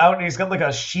comes out and he's got like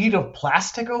a sheet of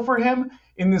plastic over him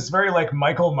in this very like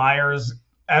Michael Myers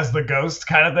as the ghost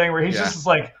kind of thing, where he's Yeah. just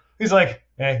like he's like,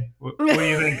 "Hey, what do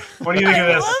you think? What do you think of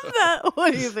I this? love that.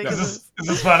 What do you think of this? Is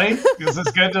this funny? Is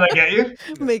this good? Did I get you?"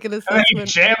 Making And then he assessment.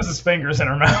 jams his fingers in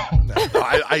her mouth.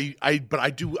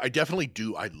 I definitely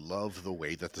do. I love the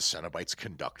way that the Cenobites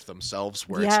conduct themselves,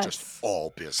 where it's just Yes.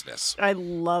 all business. I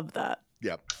love that.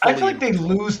 Yeah. I feel fully like they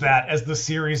lose that as the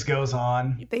series goes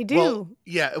on. They do. Well,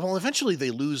 yeah. Well, eventually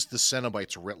they lose the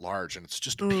Cenobites writ large, and it's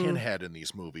just a Mm. pinhead in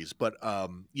these movies. But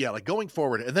yeah, like going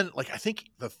forward, and then like I think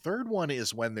the third one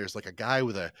is when there's like a guy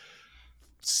with a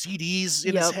CDs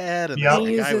in his Yep. head, and Yep. there's like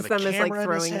He a guy uses with a them as, like, camera in his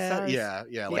throwing head. stars. Yeah,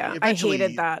 yeah. Like yeah, I eventually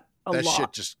hated that a that lot.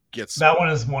 shit just gets. That one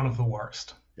is one of the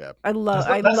worst. I love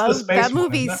That's the space that one,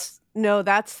 movie's isn't no,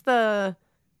 that's the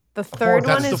The third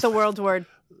fourth- one That's is the World War.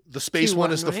 The space Two one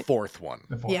one, is the right? fourth one.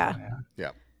 The fourth Yeah. one,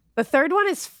 Yeah. The third one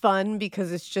is fun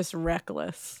because it's just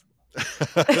reckless.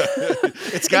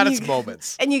 It's got And its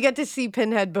moments. And you get to see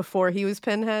Pinhead before he was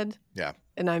Pinhead. Yeah.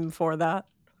 And I'm for that.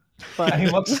 And But he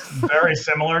looks very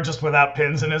similar, just without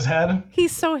pins in his head.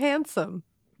 he's so handsome.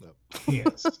 He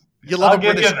is. You love I'll a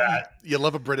give British. you that. You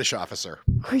love a British officer.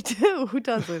 We do. Who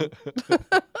doesn't?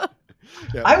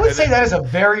 Yeah. I would And say then- that is a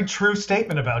very true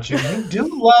statement about you. You do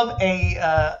love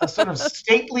a sort of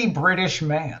stately British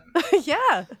man.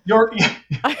 Yeah. You're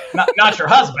not your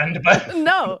husband, but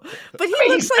No. But he I mean,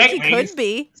 looks he's like he stately. could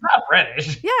be. it's not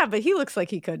British. Yeah, but he looks like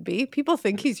he could be. People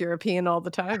think he's European all the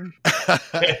time.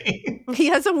 He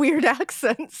has a weird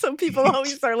accent. So people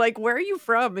always are like, "Where are you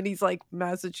from?" And he's like,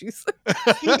 "Massachusetts."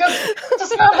 He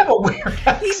does not have a weird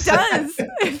accent. He does.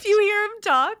 If you hear him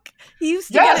talk, he used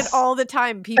to get Yes. it all the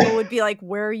time. People would be like,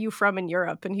 "Where are you from in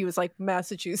Europe?" And he was like,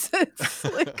 "Massachusetts."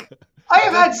 Like, I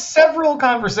have had several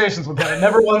conversations with him, and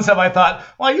never once have I thought,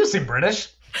 well, you seem British.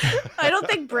 I don't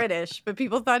think British, but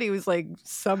people thought he was like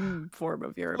some form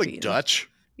of European. like Dutch.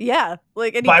 Yeah,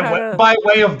 like and he By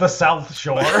way of the South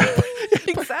Shore.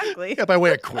 exactly Yeah, by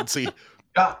way of Quincy.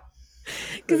 Ah,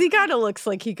 because he kind of looks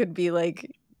like he could be like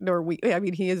Norwegian. I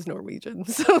mean, he is Norwegian,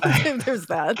 so there's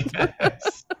that.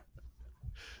 yes.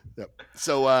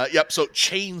 Yep. So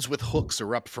chains with hooks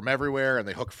erupt from everywhere, and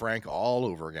they hook Frank all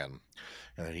over again.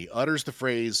 And then he utters the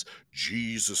phrase,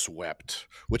 "Jesus wept,"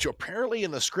 which apparently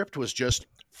in the script was just,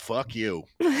 "fuck you."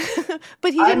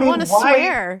 But he I didn't mean, want to why-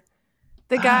 swear.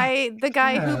 The guy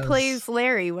who yes. plays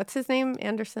Larry, what's his name?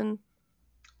 Anderson.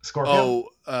 Scorpio.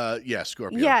 Yeah,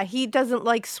 Scorpio. Yeah, he doesn't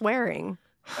like swearing.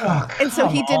 Oh, And so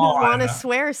he come didn't want to on.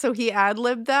 swear, so he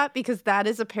ad-libbed that because that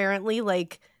is apparently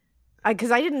like,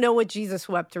 because I didn't know what Jesus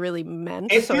wept really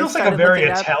meant. It so I feels like a started very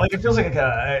looking up. Italian. It feels like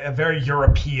a very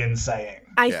European saying.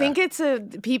 I Yeah. think it's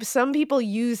some people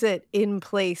use it in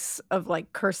place of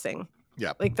like cursing.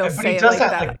 Yeah. Like they'll But say he it does like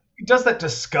that. that. He does that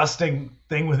disgusting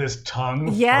thing with his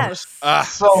tongue. Yes.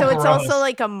 So So it's gross. also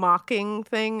like a mocking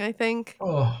thing, I think.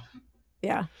 Oh.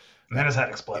 Yeah. And then his head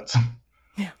explodes.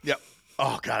 Yep.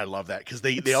 Oh god, I love that because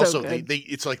they so also good. they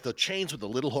it's like the chains with the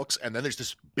little hooks, and then there's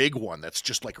this big one that's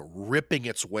just like ripping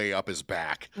its way up his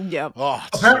back. Yep. Oh,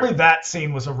 it's Apparently, that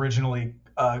scene was originally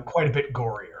quite a bit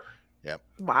gorier.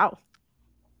 Wow.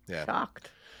 Yeah. Shocked.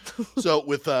 So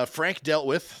with Frank dealt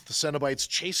with, the Cenobites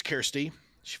chase Kirsty.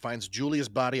 She finds Julia's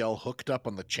body all hooked up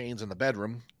on the chains in the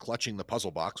bedroom, clutching the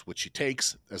puzzle box, which she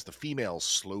takes as the female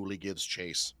slowly gives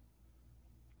chase.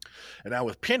 And now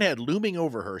with Pinhead looming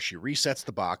over her, she resets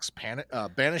the box,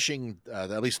 banishing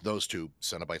at least those two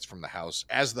Cenobites from the house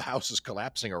as the house is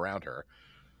collapsing around her.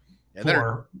 And then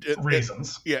For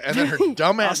reasons. and then her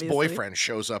dumbass Obviously. boyfriend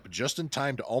shows up just in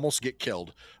time to almost get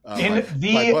killed. In by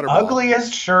the Butterball.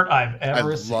 ugliest shirt I've I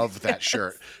ever seen. love that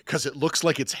shirt because it looks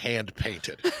like it's hand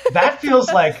painted. That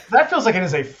feels like it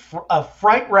is a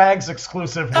Fright Rags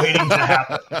exclusive waiting to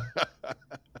happen.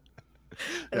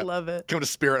 I love it. Coming to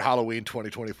Spirit Halloween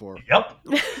 2024. Yep.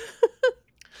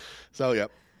 So,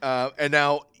 yep. And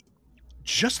now,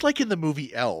 just like in the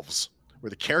movie Elves, where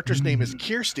the character's name is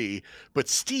Kirsty, but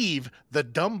Steve, the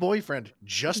dumb boyfriend,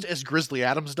 just as Grizzly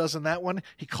Adams does in that one,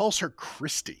 he calls her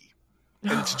Christy.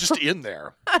 And it's just in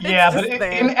there. Yeah, It's but just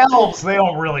there. in Elves, they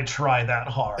don't really try that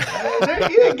hard.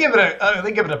 They give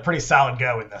it a pretty solid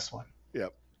go in this one.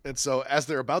 Yep. And so, as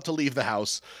they're about to leave the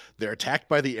house, they're attacked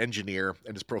by the engineer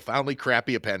and his profoundly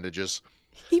crappy appendages.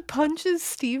 He punches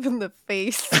Steve in the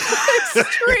face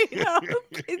straight up.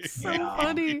 It's so Yeah.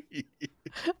 funny.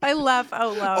 I laugh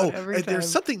out loud every and time. there's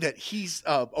something that he's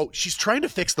she's trying to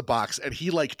fix the box, and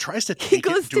he like tries to take it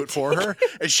goes and do to it for her,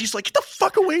 and she's like, "Get the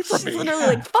fuck away from She's me!" literally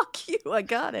like, "Fuck you! I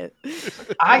got it." You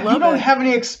love don't it. have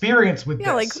any experience with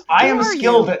Yeah, this. like, I who am are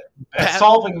skilled you? at Pat-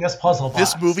 solving this puzzle box.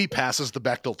 This movie passes the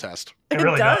Bechdel test. It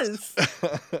really does.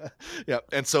 Yeah,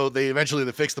 and so they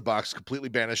fix the box, completely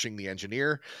banishing the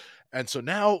engineer. And so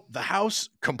now the house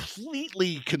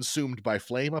completely consumed by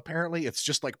flame. Apparently, it's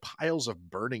just like piles of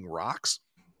burning rocks.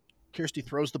 Kirsty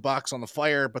throws the box on the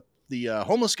fire, but the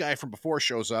homeless guy from before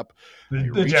shows up. He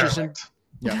The reaches derelict.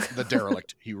 the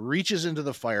derelict. He reaches into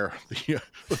the fire.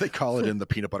 What they call it in the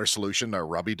peanut butter solution, a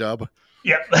rubby dub.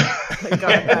 Yep. Oh my God,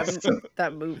 Yes.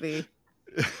 that movie.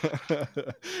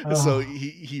 So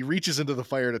he reaches into the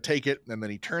fire to take it, and then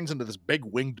he turns into this big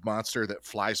winged monster that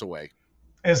flies away.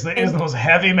 Is the most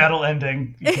heavy metal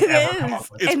ending you It can ever come up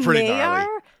is. with. It's and pretty they gnarly.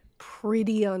 are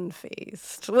pretty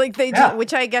unfazed. Like they Yeah. do,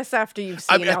 which I guess after you've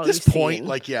I seen mean, all at this you've point, seen.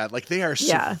 like they are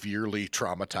Yeah. severely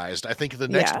traumatized. I think the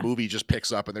next Yeah. movie just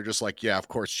picks up and they're just like, yeah, of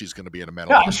course she's going to be in a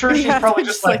mental. Yeah, I'm hospital. sure she's Yeah, probably they're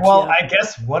just just like, like, well, yeah. I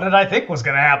guess what did I think was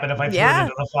going to happen if I threw it Yeah.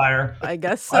 into the fire? I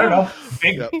guess so. I don't know.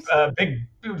 Big, Yep. big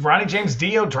Ronnie James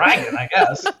Dio dragon, I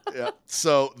guess. Yeah.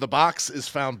 So the box is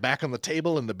found back on the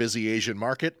table in the busy Asian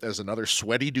market as another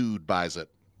sweaty dude buys it.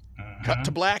 Cut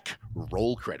to black.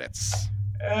 Roll credits.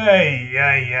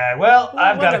 Yeah. Well,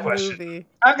 I've What got a a question. movie.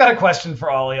 I've got a question for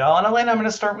all of y'all. And Alaina, I'm going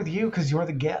to start with you because you're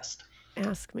the guest.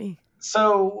 Ask me.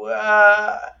 So,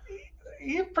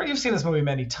 you've seen this movie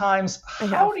many times. I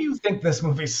How have. do you think this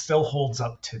movie still holds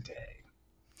up today?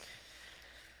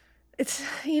 It's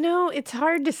it's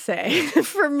hard to say.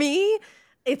 For me,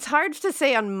 it's hard to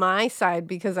say on my side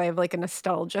because I have like a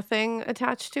nostalgia thing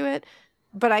attached to it.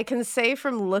 But I can say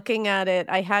from looking at it,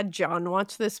 I had John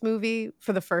watch this movie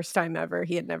for the first time ever.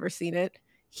 He had never seen it.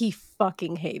 He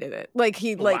fucking hated it. Like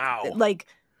he Wow. like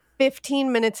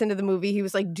 15 minutes into the movie, he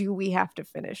was like, "Do we have to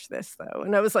finish this though?"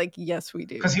 And I was like, "Yes, we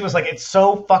do." Because he was like, it's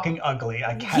so fucking ugly.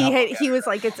 I can't. He was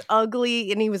like, "It's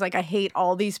ugly," and he was like, "I hate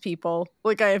all these people.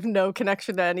 Like I have no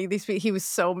connection to any of these people." He was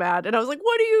so mad, and I was like,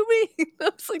 "What do you mean?" I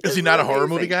was like, Is "This he not a horror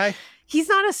amazing." movie guy? He's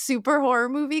not a super horror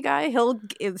movie guy.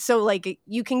 So like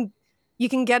you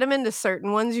can get him into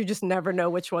certain ones. You just never know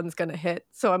which one's gonna hit.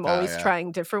 So I'm always yeah.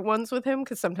 trying different ones with him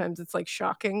because sometimes it's like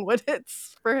shocking what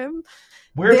hits for him.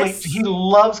 Weirdly, This- he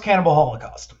loves Cannibal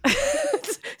Holocaust.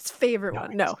 His favorite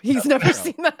one. No, he's never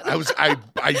seen that.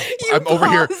 I'm over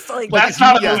here. Like, That's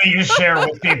not a movie you share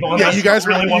with people unless you guys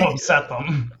really were- want to upset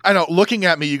them. I know. Looking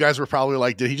at me, you guys were probably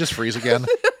like, "Did he just freeze again?"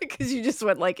 because you just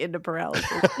went like into paralysis.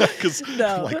 Because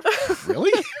No. like,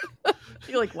 really?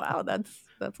 You're like, wow, that's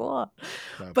a lot.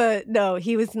 No. But no,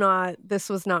 he was not. This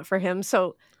was not for him.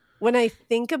 So when I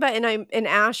think about, and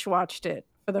Ash watched it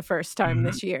for the first time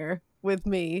this year with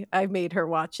me. I made her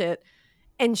watch it,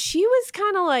 and she was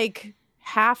kind of like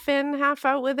half in, half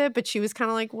out with it. But she was kind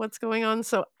of like, "What's going on?"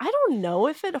 So I don't know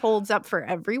if it holds up for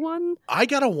everyone. I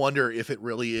gotta wonder if it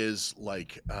really is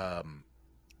like,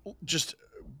 just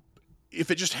if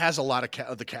it just has a lot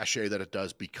of the cachet that it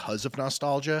does because of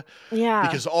nostalgia. Yeah,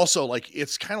 Because also, like,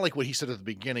 it's kind of like what he said at the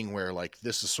beginning, where like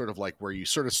this is sort of like where you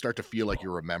sort of start to feel like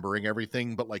you're remembering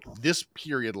everything. But like this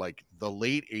period, like the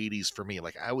late '80s for me,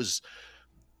 like I was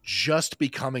just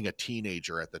becoming a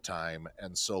teenager at the time,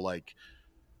 and so like.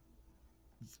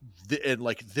 And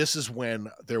like this is when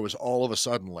there was all of a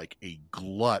sudden like a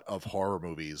glut of horror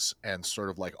movies, and sort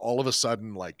of like all of a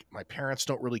sudden like my parents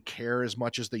don't really care as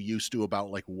much as they used to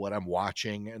about like what I'm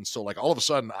watching, and so like all of a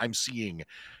sudden I'm seeing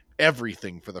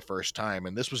everything for the first time,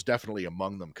 and this was definitely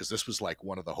among them because this was like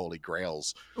one of the holy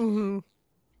grails. hmm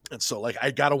And so like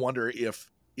I gotta wonder if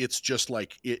it's just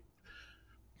like it,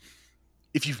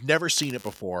 if you've never seen it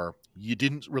before, you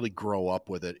didn't really grow up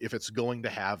with it, if it's going to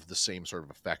have the same sort of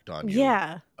effect on you.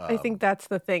 Yeah, I think that's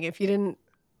the thing. If you didn't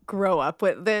grow up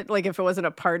with it, like if it wasn't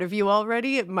a part of you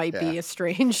already, it might be a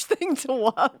strange thing to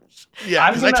watch. Yeah,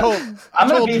 I'm because I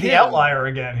gonna told be the him- outlier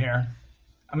again here.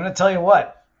 I'm gonna tell you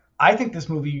what. I think this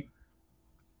movie,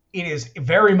 it is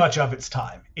very much of its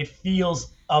time. It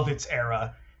feels of its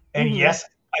era. And yes,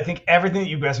 I think everything that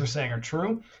you guys are saying are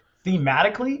true.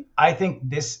 Thematically, I think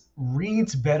this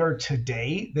reads better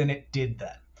today than it did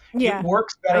then. Yeah, It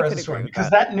works better I as a could story agree with because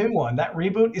that new one, that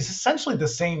reboot, is essentially the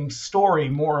same story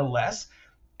more or less,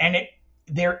 and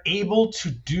they're able to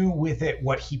do with it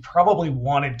what he probably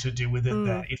wanted to do with it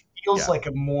then. It feels like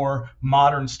a more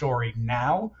modern story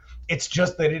now. It's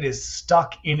just that it is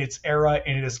stuck in its era,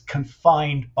 and it is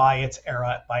confined by its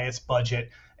era, by its budget,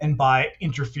 and by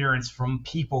interference from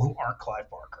people who aren't Clive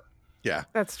Barker. Yeah,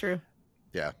 that's true.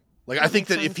 Yeah. Like, That I think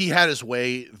makes that if sense. he had his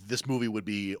way, this movie would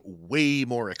be way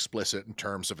more explicit in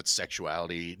terms of its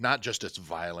sexuality, not just its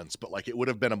violence, but like it would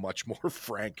have been a much more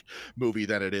frank movie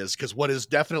than it is. Because what is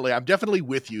definitely, I'm definitely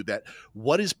with you that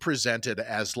what is presented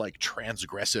as like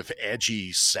transgressive,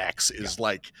 edgy sex is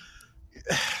like,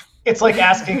 It's like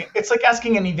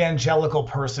asking an evangelical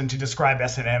person to describe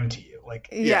S&M to you. Like,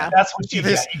 Yeah. that's what you It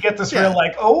is- get. You get this yeah. real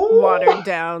like, oh, Watered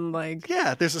down, like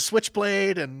yeah, there's a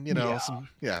switchblade and, you know, Yeah. some,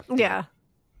 yeah. yeah,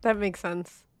 that makes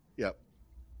sense. Yep.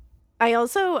 I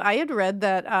had read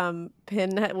that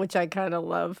Pinhead, which I kind of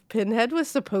love. Pinhead was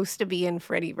supposed to be in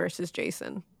Freddy versus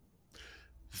Jason.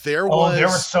 There oh, was there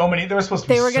were so many. There were supposed to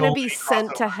be They were so going to be many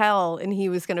sent to crossovers. hell, and he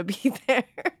was going to be there.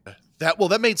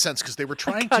 that made sense because they were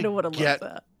trying Kind to of would have get,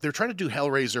 loved that. they're trying to do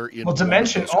Hellraiser in Well, one of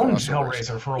Dimension those owned crossovers.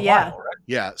 Hellraiser for a Yeah. while, right?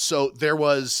 Yeah, so there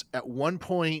was at one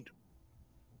point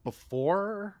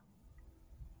before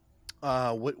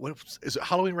what is it,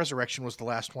 Halloween Resurrection was the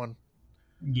last one?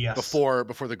 Yes. Before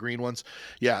the green ones.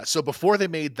 Yeah. So before they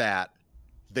made that,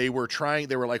 they were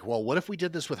like, well, what if we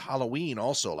did this with Halloween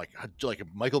also? Like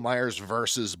Michael Myers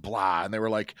versus blah. And they were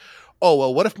like, oh,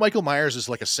 well, what if Michael Myers is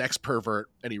like a sex pervert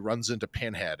and he runs into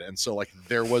Pinhead? And so like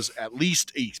there was at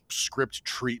least a script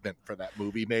treatment for that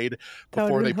movie made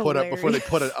before they put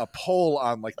a poll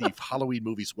on like the Halloween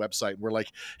movies website. And we're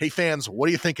like, hey fans, what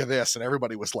do you think of this? And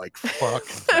everybody was like, fuck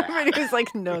that. Everybody was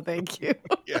like, no, thank you.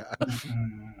 Yeah.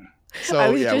 So I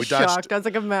was yeah, just shocked. I was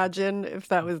like, imagine if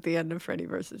that was the end of Freddy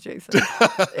versus Jason.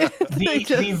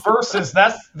 The versus,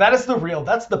 that's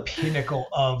the pinnacle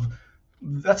of,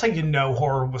 that's how you know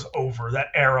horror was over. That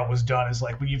era was done, is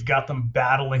like when you've got them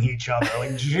battling each other.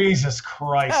 Like, Jesus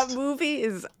Christ. That movie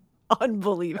is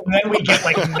unbelievable. And then we get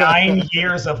like 9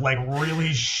 years of like really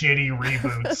shitty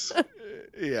reboots.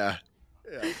 Yeah.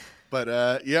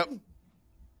 But yep.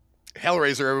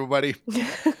 Hellraiser, everybody.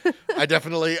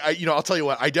 I'll tell you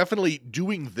what,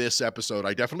 doing this episode,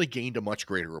 I definitely gained a much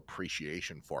greater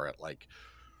appreciation for it. Like,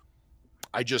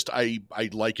 I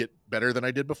like it better than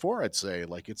I did before, I'd say.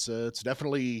 Like, it's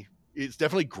definitely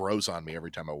grows on me every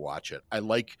time I watch it. I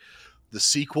like the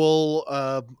sequel,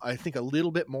 I think a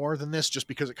little bit more than this, just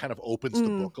because it kind of opens the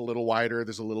book a little wider.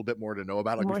 There's a little bit more to know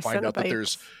about. Like, more we find out that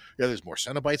Cenobites. there's more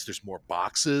Cenobites, there's more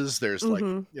boxes, there's like,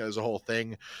 there's a whole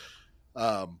thing.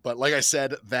 But like I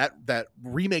said, that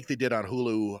remake they did on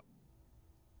Hulu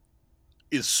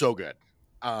is so good.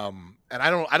 And I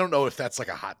don't know if that's like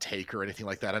a hot take or anything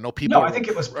like that. I know people. No, I think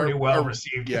it was pretty well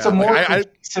received. Yeah, it's a more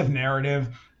cohesive narrative.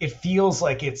 It feels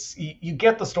like you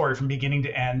get the story from beginning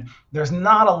to end. There's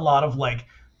not a lot of like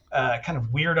kind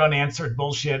of weird unanswered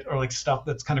bullshit or like stuff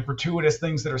that's kind of gratuitous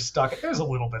things that are stuck. There's a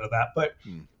little bit of that, but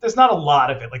there's not a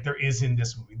lot of it like there is in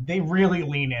this movie. They really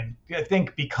lean in. I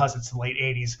think because it's the late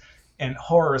 80s. And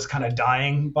horror is kind of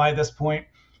dying by this point.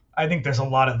 I think there's a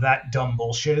lot of that dumb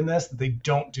bullshit in this that they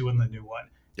don't do in the new one.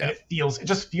 Yeah. And it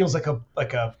just feels like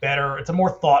a better, it's a more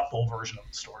thoughtful version of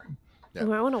the story. Yeah.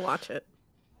 Oh, I want to watch it.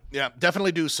 Yeah,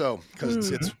 definitely do so,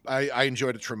 because I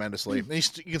enjoyed it tremendously. And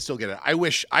you can still get it. I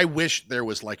wish there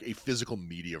was like a physical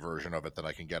media version of it that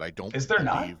I can get. Is there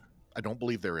not? I don't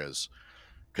believe there is,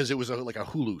 because it was like a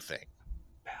Hulu thing.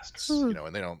 Bastards.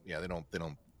 And they don't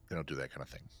do that kind of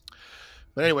thing.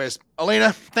 But anyways,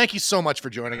 Alaina, thank you so much for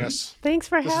joining us. Thanks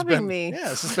for having me. Yeah,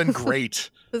 this has been great.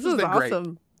 This is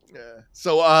awesome. Great. Yeah.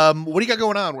 So, what do you got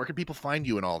going on? Where can people find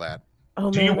you and all that?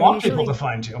 Oh, do you want people to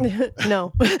find you?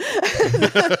 No.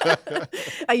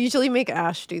 I usually make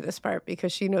Ash do this part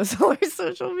because she knows all our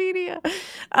social media.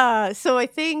 So I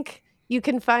think you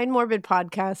can find Morbid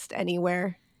Podcast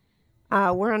anywhere.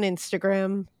 We're on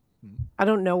Instagram. I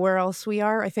don't know where else we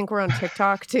are. I think we're on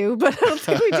TikTok too, but I don't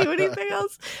think we do anything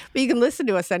else. But you can listen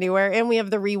to us anywhere. And we have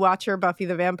the Rewatcher, Buffy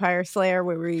the Vampire Slayer,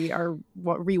 where we are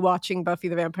rewatching Buffy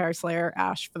the Vampire Slayer,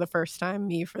 Ash for the first time,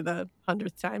 me for the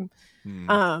 100th time.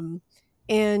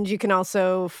 And you can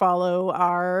also follow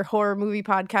our horror movie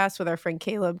podcast with our friend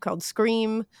Caleb called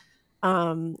Scream.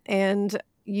 And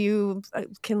you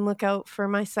can look out for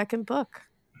my second book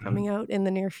coming out in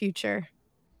the near future.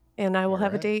 And I will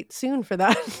have a date soon for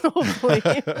that, hopefully.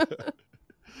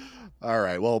 All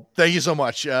right. Well, thank you so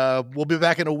much. We'll be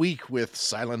back in a week with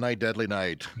Silent Night, Deadly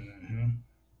Night.